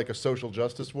married to like a social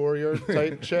justice warrior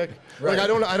type chick. Right. Like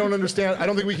I don't understand. I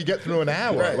don't think we could get through an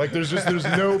hour. Right. Like there's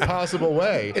no possible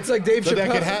way. It's like Dave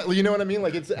Chappelle. You know what I mean?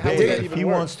 Like it's how would that If even he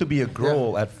work? wants to be a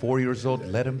girl at 4 years old,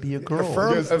 let him be a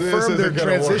girl. This Affirm their isn't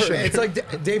gonna work. transition. It's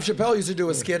like Dave Chappelle used to do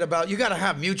a skit about you got to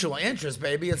have mutual interest,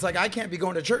 baby. It's like I can't be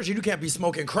going to church, you can't be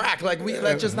smoking crack.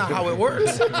 That's just not how it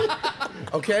works.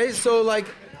 Okay, so like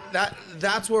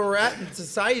that's where we're at in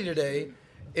society today.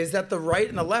 Is that the right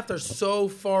and the left are so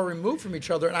far removed from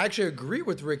each other. And I actually agree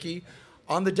with Ricky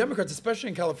on the Democrats, especially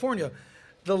in California.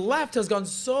 The left has gone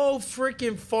so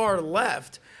freaking far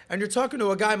left. And you're talking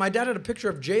to a guy, my dad had a picture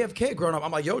of JFK growing up.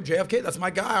 I'm like, yo, JFK, that's my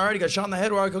guy. All right, he got shot in the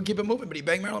head, or I could keep it moving, but he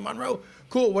banged Marilyn Monroe.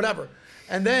 Cool, whatever.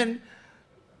 And then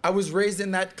I was raised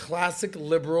in that classic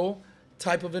liberal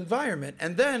type of environment.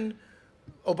 And then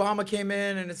Obama came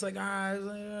in, and it's like, all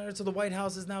right, so the White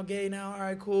House is now gay now. All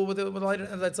right, cool. With the light,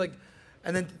 and that's like,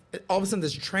 and then all of a sudden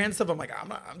this trans stuff. I'm like,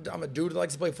 I'm a dude that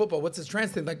likes to play football. What's this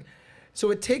trans thing? Like,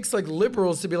 so it takes like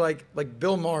liberals to be like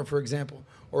Bill Maher, for example,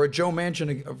 or a Joe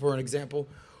Manchin, for an example,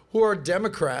 who are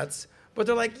Democrats, but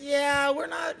they're like, yeah, we're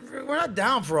not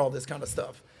down for all this kind of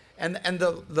stuff. And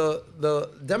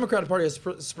the Democratic Party has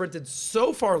sprinted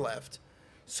so far left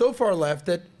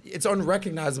that it's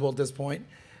unrecognizable at this point.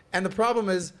 And the problem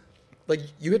is, like,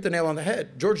 you hit the nail on the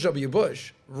head. George W.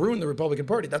 Bush ruined the Republican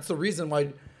Party. That's the reason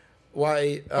why.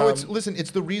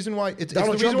 It's the reason why. It's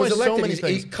Donald the reason Trump why was so elected. many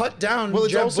things. He cut down Well,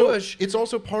 Jeb Bush. It's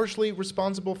also partially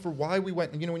responsible for why we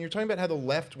went. When you're talking about how the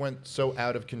left went so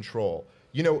out of control,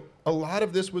 a lot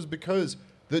of this was because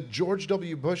the George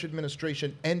W. Bush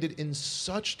administration ended in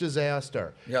such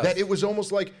disaster that it was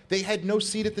almost like they had no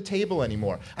seat at the table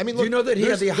anymore. I mean, do you know that he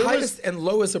had the there was- highest and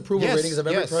lowest approval ratings of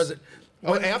every president?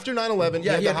 After 9/11,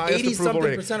 Yeah, he had the highest approval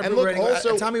rating. 80-something% And approval look, rating. At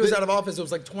also, the time he was out of office, it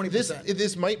was like 20%.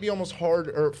 This might be almost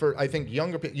hard for, I think,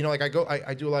 younger people. Like I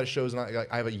do a lot of shows, and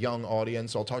I have a young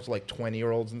audience, so I'll talk to like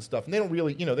 20-year-olds and stuff, and they don't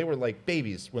really, they were like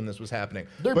babies when this was happening.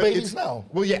 They're babies now.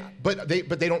 Well, yeah, but they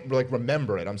don't like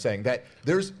remember it. I'm saying that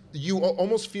you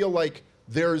almost feel like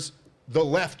the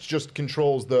left just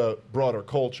controls the broader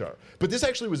culture. But this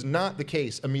actually was not the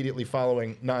case immediately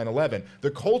following 9/11.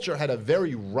 The culture had a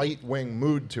very right-wing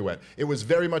mood to it. It was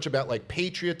very much about like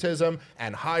patriotism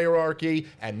and hierarchy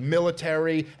and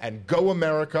military and go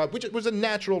America, which was a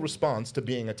natural response to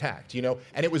being attacked,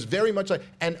 And it was very much like,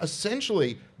 and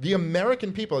essentially The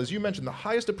American people, as you mentioned, the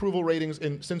highest approval ratings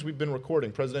since we've been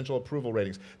recording, presidential approval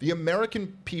ratings. The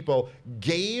American people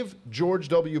gave George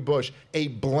W. Bush a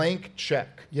blank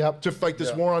check to fight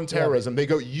this war on terrorism. They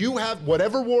go, you have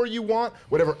whatever war you want,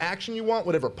 whatever action you want,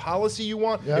 whatever policy you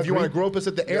want. If you want to grope us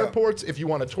at the airports, if you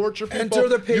want to torture people, enter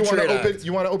the Patriot Act.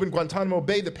 You want to open Guantanamo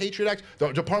Bay, the Patriot Act,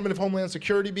 the Department of Homeland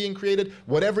Security being created,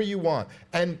 whatever you want.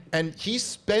 And he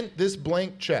spent this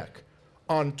blank check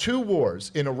on 2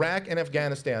 wars in Iraq and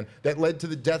Afghanistan that led to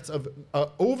the deaths of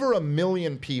over 1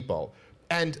 million people.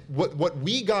 And what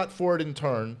we got for it in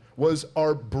turn was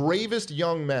our bravest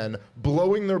young men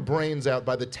blowing their brains out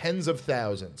by the tens of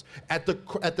thousands at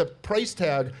the price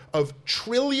tag of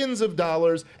trillions of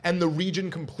dollars, and the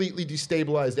region completely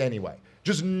destabilized anyway.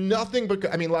 Just nothing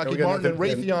but, I mean, Lockheed Martin and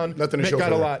Raytheon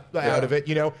got a lot out of it.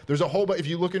 You know, there's a whole bunch, if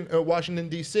you look in Washington,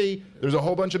 D.C., there's a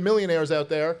whole bunch of millionaires out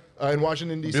there in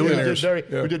Washington, D.C.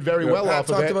 who did very well off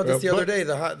of it. I talked about this the other day,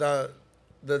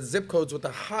 the zip codes with the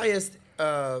highest,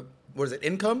 what is it,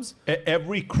 incomes?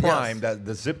 Every crime, that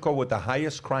the zip code with the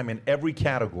highest crime in every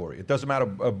category. It doesn't matter,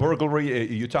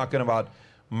 burglary, you're talking about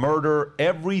murder,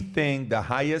 everything, the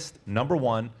highest, number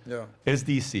 1, is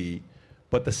D.C.,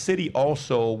 but the city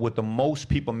also with the most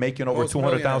people making over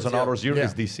 $200,000 a year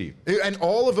is D.C. And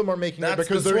all of them are making it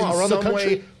because they're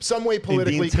in some way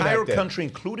politically in the entire connected. country,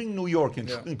 including New York,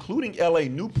 including L.A.,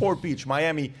 Newport Beach,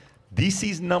 Miami,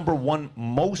 D.C.'s number 1,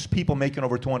 most people making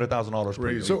over $200,000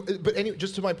 per year. So, but anyway,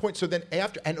 just to my point, so then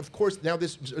after, and of course now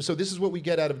this is what we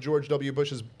get out of George W.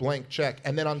 Bush's blank check,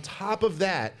 and then on top of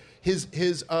that, his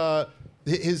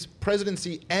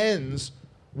presidency ends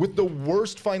with the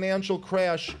worst financial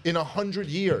crash in 100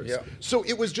 years. So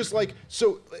it was just like,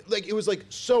 it was like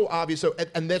so obvious. So,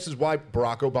 and this is why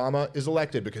Barack Obama is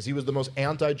elected, because he was the most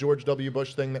anti-George W.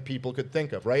 Bush thing that people could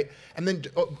think of, right? And then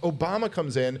Obama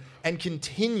comes in and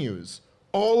continues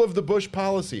all of the Bush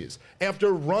policies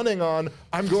after running on,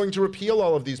 I'm going to repeal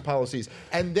all of these policies.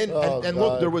 And then,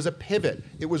 look, there was a pivot.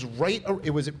 It was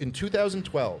in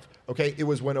 2012. Okay, it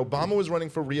was when Obama was running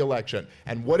for re-election.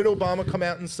 And what did Obama come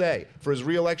out and say for his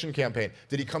re-election campaign?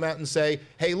 Did he come out and say,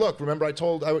 hey, look, remember I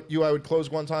told you I would close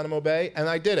Guantanamo Bay? And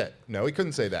I did it. No, he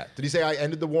couldn't say that. Did he say I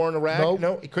ended the war in Iraq?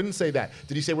 No, he couldn't say that.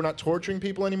 Did he say we're not torturing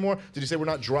people anymore? Did he say we're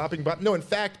not dropping bombs? No, in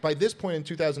fact, by this point in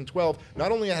 2012,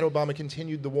 not only had Obama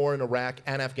continued the war in Iraq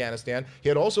and Afghanistan, he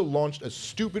had also launched a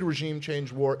stupid regime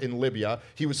change war in Libya.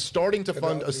 He was starting to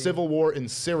fund a civil war in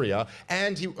Syria.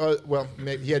 And he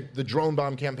had the drone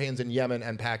bomb campaigns in Yemen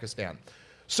and Pakistan.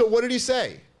 So what did he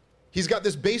say? He's got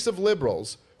this base of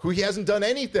liberals who he hasn't done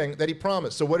anything that he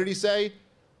promised. So what did he say?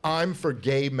 I'm for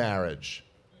gay marriage.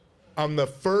 I'm the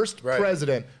first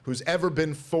president who's ever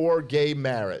been for gay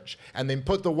marriage. And they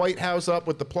put the White House up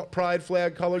with the pride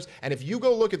flag colors. And if you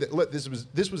go look at it, look,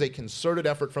 this was a concerted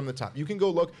effort from the top. You can go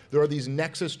look. There are these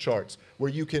nexus charts where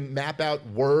you can map out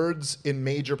words in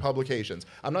major publications.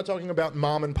 I'm not talking about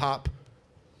mom and pop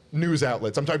news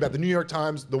outlets. I'm talking about the New York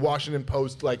Times, the Washington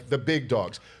Post, like the big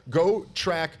dogs. Go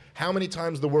track how many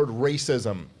times the word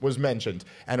racism was mentioned.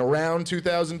 And around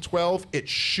 2012, it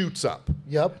shoots up.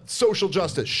 Social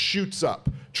justice shoots up.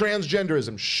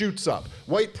 Transgenderism shoots up.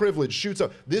 White privilege shoots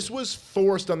up. This was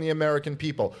forced on the American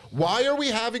people. Why are we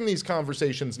having these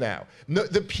conversations now? No,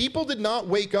 the people did not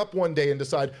wake up one day and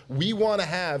decide, we want to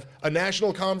have a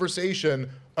national conversation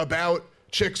about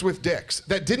chicks with dicks.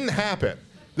 That didn't happen.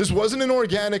 This wasn't an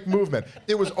organic movement.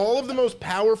 It was all of the most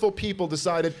powerful people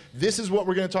decided this is what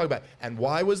we're going to talk about. And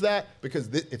why was that? Because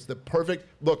it's the perfect,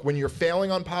 look, when you're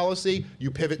failing on policy, you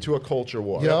pivot to a culture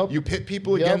war. You pit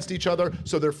people against each other,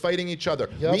 so they're fighting each other.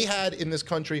 We had in this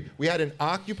country, we had an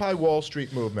Occupy Wall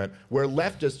Street movement where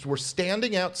leftists were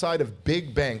standing outside of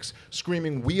big banks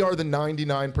screaming, we are the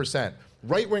 99%.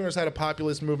 Right-wingers had a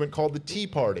populist movement called the Tea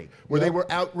Party, where they were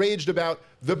outraged about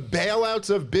the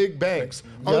bailouts of big banks,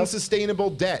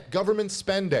 unsustainable debt, government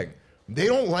spending. They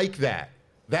don't like that.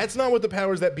 That's not what the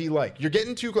powers that be like. You're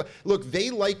getting too close. Look,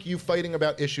 they like you fighting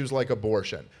about issues like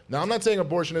abortion. Now, I'm not saying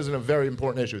abortion isn't a very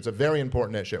important issue. It's a very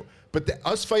important issue. But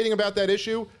us fighting about that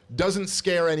issue doesn't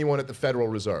scare anyone at the Federal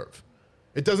Reserve.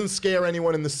 It doesn't scare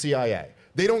anyone in the CIA.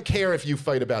 They don't care if you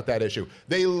fight about that issue.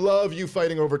 They love you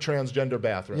fighting over transgender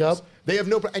bathrooms. They have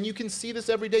no, and you can see this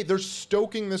every day. They're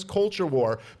stoking this culture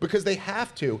war because they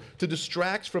have to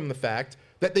distract from the fact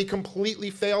that they completely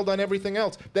failed on everything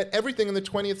else. That everything in the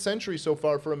 20th century so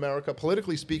far for America,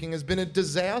 politically speaking, has been a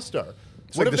disaster.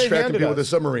 It's what like distracting people with a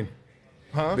submarine.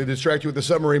 They distract you with the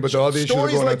submarine, but the other issues are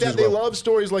going on that. They love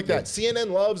stories like that.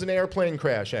 CNN loves an airplane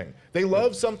crashing. They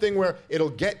love something where it'll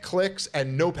get clicks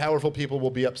and no powerful people will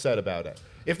be upset about it.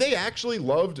 If they actually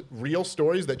loved real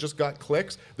stories that just got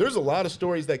clicks, there's a lot of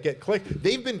stories that get clicked.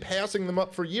 They've been passing them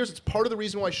up for years. It's part of the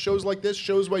reason why shows like this,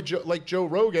 shows like Joe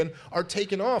Rogan, are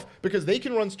taken off, because they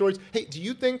can run stories. Hey, do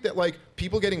you think that like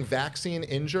people getting vaccine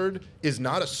injured is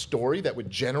not a story that would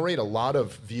generate a lot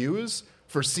of views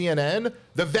for CNN?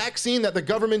 The vaccine that the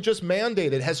government just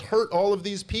mandated has hurt all of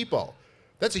these people.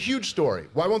 That's a huge story.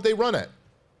 Why won't they run it?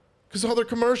 Because all their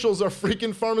commercials are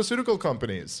freaking pharmaceutical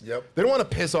companies. Yep. They don't want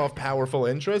to piss off powerful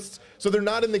interests, so they're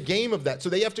not in the game of that. So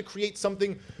they have to create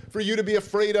something for you to be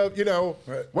afraid of, you know,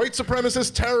 white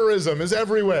supremacist terrorism is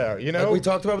everywhere, you know? Like we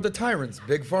talked about with the tyrants,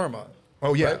 Big Pharma.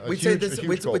 Oh, yeah. Right? We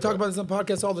talk about this on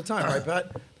podcasts all the time, right,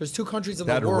 Pat? There's 2 countries in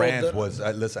the That world rant that was,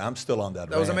 listen, I'm still on that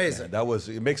That was rant, amazing. man. That was,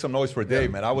 it makes some noise for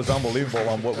Dave, man. I was unbelievable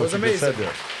on what was you just said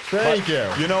amazing. there. Thank you.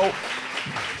 You know,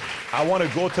 I want to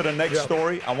go to the next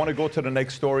story.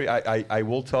 I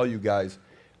will tell you guys,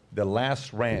 the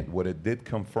last rant, what it did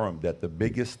confirm that the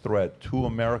biggest threat to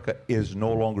America is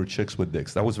no longer chicks with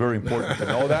dicks. That was very important to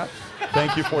know that.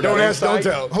 Thank you for that. Don't ask, don't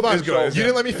insight. tell. Hold on, you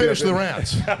didn't let me finish the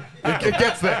rant. It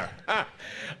gets there.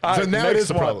 So now it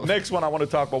is a problem. Next one, I want to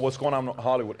talk about what's going on in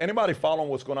Hollywood. Anybody following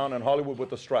what's going on in Hollywood with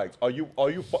the strikes?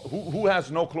 Who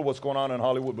has no clue what's going on in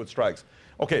Hollywood with strikes?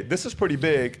 Okay, this is pretty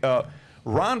big.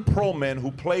 Ron Perlman,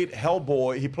 who played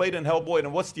Hellboy, he played in Hellboy,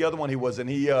 and what's the other one he was in?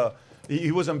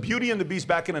 He was in Beauty and the Beast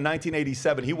back in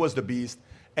 1987. He was the Beast.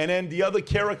 And then the other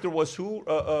character was who?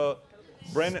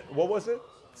 Brandon, what was it?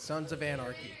 Sons of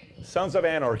Anarchy. Sons of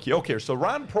Anarchy. Okay, so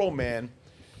Ron Perlman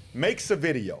makes a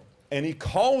video, and he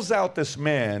calls out this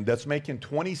man that's making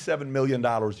 $27 million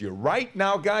a year. Right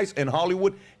now, guys, in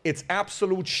Hollywood, it's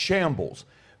absolute shambles.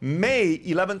 May,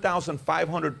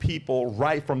 11,500 people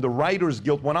from the Writers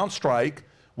Guild went on strike,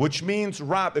 which means,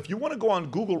 Rob, if you want to go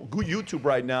on YouTube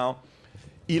right now,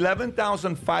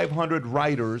 11,500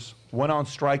 writers went on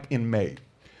strike in May.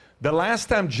 The last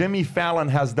time Jimmy Fallon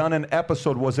has done an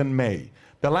episode was in May.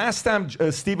 The last time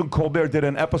Stephen Colbert did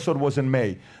an episode was in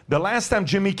May. The last time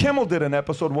Jimmy Kimmel did an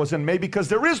episode was in May, because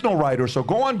there is no writer. So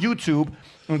go on YouTube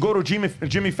and go to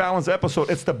Jimmy Fallon's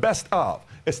episode. It's the best of.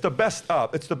 It's the best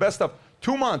of. It's the best of.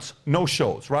 2 months, no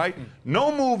shows, right?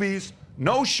 No movies,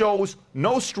 no shows,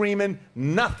 no streaming,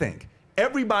 nothing.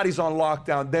 Everybody's on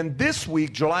lockdown. Then this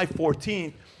week, July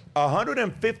 14th,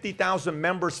 150,000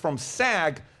 members from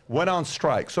SAG went on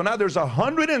strike. So now there's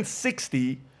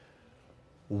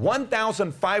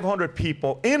 1,500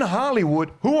 people in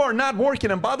Hollywood who are not working.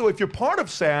 And by the way, if you're part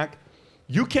of SAG,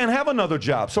 you can't have another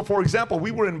job. So for example, we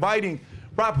were inviting,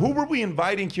 Rob, who were we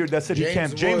inviting here that said he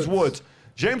can't? James Woods.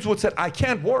 James Woods said, I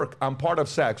can't work. I'm part of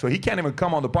SAG. So he can't even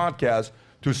come on the podcast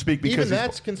to speak because even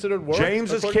that's considered work?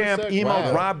 James's camp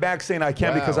emailed Rob back saying, I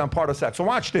can't because I'm part of SAG. So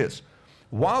watch this.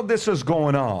 While this is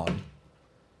going on,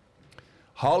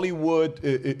 Hollywood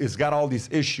has got all these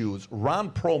issues.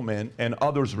 Ron Perlman and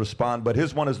others respond, but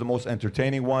his one is the most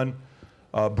entertaining one.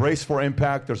 Brace for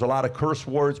impact. There's a lot of curse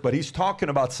words, but he's talking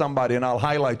about somebody, and I'll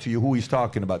highlight to you who he's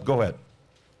talking about. Go ahead.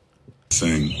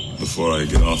 Thing before I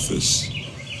get off this.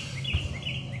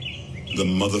 The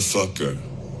motherfucker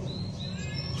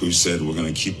who said we're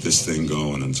going to keep this thing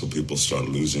going until people start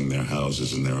losing their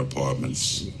houses and their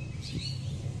apartments.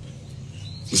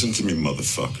 Listen to me,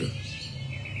 motherfucker.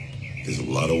 There's a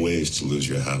lot of ways to lose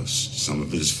your house. Some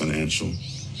of it is financial,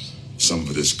 some of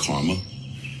it is karma,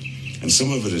 and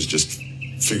some of it is just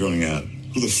figuring out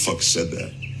who the fuck said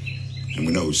that. And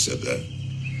we know who said that.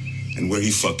 And where he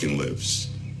fucking lives.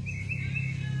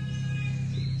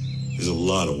 There's a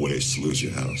lot of ways to lose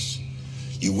your house.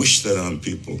 You wish that on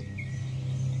people.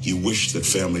 You wish that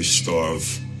families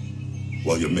starve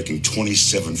while you're making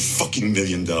 $27 fucking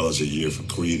million a year for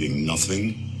creating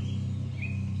nothing.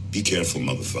 Be careful,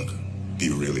 motherfucker. Be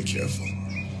really careful.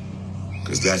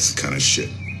 Because that's the kind of shit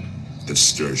that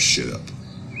stirs shit up.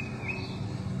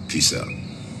 Peace out.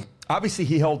 Obviously,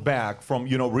 he held back from,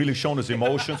 really showing his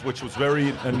emotions, which was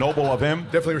very noble of him.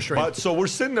 Definitely restrained. But so we're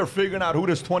sitting there figuring out who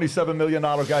this $27 million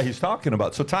guy he's talking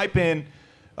about. So type in,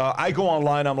 I go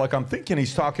online, I'm thinking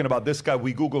he's talking about this guy.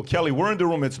 We Google Kelly. We're in the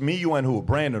room. It's me, you, and who?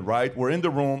 Brandon, right? We're in the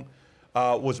room.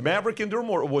 Was Maverick in the room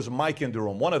or was Mike in the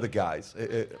room? One of the guys.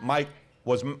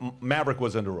 Maverick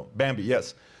was in the room. Bambi,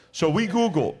 yes. So we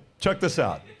Google. Check this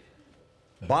out.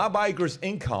 Bob Iger's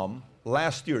income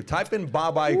last year. Type in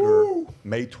Bob Iger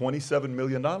made $27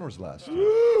 million last year.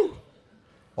 Woo.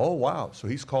 Oh, wow. So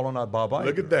he's calling out Bob Iger.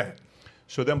 Look at that.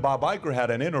 So then Bob Iger had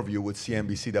an interview with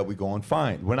CNBC that we go and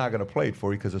find. We're not going to play it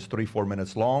for you because it's 3-4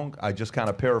 minutes long. I just kind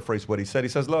of paraphrase what he said. He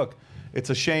says, look, it's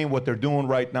a shame what they're doing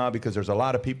right now because there's a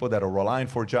lot of people that are relying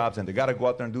for jobs and they got to go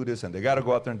out there and do this and they got to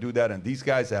go out there and do that. And these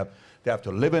guys they have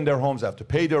to live in their homes, they have to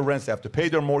pay their rents, they have to pay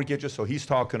their mortgages. So he's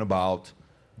talking about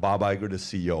Bob Iger, the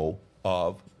CEO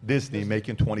of Disney,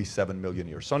 making $27 million a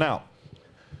year. So now,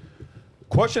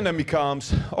 question then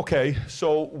becomes, okay,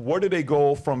 so where do they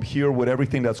go from here with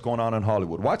everything that's going on in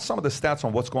Hollywood? Watch some of the stats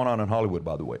on what's going on in Hollywood,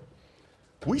 by the way.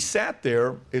 We sat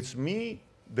there, it's me,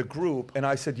 the group, and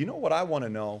I said, you know what I want to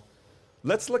know?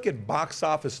 Let's look at box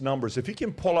office numbers. If you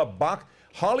can pull up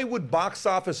Hollywood box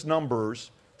office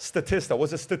numbers, Statista.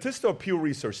 Was it Statista or Pew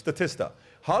Research? Statista.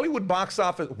 Hollywood box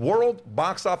office, world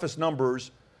box office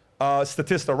numbers,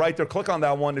 Statista, right there. Click on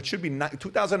that one. It should be,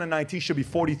 2019 should be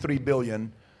 43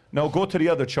 billion. No, go to the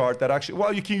other chart that actually,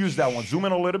 well, you can use that one. Zoom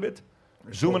in a little bit.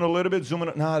 Zoom in a little bit. Zoom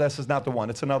in. No, this is not the one.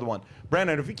 It's another one.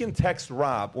 Brandon, if you can text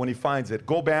Rob when he finds it,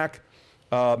 go back.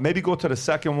 Maybe go to the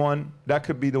second one. That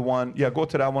could be the one. Yeah, go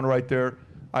to that one right there.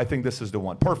 I think this is the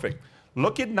one. Perfect.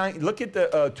 Look at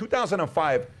the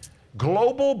 2005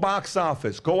 global box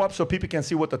office. Go up so people can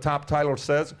see what the top title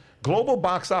says. Global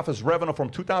box office revenue from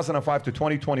 2005 to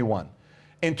 2021.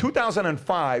 In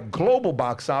 2005, global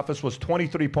box office was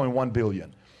 23.1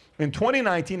 billion. In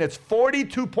 2019, it's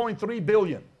 42.3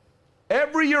 billion.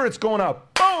 Every year it's going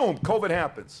up. Boom, COVID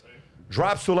happens.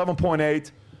 Drops to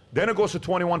 11.8. Then it goes to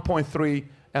 21.3.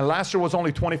 And last year was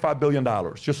only $25 billion,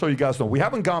 just so you guys know. We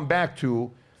haven't gone back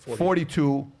to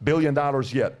 $42 billion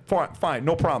yet. Fine,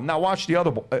 no problem. Now watch the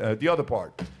other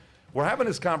part. We're having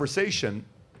this conversation.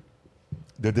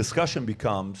 The discussion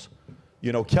becomes,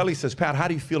 you know, Kelly says, Pat, how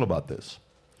do you feel about this?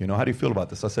 You know, how do you feel about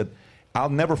this? I said, I'll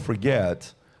never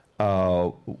forget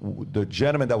the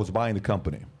gentleman that was buying the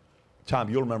company. Tom,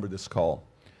 you'll remember this call.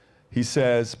 He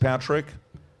says, Patrick,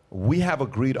 we have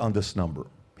agreed on this number.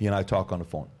 He and I talk on the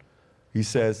phone. He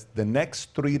says, the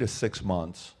next 3 to 6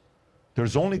 months,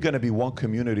 there's only going to be one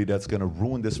community that's going to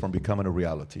ruin this from becoming a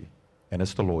reality, and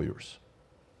it's the lawyers.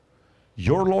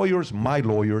 Your lawyers, my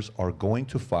lawyers, are going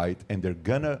to fight, and they're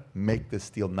going to make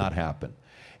this deal not happen.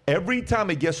 Every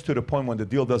time it gets to the point when the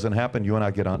deal doesn't happen, you and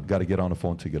I got to get on the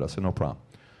phone to get us. I said, no problem.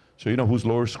 So you know whose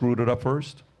lawyer screwed it up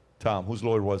first? Tom, whose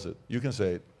lawyer was it? You can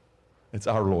say it. It's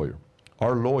our lawyer.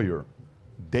 Our lawyer,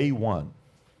 day one,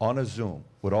 on a Zoom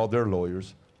with all their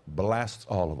lawyers, blasts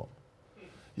all of them.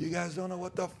 You guys don't know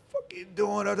what the fuck you're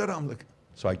doing. I'm like,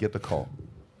 so I get the call.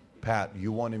 Pat,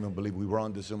 you won't even believe we were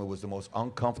on the Zoom. It was the most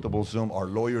uncomfortable Zoom. Our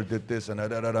lawyer did this and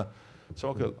da. So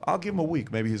okay, I'll give him a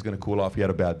week. Maybe he's going to cool off. He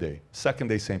had a bad day. Second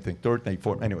day, same thing. Third day,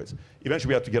 fourth. Anyways, eventually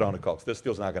we have to get on the call. This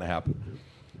deal's not going to happen.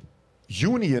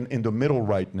 Union in the middle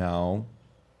right now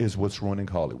is what's ruining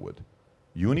Hollywood.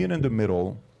 Union in the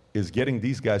middle is getting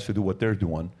these guys to do what they're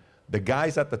doing. The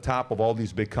guys at the top of all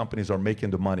these big companies are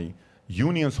making the money.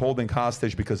 Unions holding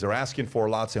hostage because they're asking for a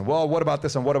lot, saying, well, what about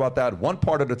this and what about that? One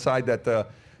part of the side that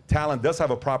talent does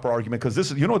have a proper argument, because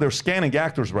this is, you know, they're scanning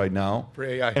actors right now. For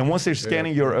AI. And once they're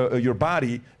scanning your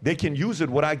body, they can use it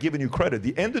without giving you credit.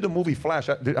 The end of the movie Flash,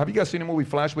 have you guys seen the movie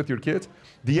Flash with your kids?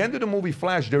 The end of the movie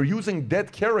Flash, they're using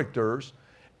dead characters,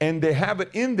 and they have it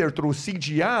in there through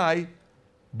CGI,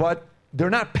 but they're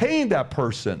not paying that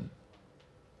person.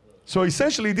 So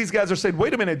essentially, these guys are saying,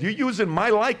 wait a minute, you're using my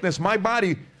likeness, my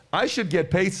body, I should get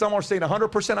paid. Some are saying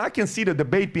 100%. I can see the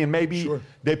debate being maybe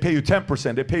they pay you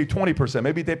 10%, they pay you 20%,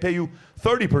 maybe they pay you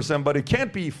 30%, but it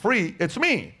can't be free. It's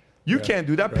me. You can't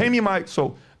do that. Right. Pay me my,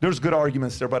 so there's good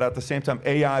arguments there, but at the same time,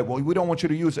 AI, well, we don't want you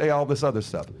to use AI, all this other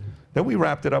stuff. Then we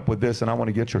wrapped it up with this, and I want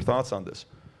to get your thoughts on this.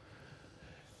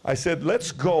 I said,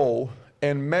 let's go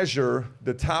and measure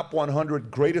the top 100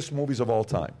 greatest movies of all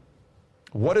time.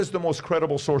 What is the most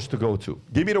credible source to go to?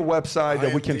 Give me the website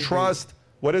that we can trust.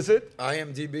 What is it?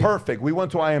 IMDb. Perfect. We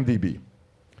went to IMDb.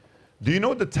 Do you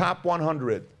know the top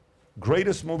 100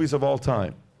 greatest movies of all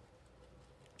time?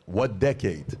 What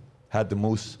decade had the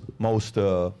most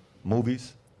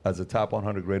movies as the top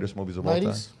 100 greatest movies of all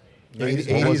time?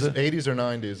 80s or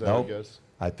 90s, I guess.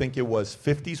 I think it was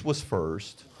 50s was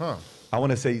first. Huh. I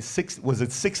want to say was it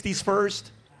 60s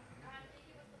first?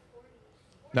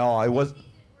 No, I was.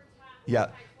 Yeah.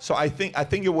 So I think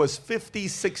it was 50s,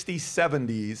 60s,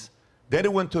 70s. Then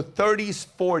it went to 30s,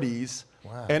 40s.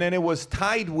 Wow. And then it was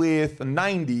tied with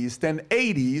 90s, then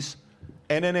 80s.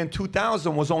 And then in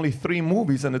 2000 was only 3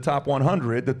 movies in the top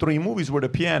 100. The 3 movies were The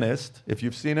Pianist, if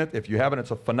you've seen it. If you haven't,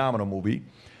 it's a phenomenal movie.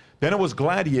 Then it was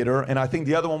Gladiator, and I think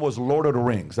the other one was Lord of the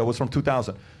Rings. That was from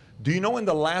 2000. Do you know in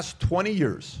the last 20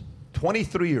 years,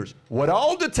 23 years, with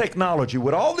all the technology,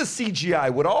 with all the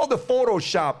CGI, with all the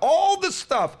Photoshop, all the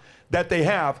stuff that they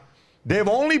have, they've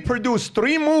only produced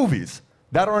 3 movies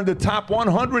that are in the top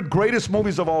 100 greatest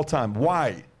movies of all time.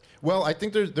 Why? Well, I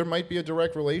think there might be a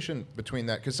direct relation between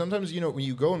that, because sometimes, you know, when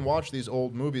you go and watch these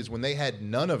old movies, when they had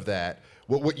none of that,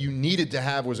 what you needed to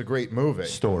have was a great movie.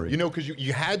 Story. You know, because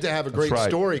you had to have a great right.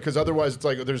 story, because otherwise it's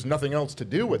like there's nothing else to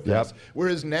do with this. Yep.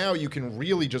 Whereas now you can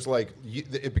really just like,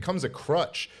 it becomes a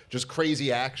crutch, just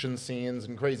crazy action scenes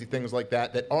and crazy things like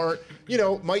that aren't, you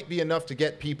know, might be enough to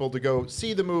get people to go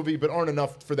see the movie, but aren't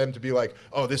enough for them to be like,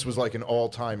 oh, this was like an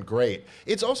all-time great.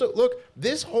 It's also, look,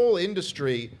 this whole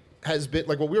industry has been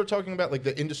like what we were talking about, like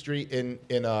the industry in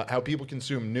how people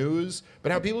consume news,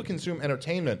 but how people consume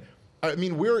entertainment. I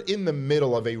mean, we're in the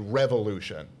middle of a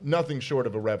revolution, nothing short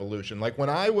of a revolution. Like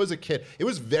when I was a kid, it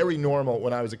was very normal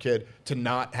when I was a kid to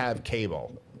not have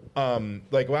cable.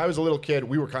 Like when I was a little kid,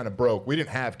 we were kind of broke. We didn't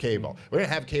have cable. We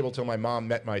didn't have cable till my mom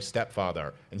met my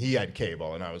stepfather, and he had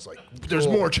cable, and I was like, "There's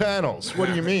more channels." What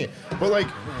do you mean? But like,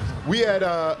 we had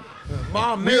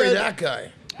Mom married that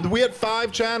guy. We had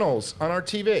 5 channels on our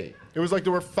TV. It was like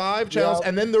there were 5 channels, Yeah.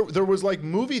 and then there was like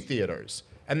movie theaters,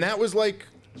 and that was like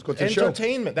go to the show.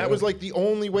 entertainment. That was like the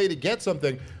only way to get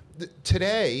something.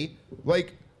 Today,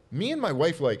 like me and my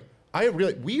wife, like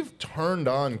we've turned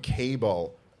on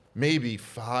cable maybe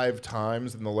 5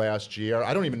 times in the last year.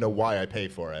 I don't even know why I pay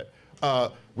for it.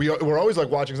 We're always like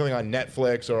watching something on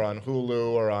Netflix or on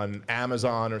Hulu or on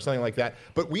Amazon or something like that.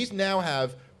 But we now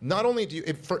have, not only do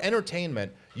you, for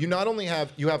entertainment, you not only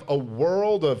have, you have a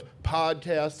world of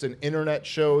podcasts and internet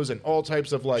shows and all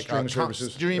types of like Streaming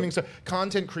services. streaming stuff,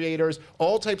 content creators,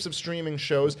 all types of streaming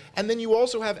shows, and then you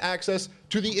also have access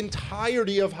to the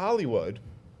entirety of Hollywood,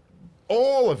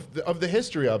 all of the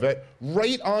history of it,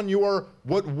 right on your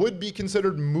what would be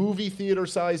considered movie theater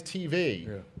sized TV.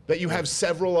 Yeah. That you have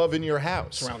several of in your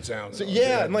house. Surround sound. So,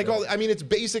 yeah, and like all, I mean, it's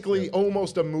basically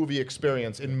almost a movie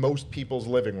experience in most people's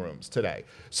living rooms today.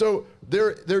 So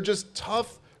they're just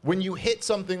tough when you hit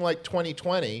something like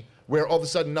 2020, where all of a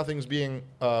sudden nothing's being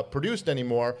produced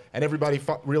anymore, and everybody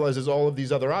realizes all of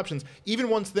these other options. Even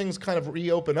once things kind of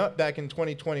reopen up back in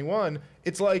 2021,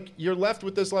 it's like you're left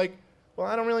with this like, well,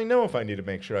 I don't really know if I need to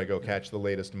make sure I go catch the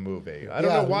latest movie. I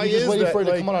don't know why you're just is waiting that. for it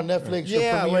like, to come out on Netflix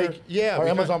yeah, or Premiere like yeah, or because-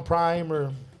 Amazon Prime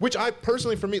or. Which I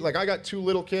personally, for me, like I got 2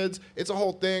 little kids. It's a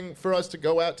whole thing for us to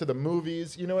go out to the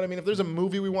movies. You know what I mean? If there's a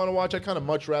movie we want to watch, I'd kind of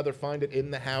much rather find it in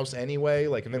the house anyway.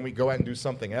 Like, and then we go out and do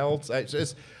something else. I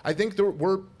think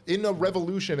we're in a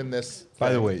revolution in this.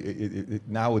 By the way,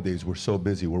 nowadays we're so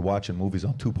busy. We're watching movies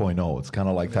on 2.0. It's kind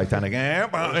of like Titanic.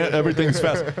 Everything's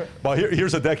fast. But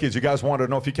here's a decade. You guys want to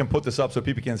know if you can put this up so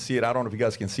people can see it. I don't know if you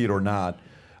guys can see it or not.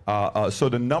 So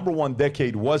the number 1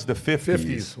 decade was the 50s.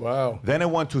 50s, wow. Then it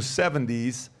went to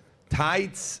 70s.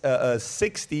 Tied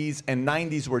 60s and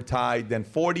 90s were tied. Then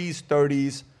 40s,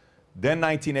 30s, then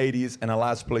 1980s, and the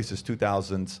last place is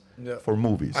 2000s for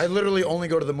movies. I literally only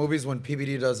go to the movies when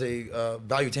PBD does a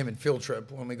valuetainment field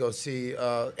trip. When we go see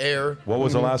Air. What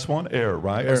was the last one? Air,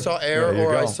 right? I saw Air, There you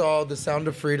or I go. saw The Sound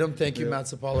of Freedom. Thank you, Matt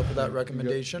Sapala, for that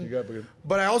recommendation. you got it.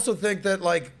 But I also think that,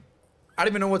 like, I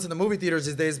don't even know what's in the movie theaters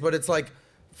these days, but it's like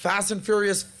Fast and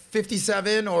Furious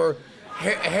 57 or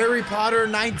Harry Potter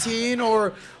 19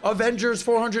 or Avengers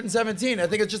 417. I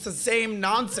think it's just the same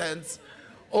nonsense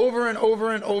over and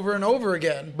over and over and over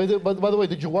again. But by the way,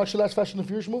 did you watch the last Fast and the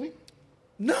Furious movie?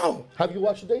 No. Have you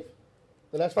watched it, Dave?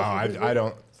 The last Fast and the Furious I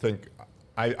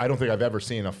movie? don't think I've ever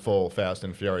seen a full Fast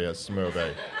and Furious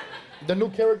movie. The new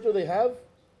character they have,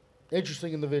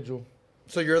 interesting individual.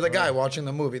 So you're the guy watching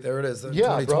the movie. There it is.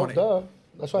 Yeah, 2020. bro, duh.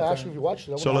 That's why I asked you if you watched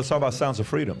it. So let's talk about Sounds of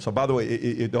Freedom. So by the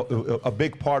way, a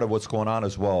big part of what's going on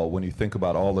as well, when you think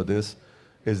about all of this,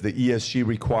 is the ESG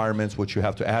requirements, which you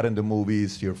have to add into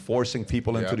movies. You're forcing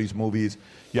people into these movies.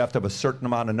 You have to have a certain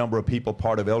number of people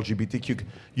part of LGBTQ.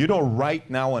 You know, right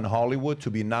now in Hollywood, to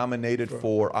be nominated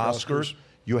for Oscars,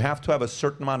 you have to have a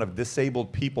certain amount of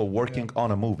disabled people working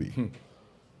on a movie.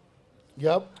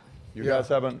 Yep. You guys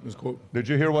haven't? It's cool. Did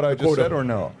you hear what I just quota. said or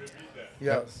no?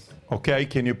 Yes. Okay,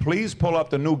 can you please pull up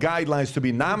the new guidelines to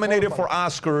be nominated for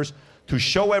Oscars to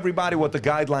show everybody what the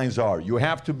guidelines are? You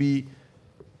have to be.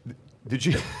 Did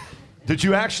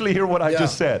you actually hear what I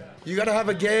just said? You gotta have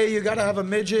a gay, you gotta have a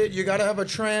midget, you gotta have a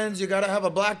trans, you gotta have a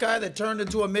black guy that turned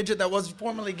into a midget that was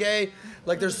formerly gay.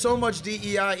 Like, there's so much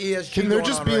DEI, ESG. Can there going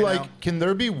just on be right like, now. can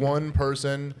there be one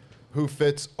person who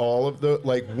fits all of the,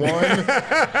 like one,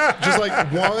 just like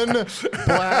one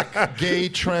black, gay,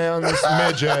 trans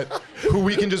midget who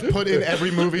we can just put in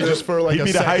every movie just for like He'd a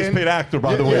be the second? highest paid actor,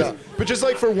 by the way. Yeah. But just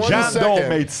like for one John second. Doe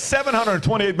made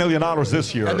 $728 million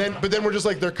this year. But then we're just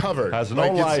like, they're covered. Has no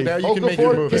like, life. Now you Oh, can go make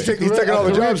your for it. movie. He's taking all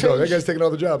the Career jobs, though. That change. guy's taking all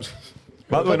the jobs.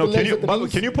 By the way, no, Like the legs at the can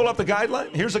knees? you pull up the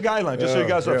guideline? Here's the guideline, just so you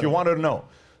guys know, if you wanted to know.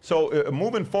 So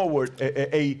moving forward,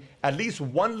 at least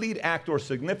one lead actor or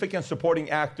significant supporting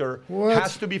actor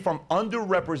has to be from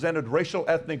underrepresented racial,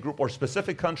 ethnic group or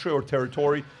specific country or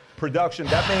territory. Production,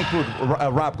 that may include,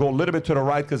 Rob, go a little bit to the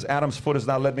right because Adam's foot is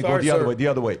not letting me go the other way, the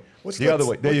other way. Other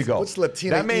way, there you go. What's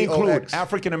Latina that may include EOX?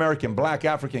 African American, Black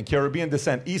African, Caribbean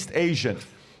descent, East Asian,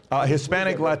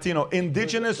 Hispanic, Latino,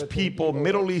 indigenous people,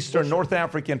 Middle Eastern, North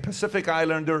African, Pacific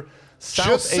Islander, South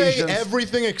Just Asians. say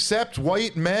everything except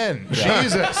white men.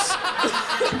 Jesus.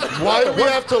 Why do we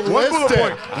have to one bullet list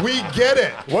it? point. We get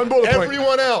it. One bullet point.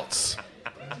 Everyone else.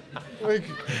 Like,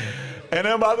 And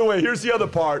then, by the way, here's the other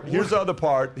part. Here's the other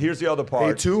part.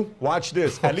 A2? Watch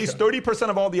this. At least 30%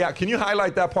 of all the can you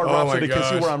highlight that part, Rob, so they can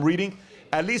see where I'm reading?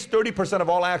 At least 30% of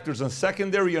all actors in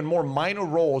secondary and more minor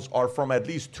roles are from at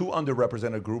least two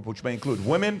underrepresented groups, which may include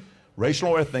women, racial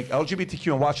or ethnic,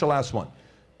 LGBTQ, and watch the last one.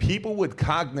 People with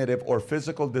cognitive or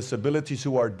physical disabilities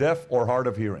who are deaf or hard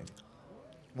of hearing.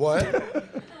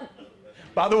 What?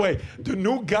 By the way, the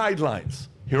new guidelines,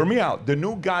 hear me out, the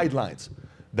new guidelines.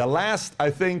 The last, I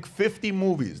think, 50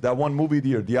 movies that won Movie of the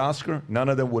Year, the Oscar, none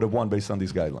of them would have won based on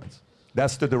these guidelines.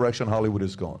 That's the direction Hollywood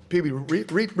is going.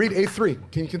 PB, read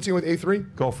A3. Can you continue with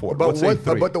A3? Go for it. About What's what,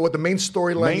 A3? About what the main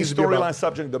storyline Main needs to be about. storyline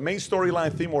subject, the main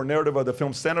storyline theme or narrative of the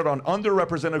film centered on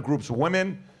underrepresented groups,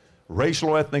 women, racial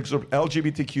or ethnic groups,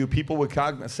 LGBTQ, people with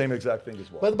cognitive, same exact thing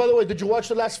as well. By the way, did you watch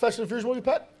the last Fast and Furious movie,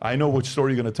 Pat? I know which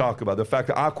story you're going to talk about. The fact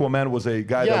that Aquaman was a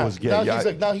guy that was gay.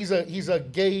 Now he's a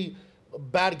gay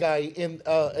bad guy in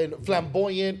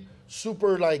flamboyant,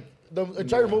 super like the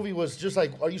entire movie was just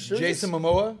like, are you serious? Jason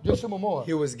Momoa? Jason Momoa.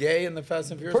 He was gay in the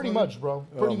Fast and Furious Pretty movie? much, bro.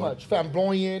 Pretty much.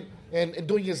 Flamboyant and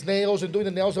doing his nails and doing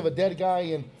the nails of a dead guy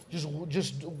and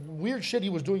just weird shit he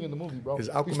was doing in the movie, bro. Is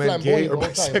He's Aquaman gay or the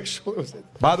whole time. bisexual?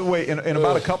 By the way, in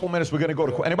about a couple minutes, we're going to go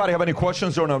to. Anybody have any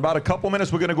questions? Or in about a couple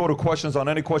minutes, we're going to go to questions on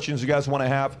any questions you guys want to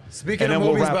have. Speaking and of then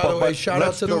we'll movies, wrap by the up. way, But shout out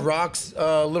let's to The Rock's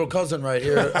little cousin right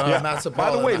here, Matt Sapala.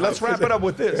 By the way, let's wrap it up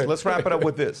with this. Let's wrap it up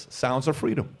with this. Sounds of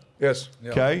Freedom. Yes.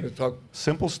 Okay? Let's talk.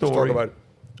 Simple Let's story. talk about it.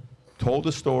 Told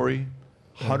a story.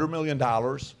 $100 million.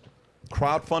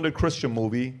 Crowdfunded Christian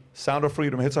movie. Sound of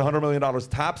Freedom hits $100 million.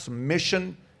 Tops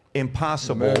Mission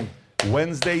Impossible. Amen.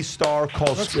 Wednesday star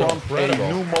calls Trump incredible.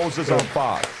 a new Moses on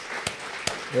Fox.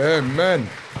 Amen.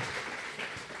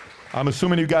 I'm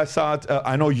assuming you guys saw it.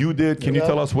 I know you did. Can you Yeah.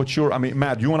 tell us what your,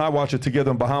 Matt, you and I watched it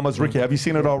together in Bahamas. Ricky, have you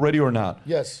seen it already or not?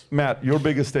 Yes. Matt, your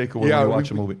biggest takeaway when you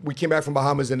watch a movie? We came back from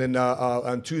Bahamas, and then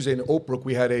on Tuesday in Oak Brook,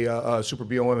 we had a Super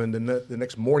BOM, and then the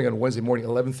next morning, on Wednesday morning,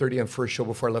 11:30, on first show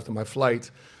before I left on my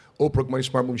flight, Oak Brook Money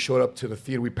Smart movie showed up to the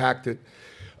theater. We packed it.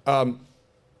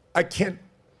 I can't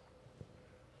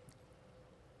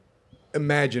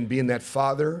imagine being that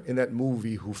father in that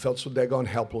movie who felt so daggone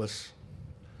helpless,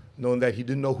 knowing that he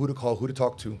didn't know who to call, who to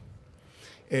talk to,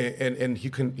 and he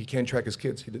can't track his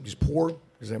kids. He's poor. He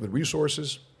doesn't have the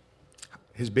resources.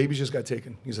 His babies just got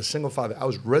taken. He's a single father. I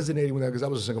was resonating with that because I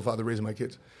was a single father raising my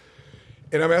kids.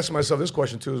 And I'm asking myself this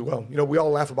question too as well. You know, we all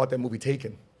laugh about that movie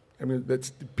Taken. I mean,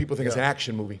 people think it's an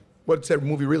action movie. What's that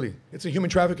movie really? It's a human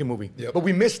trafficking movie. Yep. But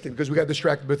we missed it because we got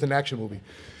distracted with an action movie.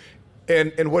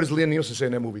 And what does Liam Nielsen say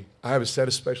in that movie? I have a set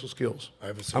of special skills. I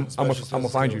have a set I'm of special gonna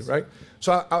skills. find you, right?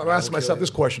 So I'm asking myself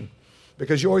this question.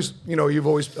 Because you've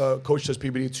always coached us,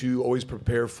 PBD, to always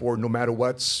prepare for no matter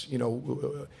what's,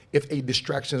 if a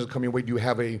distraction is coming your way, do you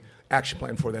have a action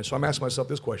plan for that? So I'm asking myself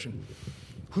this question.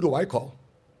 Who do I call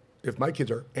if my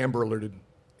kids are Amber Alerted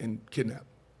and kidnapped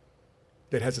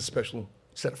that has a special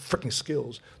set of freaking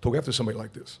skills to go after somebody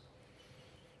like this?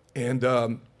 And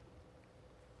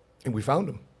we found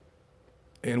him.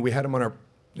 And we had him on our,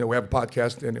 we have a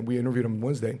podcast, and we interviewed him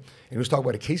Wednesday, and he was talking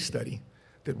about a case study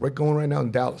that we're going right now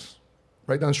in Dallas.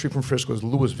 Right down the street from Frisco is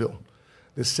Louisville.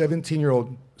 This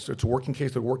 17-year-old, so it's a working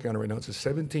case they're working on it right now. It's a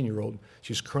 17-year-old.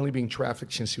 She's currently being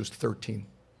trafficked since she was 13.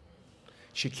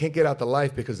 She can't get out to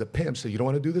life because the pimp said, you don't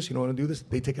want to do this, you don't want to do this.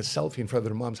 They take a selfie in front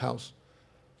of their mom's house.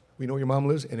 We know where your mom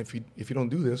lives, and if you don't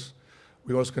do this,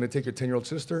 we're also going to take your 10-year-old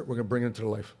sister, we're going to bring her into the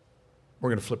life. We're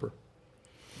going to flip her.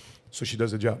 So she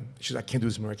does the job. She's like, I can't do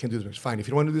this anymore, I can't do this anymore. Fine, if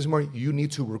you don't want to do this anymore, you need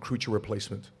to recruit your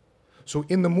replacement. So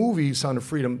in the movie Sound of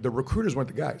Freedom, the recruiters weren't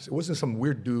the guys. It wasn't some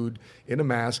weird dude in a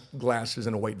mask, glasses,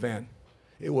 and a white van.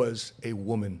 It was a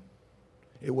woman.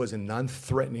 It was a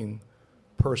non-threatening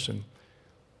person.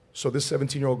 So this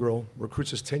 17-year-old girl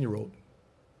recruits this 10-year-old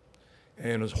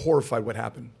and was horrified what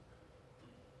happened.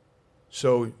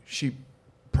 So she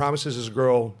promises this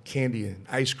girl candy and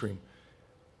ice cream.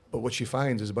 But what she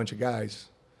finds is a bunch of guys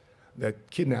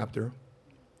that kidnapped her,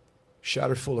 shot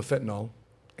her full of fentanyl,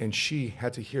 and she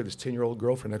had to hear this 10-year-old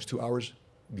girl for the next 2 hours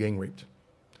gang raped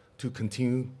to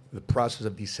continue the process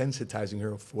of desensitizing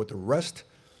her for what the rest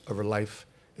of her life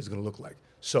is going to look like.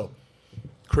 So,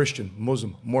 Christian,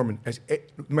 Muslim, Mormon,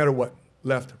 no matter what,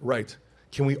 left, right,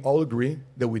 can we all agree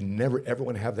that we never ever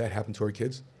want to have that happen to our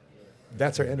kids?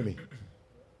 That's our enemy.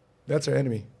 That's our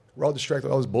enemy. We're all distracted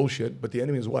with all this bullshit, but the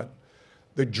enemy is what?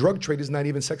 The drug trade is not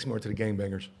even sexy more to the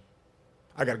gangbangers.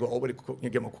 I got to go all the way to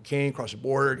get my cocaine, cross the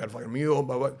border, got to find a mule,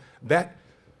 blah, blah. That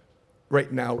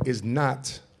right now is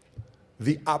not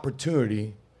the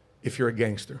opportunity if you're a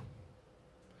gangster.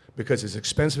 Because it's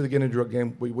expensive to get in a drug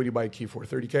game. What do you buy a key for?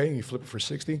 $30K and you flip it for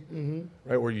 60? Mm-hmm.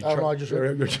 Right? Or you I don't know, I just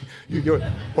or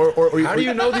How do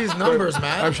you know these numbers,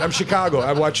 man? I'm Chicago.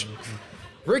 I watch.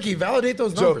 Ricky, validate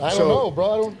those numbers. I don't know,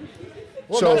 bro. I don't.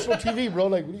 Well, national TV, bro.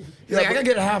 Like, what do you, He's like, I gotta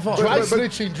get a half off. dry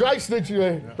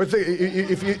snitching. But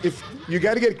if you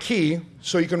got to get a key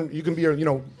so you can be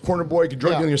a corner boy, you can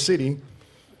drug deal in your city,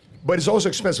 but it's also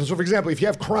expensive. So for example, if you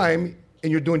have crime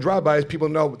and you're doing drive-bys, people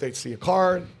know they see a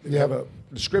car, you have a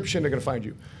description, they're gonna find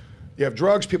you. You have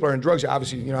drugs, people are on drugs.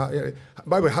 Obviously,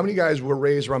 By the way, how many guys were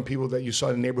raised around people that you saw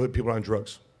in the neighborhood? People are on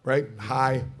drugs, right?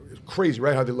 High, crazy,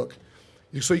 right? How they look.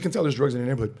 So you can tell there's drugs in the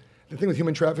neighborhood. The thing with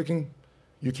human trafficking,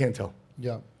 you can't tell.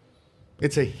 Yeah.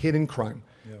 It's a hidden crime.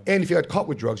 Yeah. And if you got caught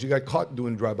with drugs, you got caught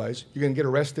doing drive-bys, you're going to get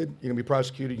arrested, you're going to be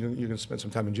prosecuted, you're going to spend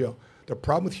some time in jail. The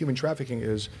problem with human trafficking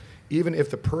is even if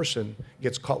the person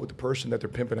gets caught with the person that they're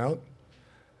pimping out,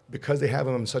 because they have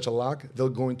them in such a lock, they're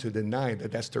going to deny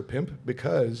that that's their pimp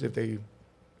because if they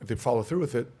follow through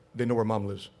with it, they know where mom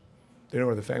lives. They know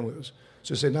where the family lives.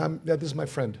 So they say, nah, this is my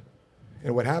friend.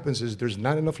 And what happens is there's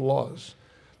not enough laws.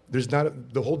 There's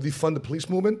not the whole defund the police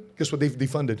movement. Guess what they've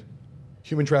defunded?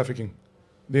 Human trafficking.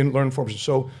 They didn't learn from.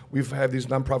 So we've had these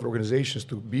nonprofit organizations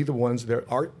to be the ones that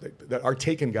are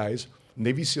taking guys,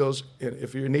 Navy SEALs.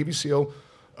 If you're a Navy SEAL,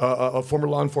 a former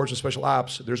law enforcement special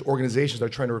ops, there's organizations that are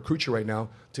trying to recruit you right now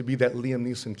to be that Liam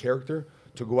Neeson character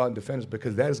to go out and defend us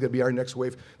because that is going to be our next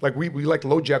wave. Like we like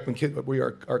LoJack when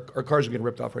our cars are getting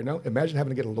ripped off right now. Imagine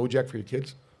having to get a LoJack for your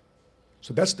kids.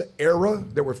 So that's the era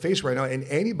that we're facing right now. And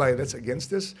anybody that's against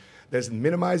this, that's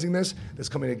minimizing this, that's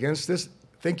coming against this,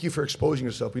 thank you for exposing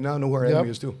yourself. We now know who our enemy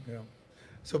is too. Yeah.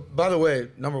 So, by the way,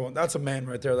 number one, that's a man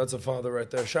right there. That's a father right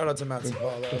there. Shout out to Matt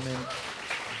Zavala. I mean,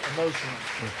 emotional.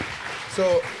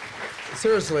 So,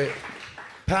 seriously,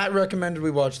 Pat recommended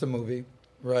we watch the movie,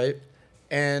 right?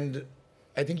 And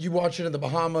I think you watched it in the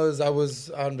Bahamas. I was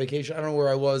on vacation. I don't know where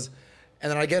I was. And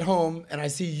then I get home and I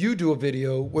see you do a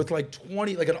video with like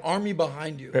 20, like an army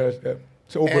behind you. Yeah.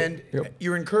 So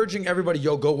you're encouraging everybody,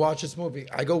 go watch this movie.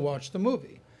 I go watch the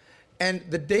movie. And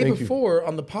the day before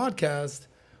on the podcast,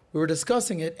 we were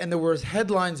discussing it and there were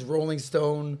headlines, Rolling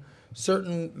Stone,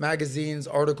 certain magazines,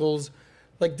 articles,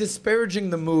 like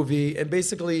disparaging the movie and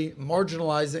basically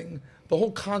marginalizing the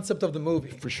whole concept of the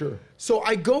movie. For sure. So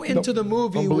I go into the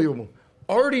movie. Unbelievable.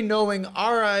 Already knowing,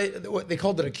 all right, they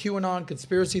called it a QAnon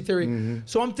conspiracy theory. Mm-hmm.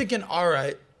 So I'm thinking, all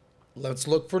right, let's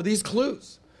look for these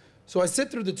clues. So I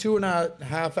sit through the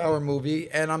 2.5 hour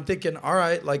movie and I'm thinking, all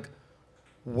right, like,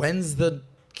 when's the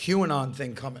QAnon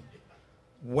thing coming?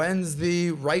 When's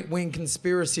the right-wing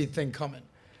conspiracy thing coming?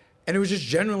 And it was just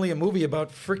generally a movie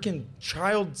about freaking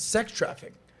child sex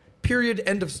trafficking. Period,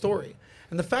 end of story.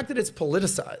 And the fact that it's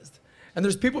politicized and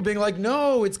there's people being like,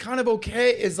 no, it's kind of okay,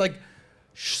 is like,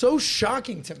 so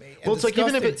shocking to me. Well, it's like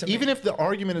even if the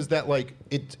argument is that like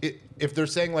if they're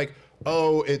saying like,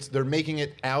 oh, they're making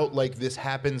it out like this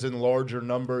happens in larger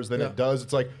numbers than it does,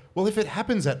 it's like, well, if it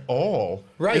happens at all,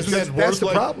 right? That's the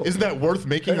problem. Isn't that worth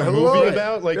making a movie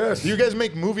about? Like, you guys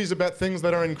make movies about things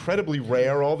that are incredibly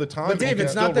rare all the time. But Dave,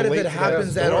 it's not that if it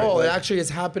happens at all, it actually is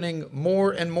happening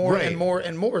more and more and more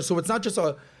and more. So it's not just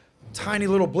a tiny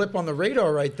little blip on the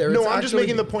radar right there. No, I'm just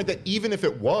making the point that even if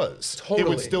it was, it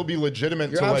would still be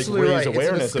legitimate to like raise awareness about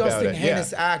it. It's a disgusting,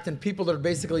 heinous act, and people that are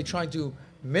basically trying to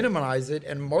minimize it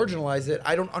and marginalize it,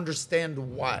 I don't understand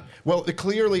why. Well,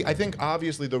 clearly, I think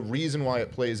obviously the reason why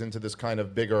it plays into this kind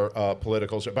of bigger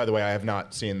political. By the way, I have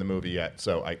not seen the movie yet,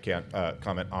 so I can't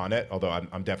comment on it. Although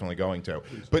I'm definitely going to.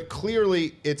 But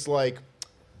clearly, it's like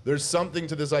there's something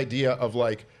to this idea of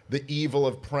like the evil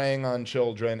of preying on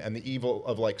children and the evil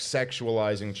of like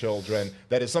sexualizing children.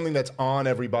 That is something that's on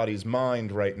everybody's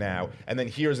mind right now. And then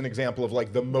here's an example of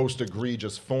like the most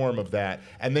egregious form of that.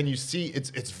 And then you see, it's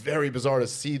very bizarre to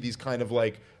see these kind of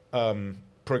like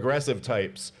progressive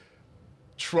types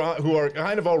who are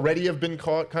kind of already have been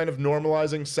caught kind of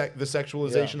normalizing the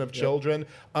sexualization of children.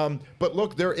 But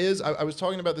look, there is, I was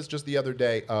talking about this just the other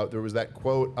day. There was that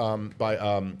quote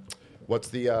by, what's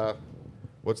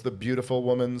the beautiful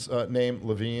woman's name?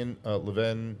 Levine, the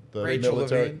Rachel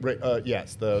military. Levine?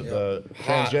 Yes, the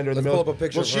transgender in the military. Let's pull up a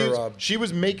picture of her, Rob. She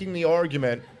was making the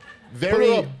argument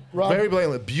very, Rob. very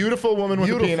blatantly. Beautiful woman with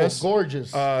a Beautiful, penis.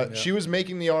 gorgeous. She was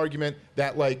making the argument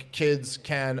that like kids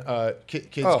can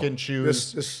can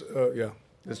choose.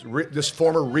 This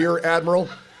former rear admiral.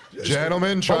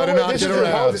 Gentlemen, By try the to way, not this get is your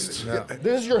health. aroused.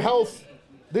 This is your health.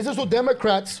 This is what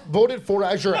Democrats voted for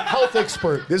as your health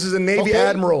expert. This is a Navy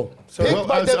admiral. Picked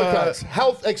by Democrats,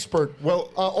 health expert. Well,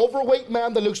 overweight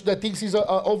man that thinks he's a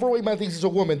overweight man thinks he's a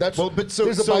woman. That's this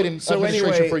is a Biden so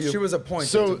administration anyway, for you. She was appointed.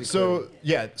 to be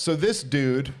clear. So this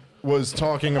dude was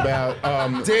talking about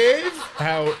Dave.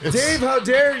 how it's, Dave, how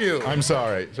dare you? I'm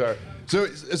sorry. So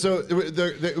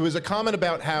it was a comment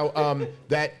about how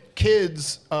that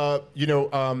kids, that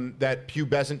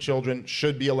pubescent children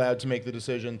should be allowed to make the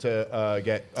decision to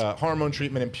get hormone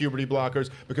treatment and puberty blockers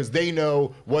because they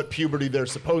know what puberty they're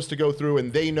supposed to go through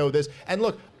and they know this. And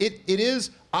look, it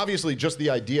is obviously just the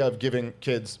idea of giving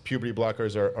kids puberty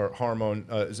blockers or hormone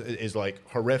is like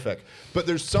horrific. But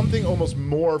there's something almost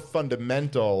more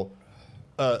fundamental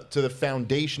to the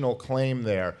foundational claim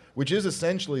there, which is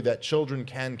essentially that children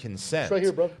can consent. It's right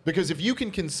here, bro. Because if you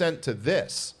can consent to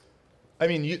this, I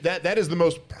mean, that is the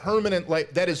most permanent,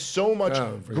 that is so much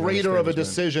greater of a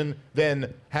decision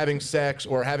than having sex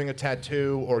or having a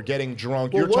tattoo or getting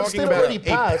drunk. Well, You're talking about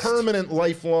a permanent,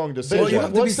 lifelong decision. Well, you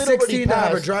have to be 16 to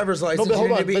have a driver's license. No, but you need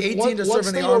hold to be on. 18 to One serve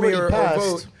in the state army already or passed.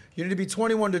 vote. You need to be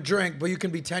 21 to drink, but you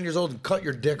can be 10 years old and cut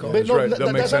your dick off. But no, right. That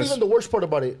makes that's not sense. even the worst part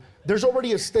about it. There's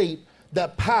already a state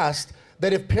that passed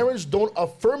that if parents don't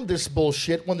affirm this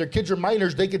bullshit when their kids are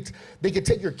minors, they could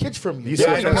take your kids from you.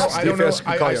 Yeah, I don't know. DFS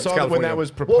can call I you. saw It's that when that California.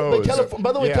 was Well, proposed. but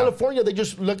by the way, Yeah. California,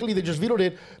 luckily they just vetoed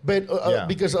it, but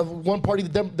because of one party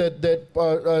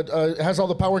that has all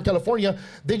the power in California,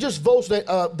 they just vote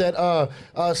that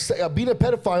being a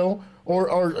pedophile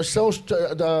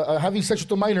or having sex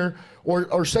with a minor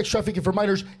or sex trafficking for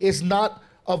minors is not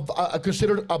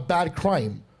considered a bad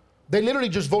crime. They literally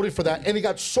just voted for that, and they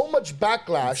got so much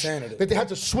backlash Insanity. that they had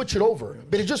to switch it over.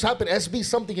 But it just happened, SB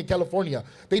something in California.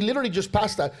 They literally just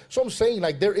passed that. So I'm saying,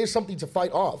 like, there is something to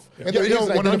fight off. And there is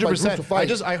an identified group to 100%.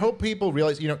 fight. I hope people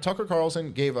realize, Tucker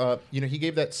Carlson gave, he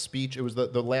gave that speech. It was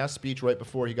the last speech right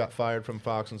before he got fired from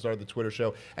Fox and started the Twitter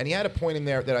show. And he had a point in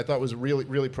there that I thought was really,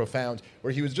 really profound,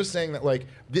 where he was just saying that, like,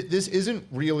 this isn't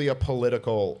really a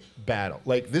political battle.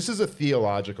 Like, this is a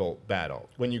theological battle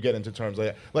when you get into terms like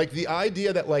that. Like, the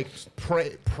idea that, like,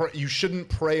 you shouldn't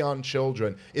prey on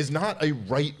children is not a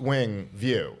right-wing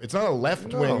view. It's not a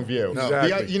left-wing view. No.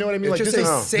 Exactly. You know what I mean? It's Like, just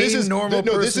a sane, normal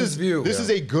person's view. This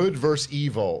is a good versus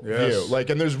evil Yes. view.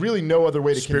 Like, and there's really no other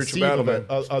way to Spiritual conceive of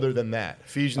battle, it other than that.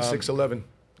 Ephesians 6:11.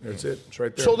 That's it. It's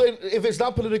right there. So then, if it's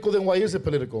not political, then why is it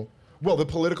political? Well, the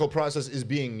political process is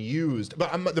being used.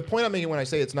 But the point I'm making when I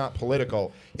say it's not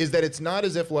political is that it's not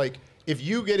as if, like, if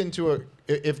you get into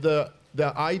if the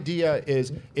idea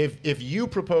is if you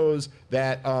propose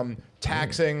that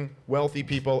taxing wealthy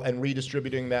people and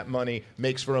redistributing that money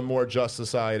makes for a more just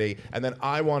society, and then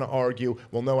I want to argue,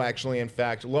 well, no, actually, in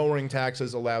fact, lowering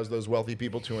taxes allows those wealthy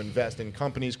people to invest in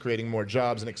companies, creating more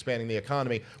jobs and expanding the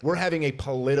economy. We're having a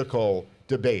political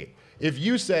debate. If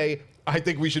you say, I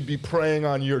think we should be preying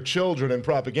on your children and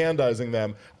propagandizing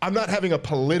them, I'm not having a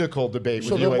political debate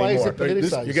So with you then why is anymore. it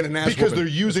politicized? You get an ass Because whooping. they're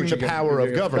using That's the what you power get.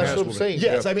 of government. That's what I'm saying.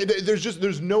 Yes, Yeah. I mean,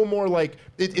 there's no more like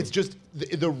it's just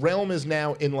the realm is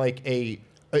now in like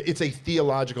it's a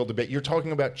theological debate. You're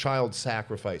talking about child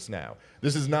sacrifice now.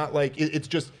 This is not like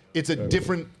it's a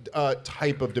different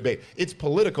type of debate. It's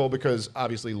political because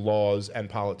obviously laws and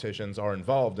politicians are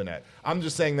involved in it. I'm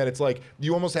just saying that it's like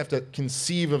you almost have to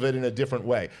conceive of it in a different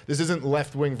way. This isn't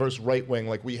left wing versus right wing.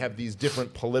 Like we have these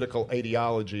different political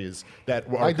ideologies that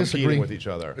are competing with each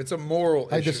other. It's a moral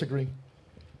issue. I disagree.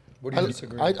 What do you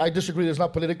disagree? I disagree. That it's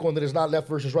not political and that it's not left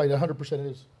versus right. 100% it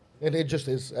is. And it just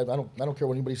is. I don't care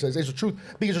what anybody says. It's the truth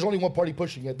because there's only one party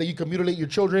pushing it. That you can mutilate your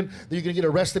children. That you're gonna get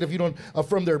arrested if you don't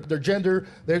affirm their gender.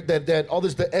 That all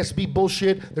this the SB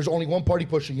bullshit. There's only one party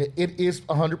pushing it. It is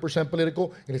 100%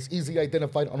 political, and it's easily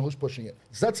identified on who's pushing it.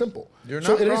 It's that simple. You're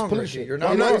So not it is wrong, political. Ricky. You're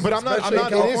not It wrong. is. But I'm not- Especially in It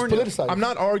is California. politicized. I'm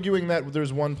not arguing that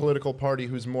there's one political party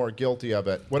who's more guilty of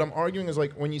it. What I'm arguing is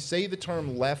like when you say the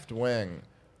term left wing,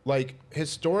 like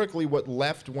historically what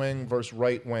left wing versus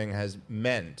right wing has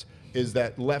meant is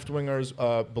that left wingers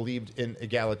believed in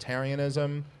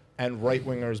egalitarianism and right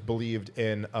wingers believed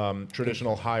in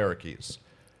traditional hierarchies.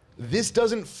 This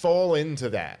doesn't fall into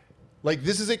that. Like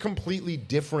this is a completely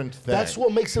different thing. That's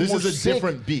what makes him more sick. This is a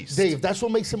different beast. Dave, that's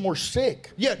what makes him more sick.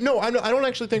 Yeah, no, I don't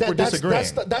actually think we're disagreeing.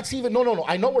 That's even no.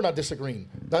 I know we're not disagreeing.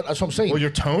 That's what I'm saying. Well,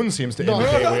 your tone seems to No.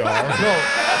 indicate we are. No.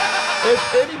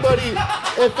 if anybody,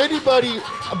 but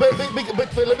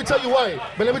let me tell you why.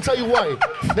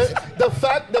 The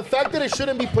fact that it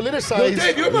shouldn't be politicized. Yo,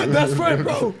 Dave, you're my best friend,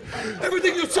 bro.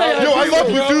 Everything you say, I agree love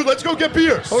with, you, bro. dude. Let's go get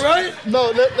beers. All right?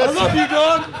 No, I love you,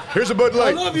 dog. Here's a Bud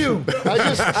Light. I love you. I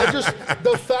just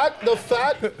the fact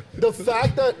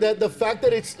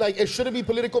that it's like it shouldn't be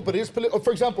political, but it is political.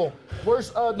 For example,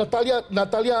 where's Natalia?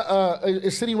 Natalia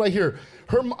is sitting right here.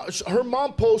 Her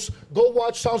mom posts, "Go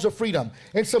watch Sounds of Freedom,"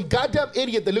 and some goddamn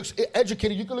idiot that looks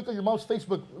educated. You can look at your mom's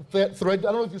Facebook thread.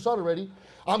 I don't know if you saw it already.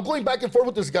 I'm going back and forth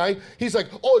with this guy. He's like,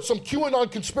 "Oh, it's some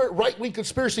QAnon right-wing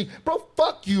conspiracy." Bro,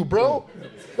 fuck you, bro.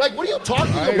 Like, what are you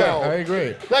talking about? I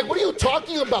agree. Like, what are you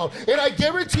talking about? And I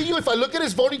guarantee you, if I look at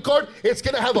his voting card, it's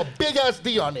gonna have a big-ass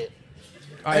D on it.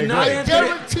 And not I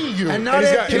guarantee you. And not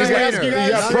Can I ask you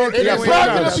guys?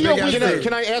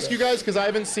 Can I ask you guys, because I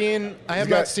have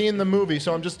not seen the movie,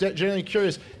 so I'm just genuinely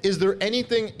curious. Is there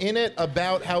anything in it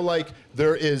about how like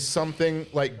there is something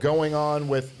like going on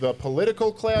with the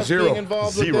political class being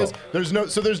involved with this? There's no.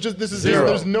 So there's just this is Zero.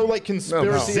 There's no like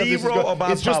conspiracy. Zero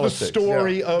about it's just politics. the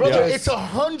story of. Brother, just- it's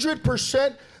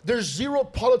 100%. There's zero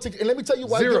politics, and let me tell you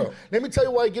why. Let me tell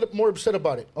you why I get more upset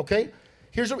about it. Okay,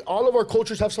 all of our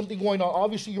cultures have something going on.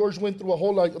 Obviously, yours went through a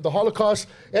whole the Holocaust.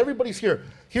 Everybody's here.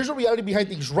 Here's the reality behind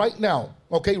things right now.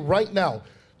 Okay, right now,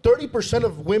 30%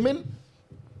 of women.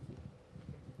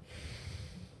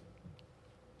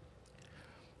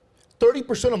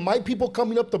 30% of my people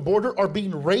coming up the border are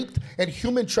being raped and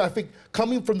human trafficked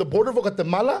coming from the border of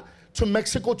Guatemala to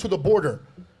Mexico to the border.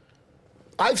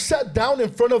 I've sat down in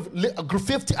front of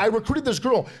 50. I recruited this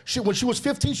girl. When she was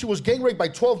 15, she was gang raped by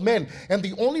 12 men. And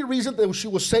the only reason that she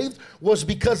was saved was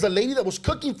because the lady that was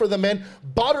cooking for the men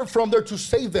bought her from there to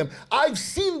save them. I've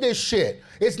seen this shit.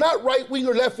 It's not right wing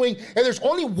or left wing. And there's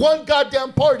only one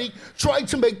goddamn party trying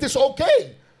to make this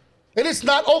okay. And it's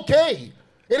not okay.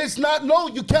 And it's not, no,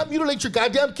 you can't mutilate your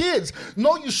goddamn kids.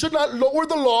 No, you should not lower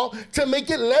the law to make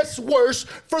it less worse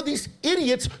for these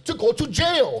idiots to go to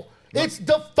jail. It's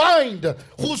defined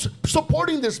who's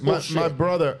supporting this bullshit. My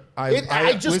brother,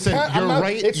 I just listen, can't. you're Not,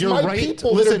 right. it's You're my right.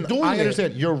 people Listen, that are doing I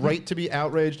understand. it. You're right to be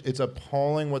outraged. It's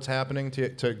appalling what's happening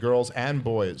to girls and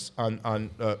boys on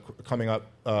coming up.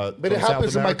 But it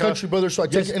happens in my country, brother. So I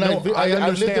take it, and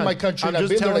I've lived in my country, and I've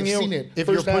been there, and I've seen it. If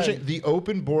you're pushing the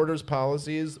open borders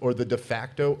policies or the de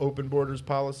facto open borders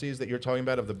policies that you're talking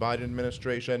about of the Biden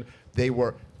administration, they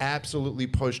were absolutely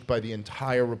pushed by the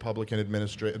entire Republican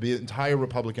the entire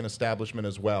Republican establishment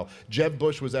as well. Jeb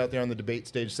Bush was out there on the debate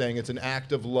stage saying it's an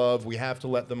act of love. We have to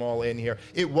let them all in here.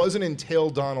 It wasn't until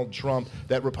Donald Trump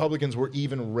that Republicans were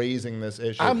even raising this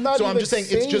issue. I'm just saying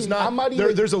it's just not.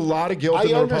 There's a lot of guilt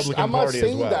in the Republican Party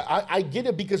as well. That. I get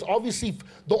it, because obviously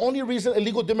the only reason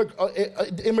illegal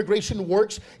immigration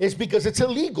works is because it's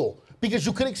illegal. Because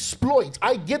you can exploit.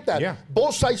 I get that. Yeah.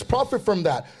 Both sides profit from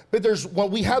that. But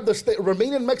when we have the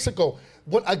remain in Mexico,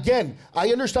 again, I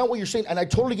understand what you're saying, and I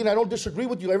totally get it. I don't disagree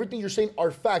with you. Everything you're saying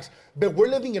are facts. But we're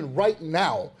living in right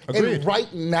now. Agreed. And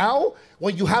right now,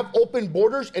 when you have open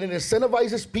borders and it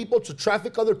incentivizes people to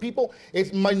traffic other people,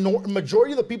 it's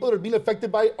majority of the people that are being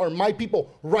affected by it are my people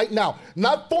right now.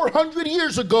 Not 400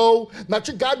 years ago, not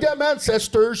your goddamn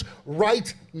ancestors,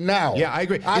 right now. Yeah, I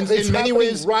agree. It's in many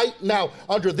ways, right now,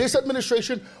 under this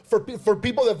administration, for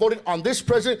people that voted on this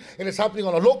president, and it's happening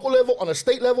on a local level, on a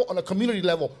state level, on a community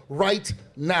level, right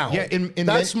now. Yeah,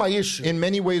 that's my issue. In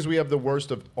many ways, we have the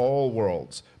worst of all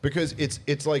worlds, because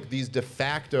it's like these de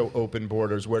facto open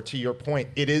borders where, to your point,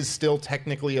 it is still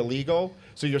technically illegal.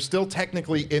 So you're still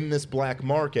technically in this black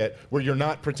market where you're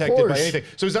not protected by anything.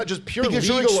 So it's not just pure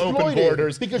legal open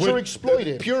borders. Because you're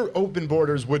exploited. Pure open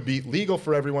borders would be legal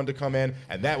for everyone to come in,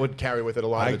 and that would carry with it a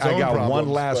lot of its own problems. I got one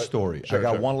last story. Sure, I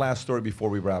got sure. one last story before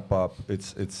we wrap up.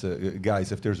 It's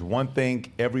guys, if there's one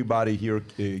thing everybody here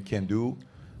can do,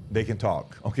 they can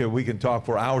talk. Okay, we can talk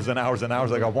for hours and hours and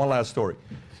hours. I got one last story.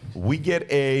 We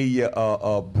get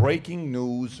a breaking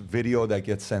news video that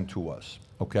gets sent to us.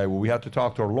 Okay, well, we had to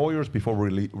talk to our lawyers before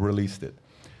we released it.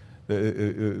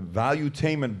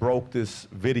 Valuetainment broke this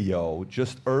video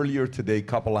just earlier today, a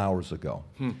couple hours ago.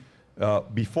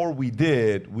 Before we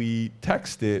did, we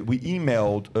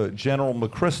emailed General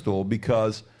McChrystal,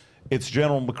 because it's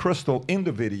General McChrystal in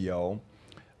the video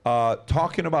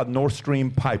talking about Nord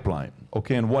Stream pipeline,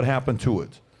 okay, and what happened to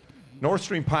it. Nord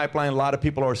Stream pipeline, a lot of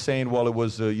people are saying, well, it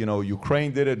was,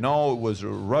 Ukraine did it. No, it was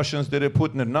Russians did it.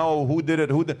 Putin did it. No, who did it?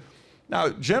 Who did? Now,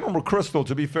 General McChrystal,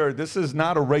 to be fair, this is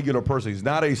not a regular person. He's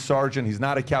not a sergeant. He's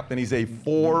not a captain. He's a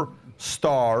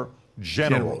 4-star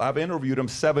general. I've interviewed him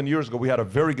 7 years ago. We had a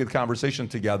very good conversation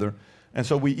together. And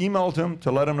so we emailed him to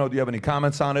let him know, do you have any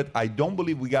comments on it? I don't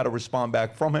believe we got a response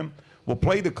back from him. We'll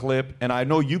play the clip, and I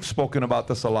know you've spoken about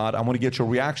this a lot. I want to get your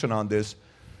reaction on this.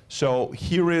 So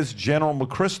here is General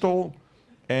McChrystal,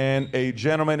 and a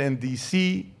gentleman in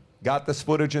D.C. got this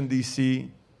footage in D.C.,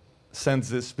 sends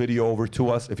this video over to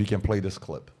us. If you can play this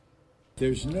clip.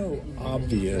 There's no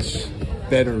obvious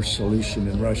better solution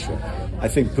in Russia. I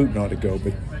think Putin ought to go,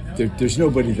 but there's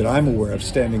nobody that I'm aware of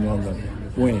standing on the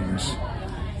wings.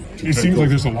 It seems like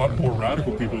there's a lot more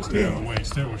radical people standing on the wings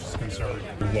too, which is concerning.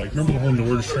 Like, remember the whole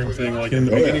Nord Stream thing? Like in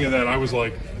the beginning of that, I was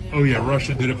like, "Oh yeah,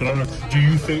 Russia did it," but I don't know.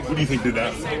 Who do you think did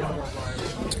that?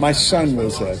 My son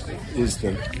is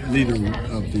the leader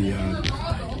of the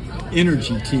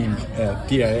energy team at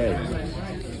DIA.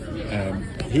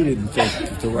 He didn't think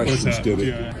that the Russians did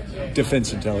it. DIA?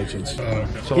 Defense Intelligence. So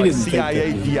he like didn't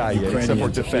CIA, think that DIA, the except for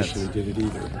Ukrainians defense. officially did it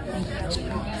either.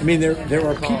 I mean, there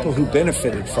are people who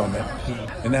benefited from it,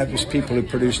 and that was people who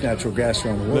produced natural gas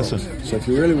around the world. Listen. So if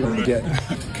you really want to get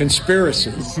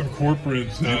conspiracies, Some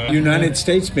corporate. the United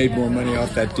States made more money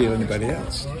off that deal than anybody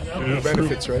else.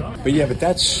 Benefits, right? But yeah, but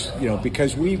that's,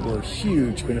 because we were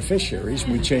huge beneficiaries.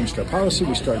 We changed our policy.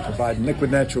 We started providing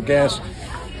liquid natural gas,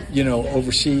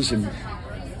 overseas, and,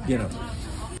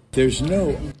 there's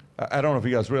no. I don't know if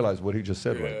you guys realize what he just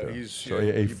said right there. he's- So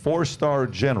a four-star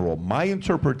general. My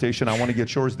interpretation, I want to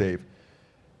get yours, Dave.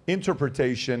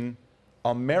 Interpretation,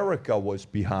 America was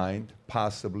behind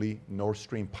possibly Nord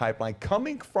Stream pipeline,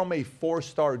 coming from a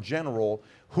four-star general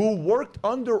who worked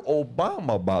under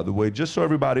Obama, by the way, just so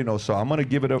everybody knows. So I'm going to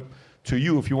give it up to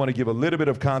you if you want to give a little bit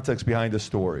of context behind the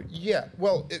story. Yeah,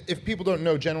 well, if people don't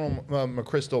know, General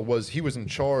McChrystal was in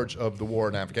charge of the war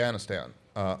in Afghanistan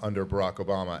under Barack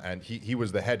Obama, and he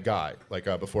was the head guy,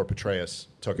 before Petraeus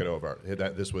took it over.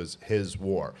 This was his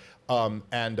war, or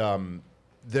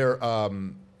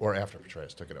after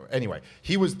Petraeus took it over. Anyway,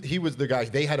 he was the guy.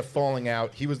 They had a falling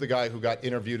out. He was the guy who got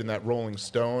interviewed in that Rolling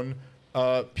Stone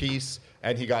piece,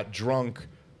 and he got drunk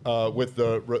with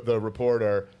the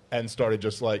reporter and started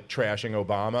just trashing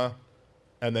Obama.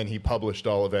 And then he published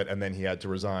all of it, and then he had to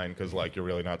resign because, you're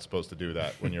really not supposed to do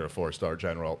that when you're a four-star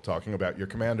general talking about your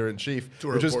commander-in-chief,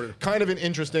 which is kind of an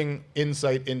interesting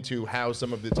insight into how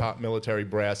some of the top military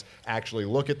brass actually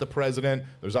look at the president.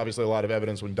 There's obviously a lot of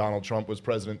evidence when Donald Trump was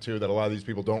president, too, that a lot of these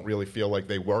people don't really feel like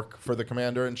they work for the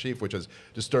commander-in-chief, which is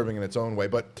disturbing in its own way.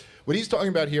 But what he's talking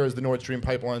about here is the Nord Stream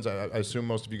pipelines. I assume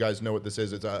most of you guys know what this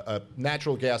is. It's a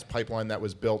natural gas pipeline that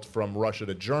was built from Russia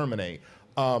to Germany,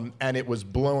 and it was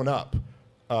blown up.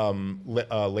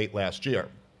 Late last year.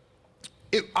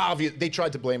 They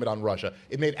tried to blame it on Russia.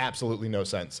 It made absolutely no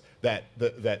sense that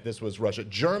this was Russia.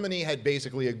 Germany had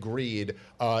basically agreed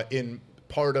in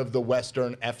part of the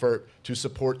Western effort to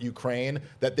support Ukraine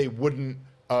that they wouldn't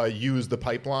use the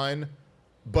pipeline.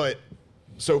 But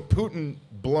so Putin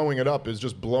blowing it up is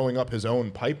just blowing up his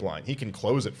own pipeline. He can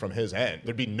close it from his end.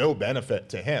 There'd be no benefit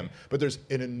to him. But there's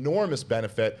an enormous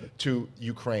benefit to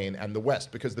Ukraine and the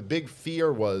West, because the big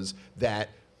fear was that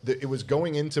it was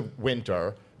going into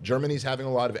winter. Germany's having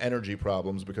a lot of energy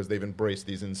problems because they've embraced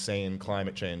these insane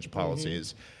climate change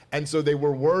policies. And so they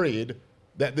were worried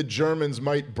that the Germans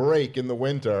might break in the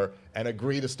winter and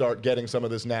agree to start getting some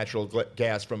of this natural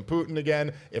gas from Putin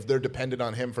again. If they're dependent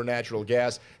on him for natural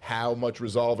gas, how much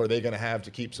resolve are they going to have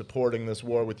to keep supporting this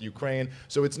war with Ukraine?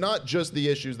 So it's not just the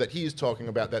issues that he's talking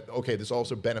about that, okay, this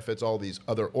also benefits all these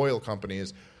other oil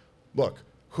companies. Look,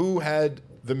 who had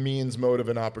the means, motive,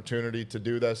 and opportunity to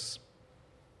do this?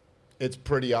 It's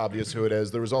pretty obvious who it is.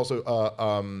 There was also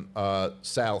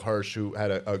Sal Hirsch, who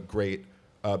had a great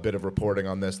bit of reporting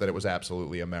on this, that it was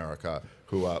absolutely America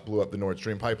who blew up the Nord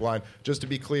Stream pipeline. Just to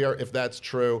be clear, if that's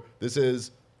true, this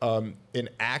is an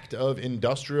act of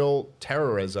industrial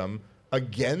terrorism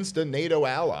against a NATO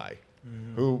ally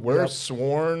who we're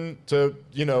sworn to,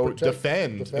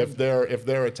 defend if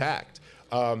they're attacked.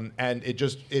 And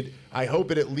I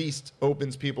hope it at least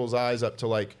opens people's eyes up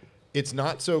to it's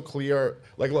not so clear.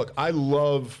 Look, I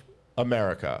love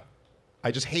America.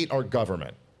 I just hate our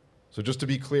government. So just to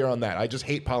be clear on that, I just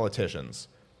hate politicians.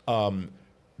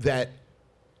 That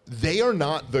they are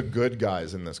not the good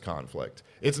guys in this conflict.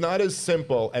 It's not as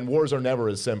simple, and wars are never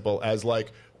as simple as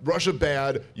Russia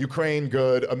bad, Ukraine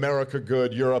good, America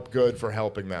good, Europe good for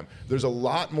helping them. There's a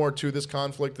lot more to this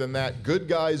conflict than that. Good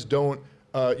guys don't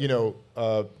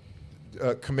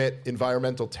commit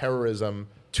environmental terrorism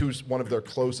to one of their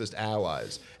closest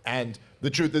allies. And the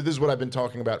truth, this is what I've been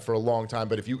talking about for a long time,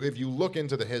 but if you look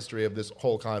into the history of this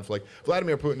whole conflict,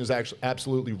 Vladimir Putin is actually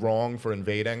absolutely wrong for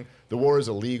invading. The war is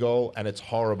illegal, and it's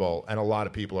horrible, and a lot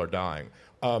of people are dying.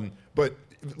 But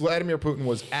Vladimir Putin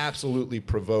was absolutely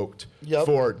provoked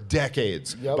for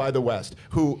decades by the West,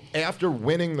 who, after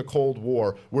winning the Cold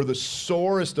War, were the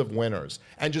sorest of winners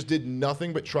and just did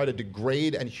nothing but try to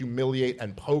degrade and humiliate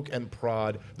and poke and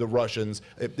prod the Russians.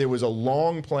 There was a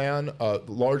long plan,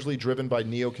 largely driven by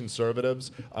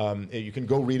neoconservatives. You can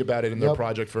go read about it in their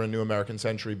Project for a New American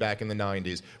Century back in the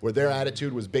 90s, where their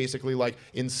attitude was basically like,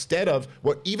 instead of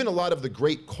what even a lot of the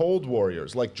great Cold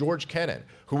Warriors, like George Kennan,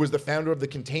 who was the founder of the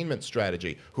containment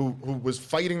strategy, who was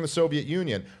fighting the Soviet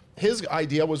Union, his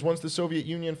idea was, once the Soviet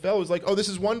Union fell, it was like, oh, this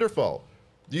is wonderful.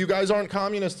 You guys aren't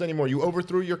communists anymore. You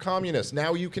overthrew your communists.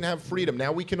 Now you can have freedom.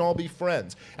 Now we can all be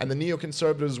friends. And the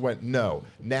neoconservatives went, no,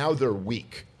 now they're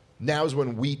weak. Now's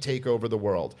when we take over the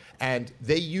world. And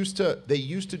they used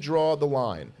to draw the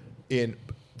line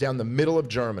down the middle of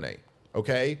Germany,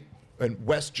 okay? And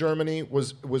West Germany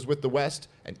was with the West,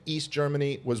 and East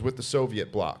Germany was with the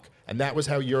Soviet bloc. And that was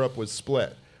how Europe was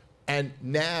split. And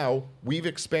now we've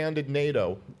expanded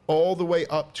NATO all the way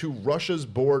up to Russia's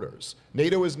borders.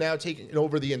 NATO is now taking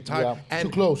over the entire. Too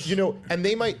close. And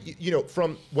they might,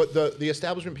 from what the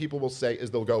establishment people will say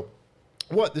is they'll go,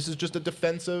 what? This is just a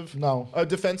defensive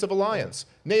alliance.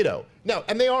 NATO. No,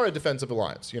 and they are a defensive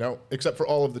alliance, except for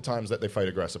all of the times that they fight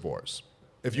aggressive wars.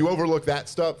 If you overlook that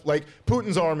stuff, like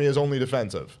Putin's army is only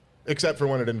defensive, except for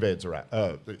when it invades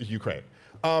Ukraine.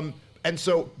 And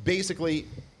so basically,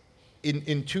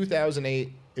 in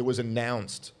 2008, it was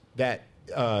announced that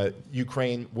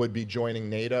Ukraine would be joining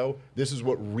NATO. This is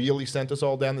what really sent us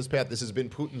all down this path. This has been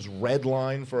Putin's red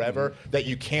line forever, that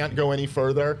you can't go any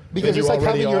further. Because it's like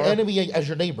having your enemy as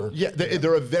your neighbor. Yeah,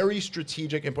 they're a very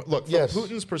strategic input. Look, from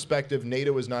Putin's perspective,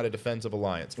 NATO is not a defensive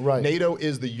alliance. Right. NATO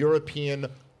is the European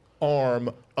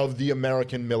arm of the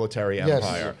American military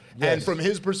empire. And from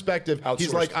his perspective,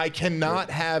 he's like, I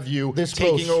cannot have you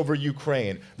taking over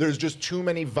Ukraine. There's just too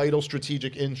many vital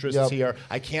strategic interests here.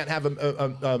 I can't have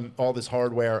all this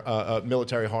hardware,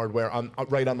 military hardware,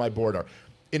 right on my border.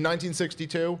 In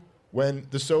 1962, when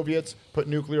the Soviets put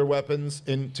nuclear weapons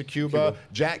into Cuba,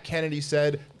 Jack Kennedy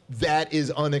said, that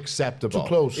is unacceptable. Too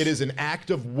close. It is an act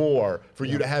of war for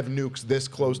you to have nukes this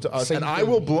close to us. And I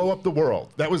will blow up the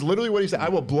world. That was literally what he said. I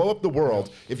will blow up the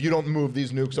world if you don't move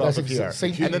these nukes off of here.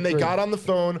 And then they got on the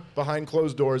phone behind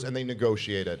closed doors and they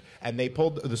negotiated. And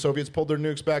the Soviets pulled their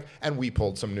nukes back, and we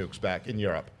pulled some nukes back in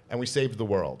Europe. And we saved the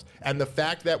world. And the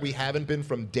fact that we haven't been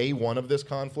from day one of this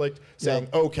conflict saying,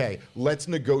 okay, let's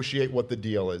negotiate what the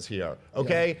deal is here.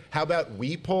 Okay, how about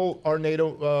we pull our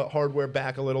NATO hardware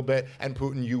back a little bit, and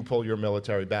Putin, you pull your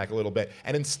military back a little bit.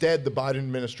 And instead, the Biden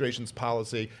administration's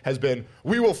policy has been,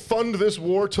 we will fund this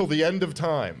war till the end of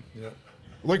time.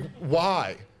 Like,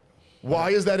 why?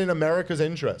 Why is that in America's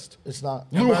interest? It's not.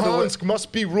 Luhansk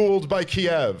must be ruled by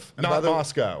Kiev, not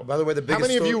Moscow. By the way, how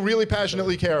many of you really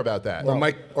passionately care about that?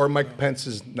 Or Mike Pence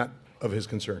is not of his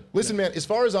concern. Listen, man, as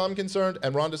far as I'm concerned,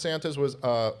 and Ron DeSantis was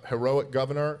a heroic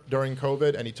governor during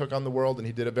COVID, and he took on the world, and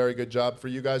he did a very good job for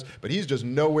you guys, but he's just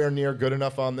nowhere near good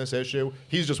enough on this issue.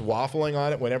 He's just waffling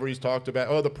on it whenever he's talked about,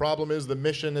 oh, the problem is the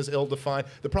mission is ill-defined.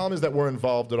 The problem is that we're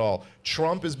involved at all.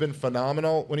 Trump has been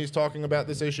phenomenal when he's talking about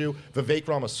this issue. Vivek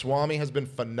Ramaswamy has been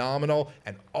phenomenal,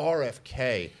 and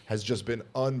RFK has just been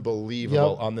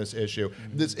unbelievable on this issue.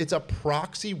 It's a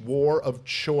proxy war of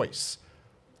choice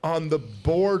on the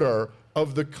border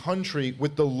of the country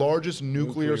with the largest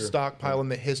nuclear stockpile in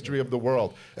the history of the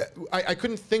world. I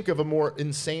couldn't think of a more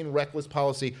insane, reckless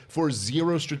policy for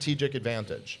zero strategic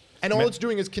advantage. And all it's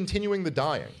doing is continuing the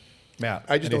dying. Matt,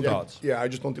 I just don't thoughts? I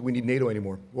just don't think we need NATO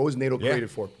anymore. What was NATO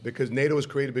created for? Because NATO was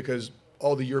created because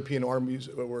all the European armies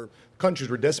countries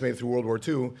were decimated through World War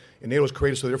II, and NATO was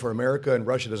created so therefore America and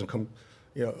Russia doesn't come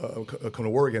to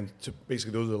war again.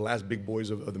 Basically, those are the last big boys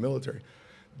of the military.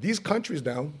 These countries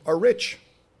now are rich.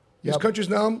 These countries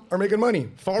now are making money.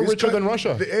 Far richer than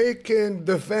Russia. They can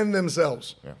defend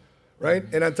themselves, right?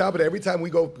 And on top of that, every time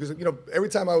we go, because every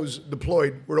time I was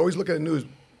deployed, we're always looking at the news.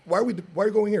 Why are we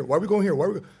going here? Why are we going here?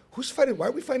 Who's fighting? Why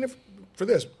are we fighting for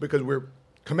this? Because we're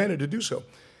commanded to do so.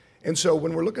 And so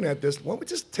when we're looking at this, why don't we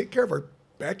just take care of our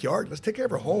backyard? Let's take care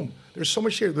of our home. There's so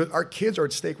much here. Our kids are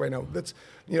at stake right now. That's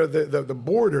the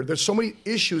border. There's so many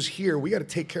issues here. We got to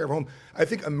take care of home. I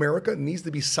think America needs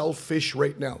to be selfish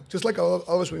right now. Just like all of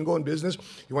us, when we go in business,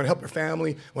 you want to help your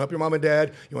family, you want to help your mom and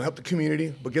dad, you want to help the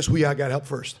community. But guess who you got to help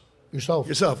first?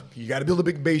 Yourself. You got to build a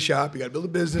big base shop. You got to build a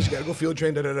business. You got to go field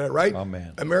train. Right? Oh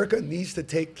man. America needs to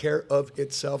take care of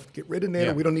itself. Get rid of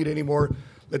NATO. We don't need any more.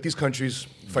 Let these countries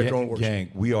fight their own wars. Gang,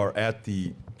 we are at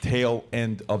the tail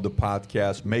end of the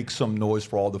podcast. Make some noise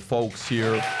for all the folks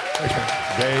here.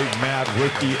 Dave, Matt,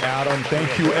 Ricky, Adam.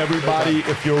 Thank you, everybody.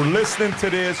 If you're listening to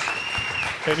this,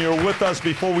 and you're with us.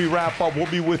 Before we wrap up,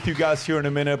 we'll be with you guys here in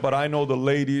a minute, but I know the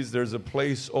ladies, there's a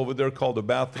place over there called the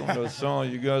bathroom. There's some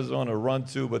you guys want to run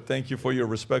to, but thank you for your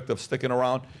respect of sticking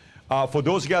around. For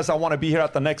those guys that want to be here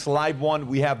at the next live one,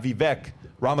 we have Vivek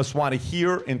Ramaswamy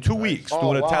here in 2 weeks,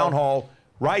 doing a town hall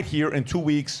right here in 2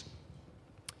 weeks.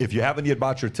 If you haven't yet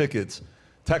bought your tickets,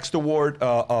 text the word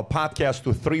podcast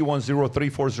to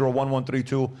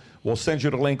 310-340-1132. We'll send you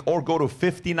the link, or go to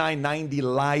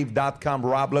 5990live.com.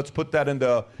 Rob, let's put that in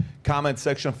the comment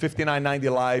section,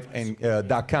 5990live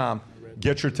and .com.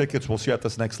 Get your tickets. We'll see you at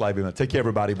this next live event. Take care,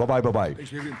 everybody. Bye-bye, bye-bye.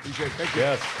 Thanks, Vivian. Appreciate it. Thank you.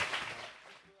 Yes.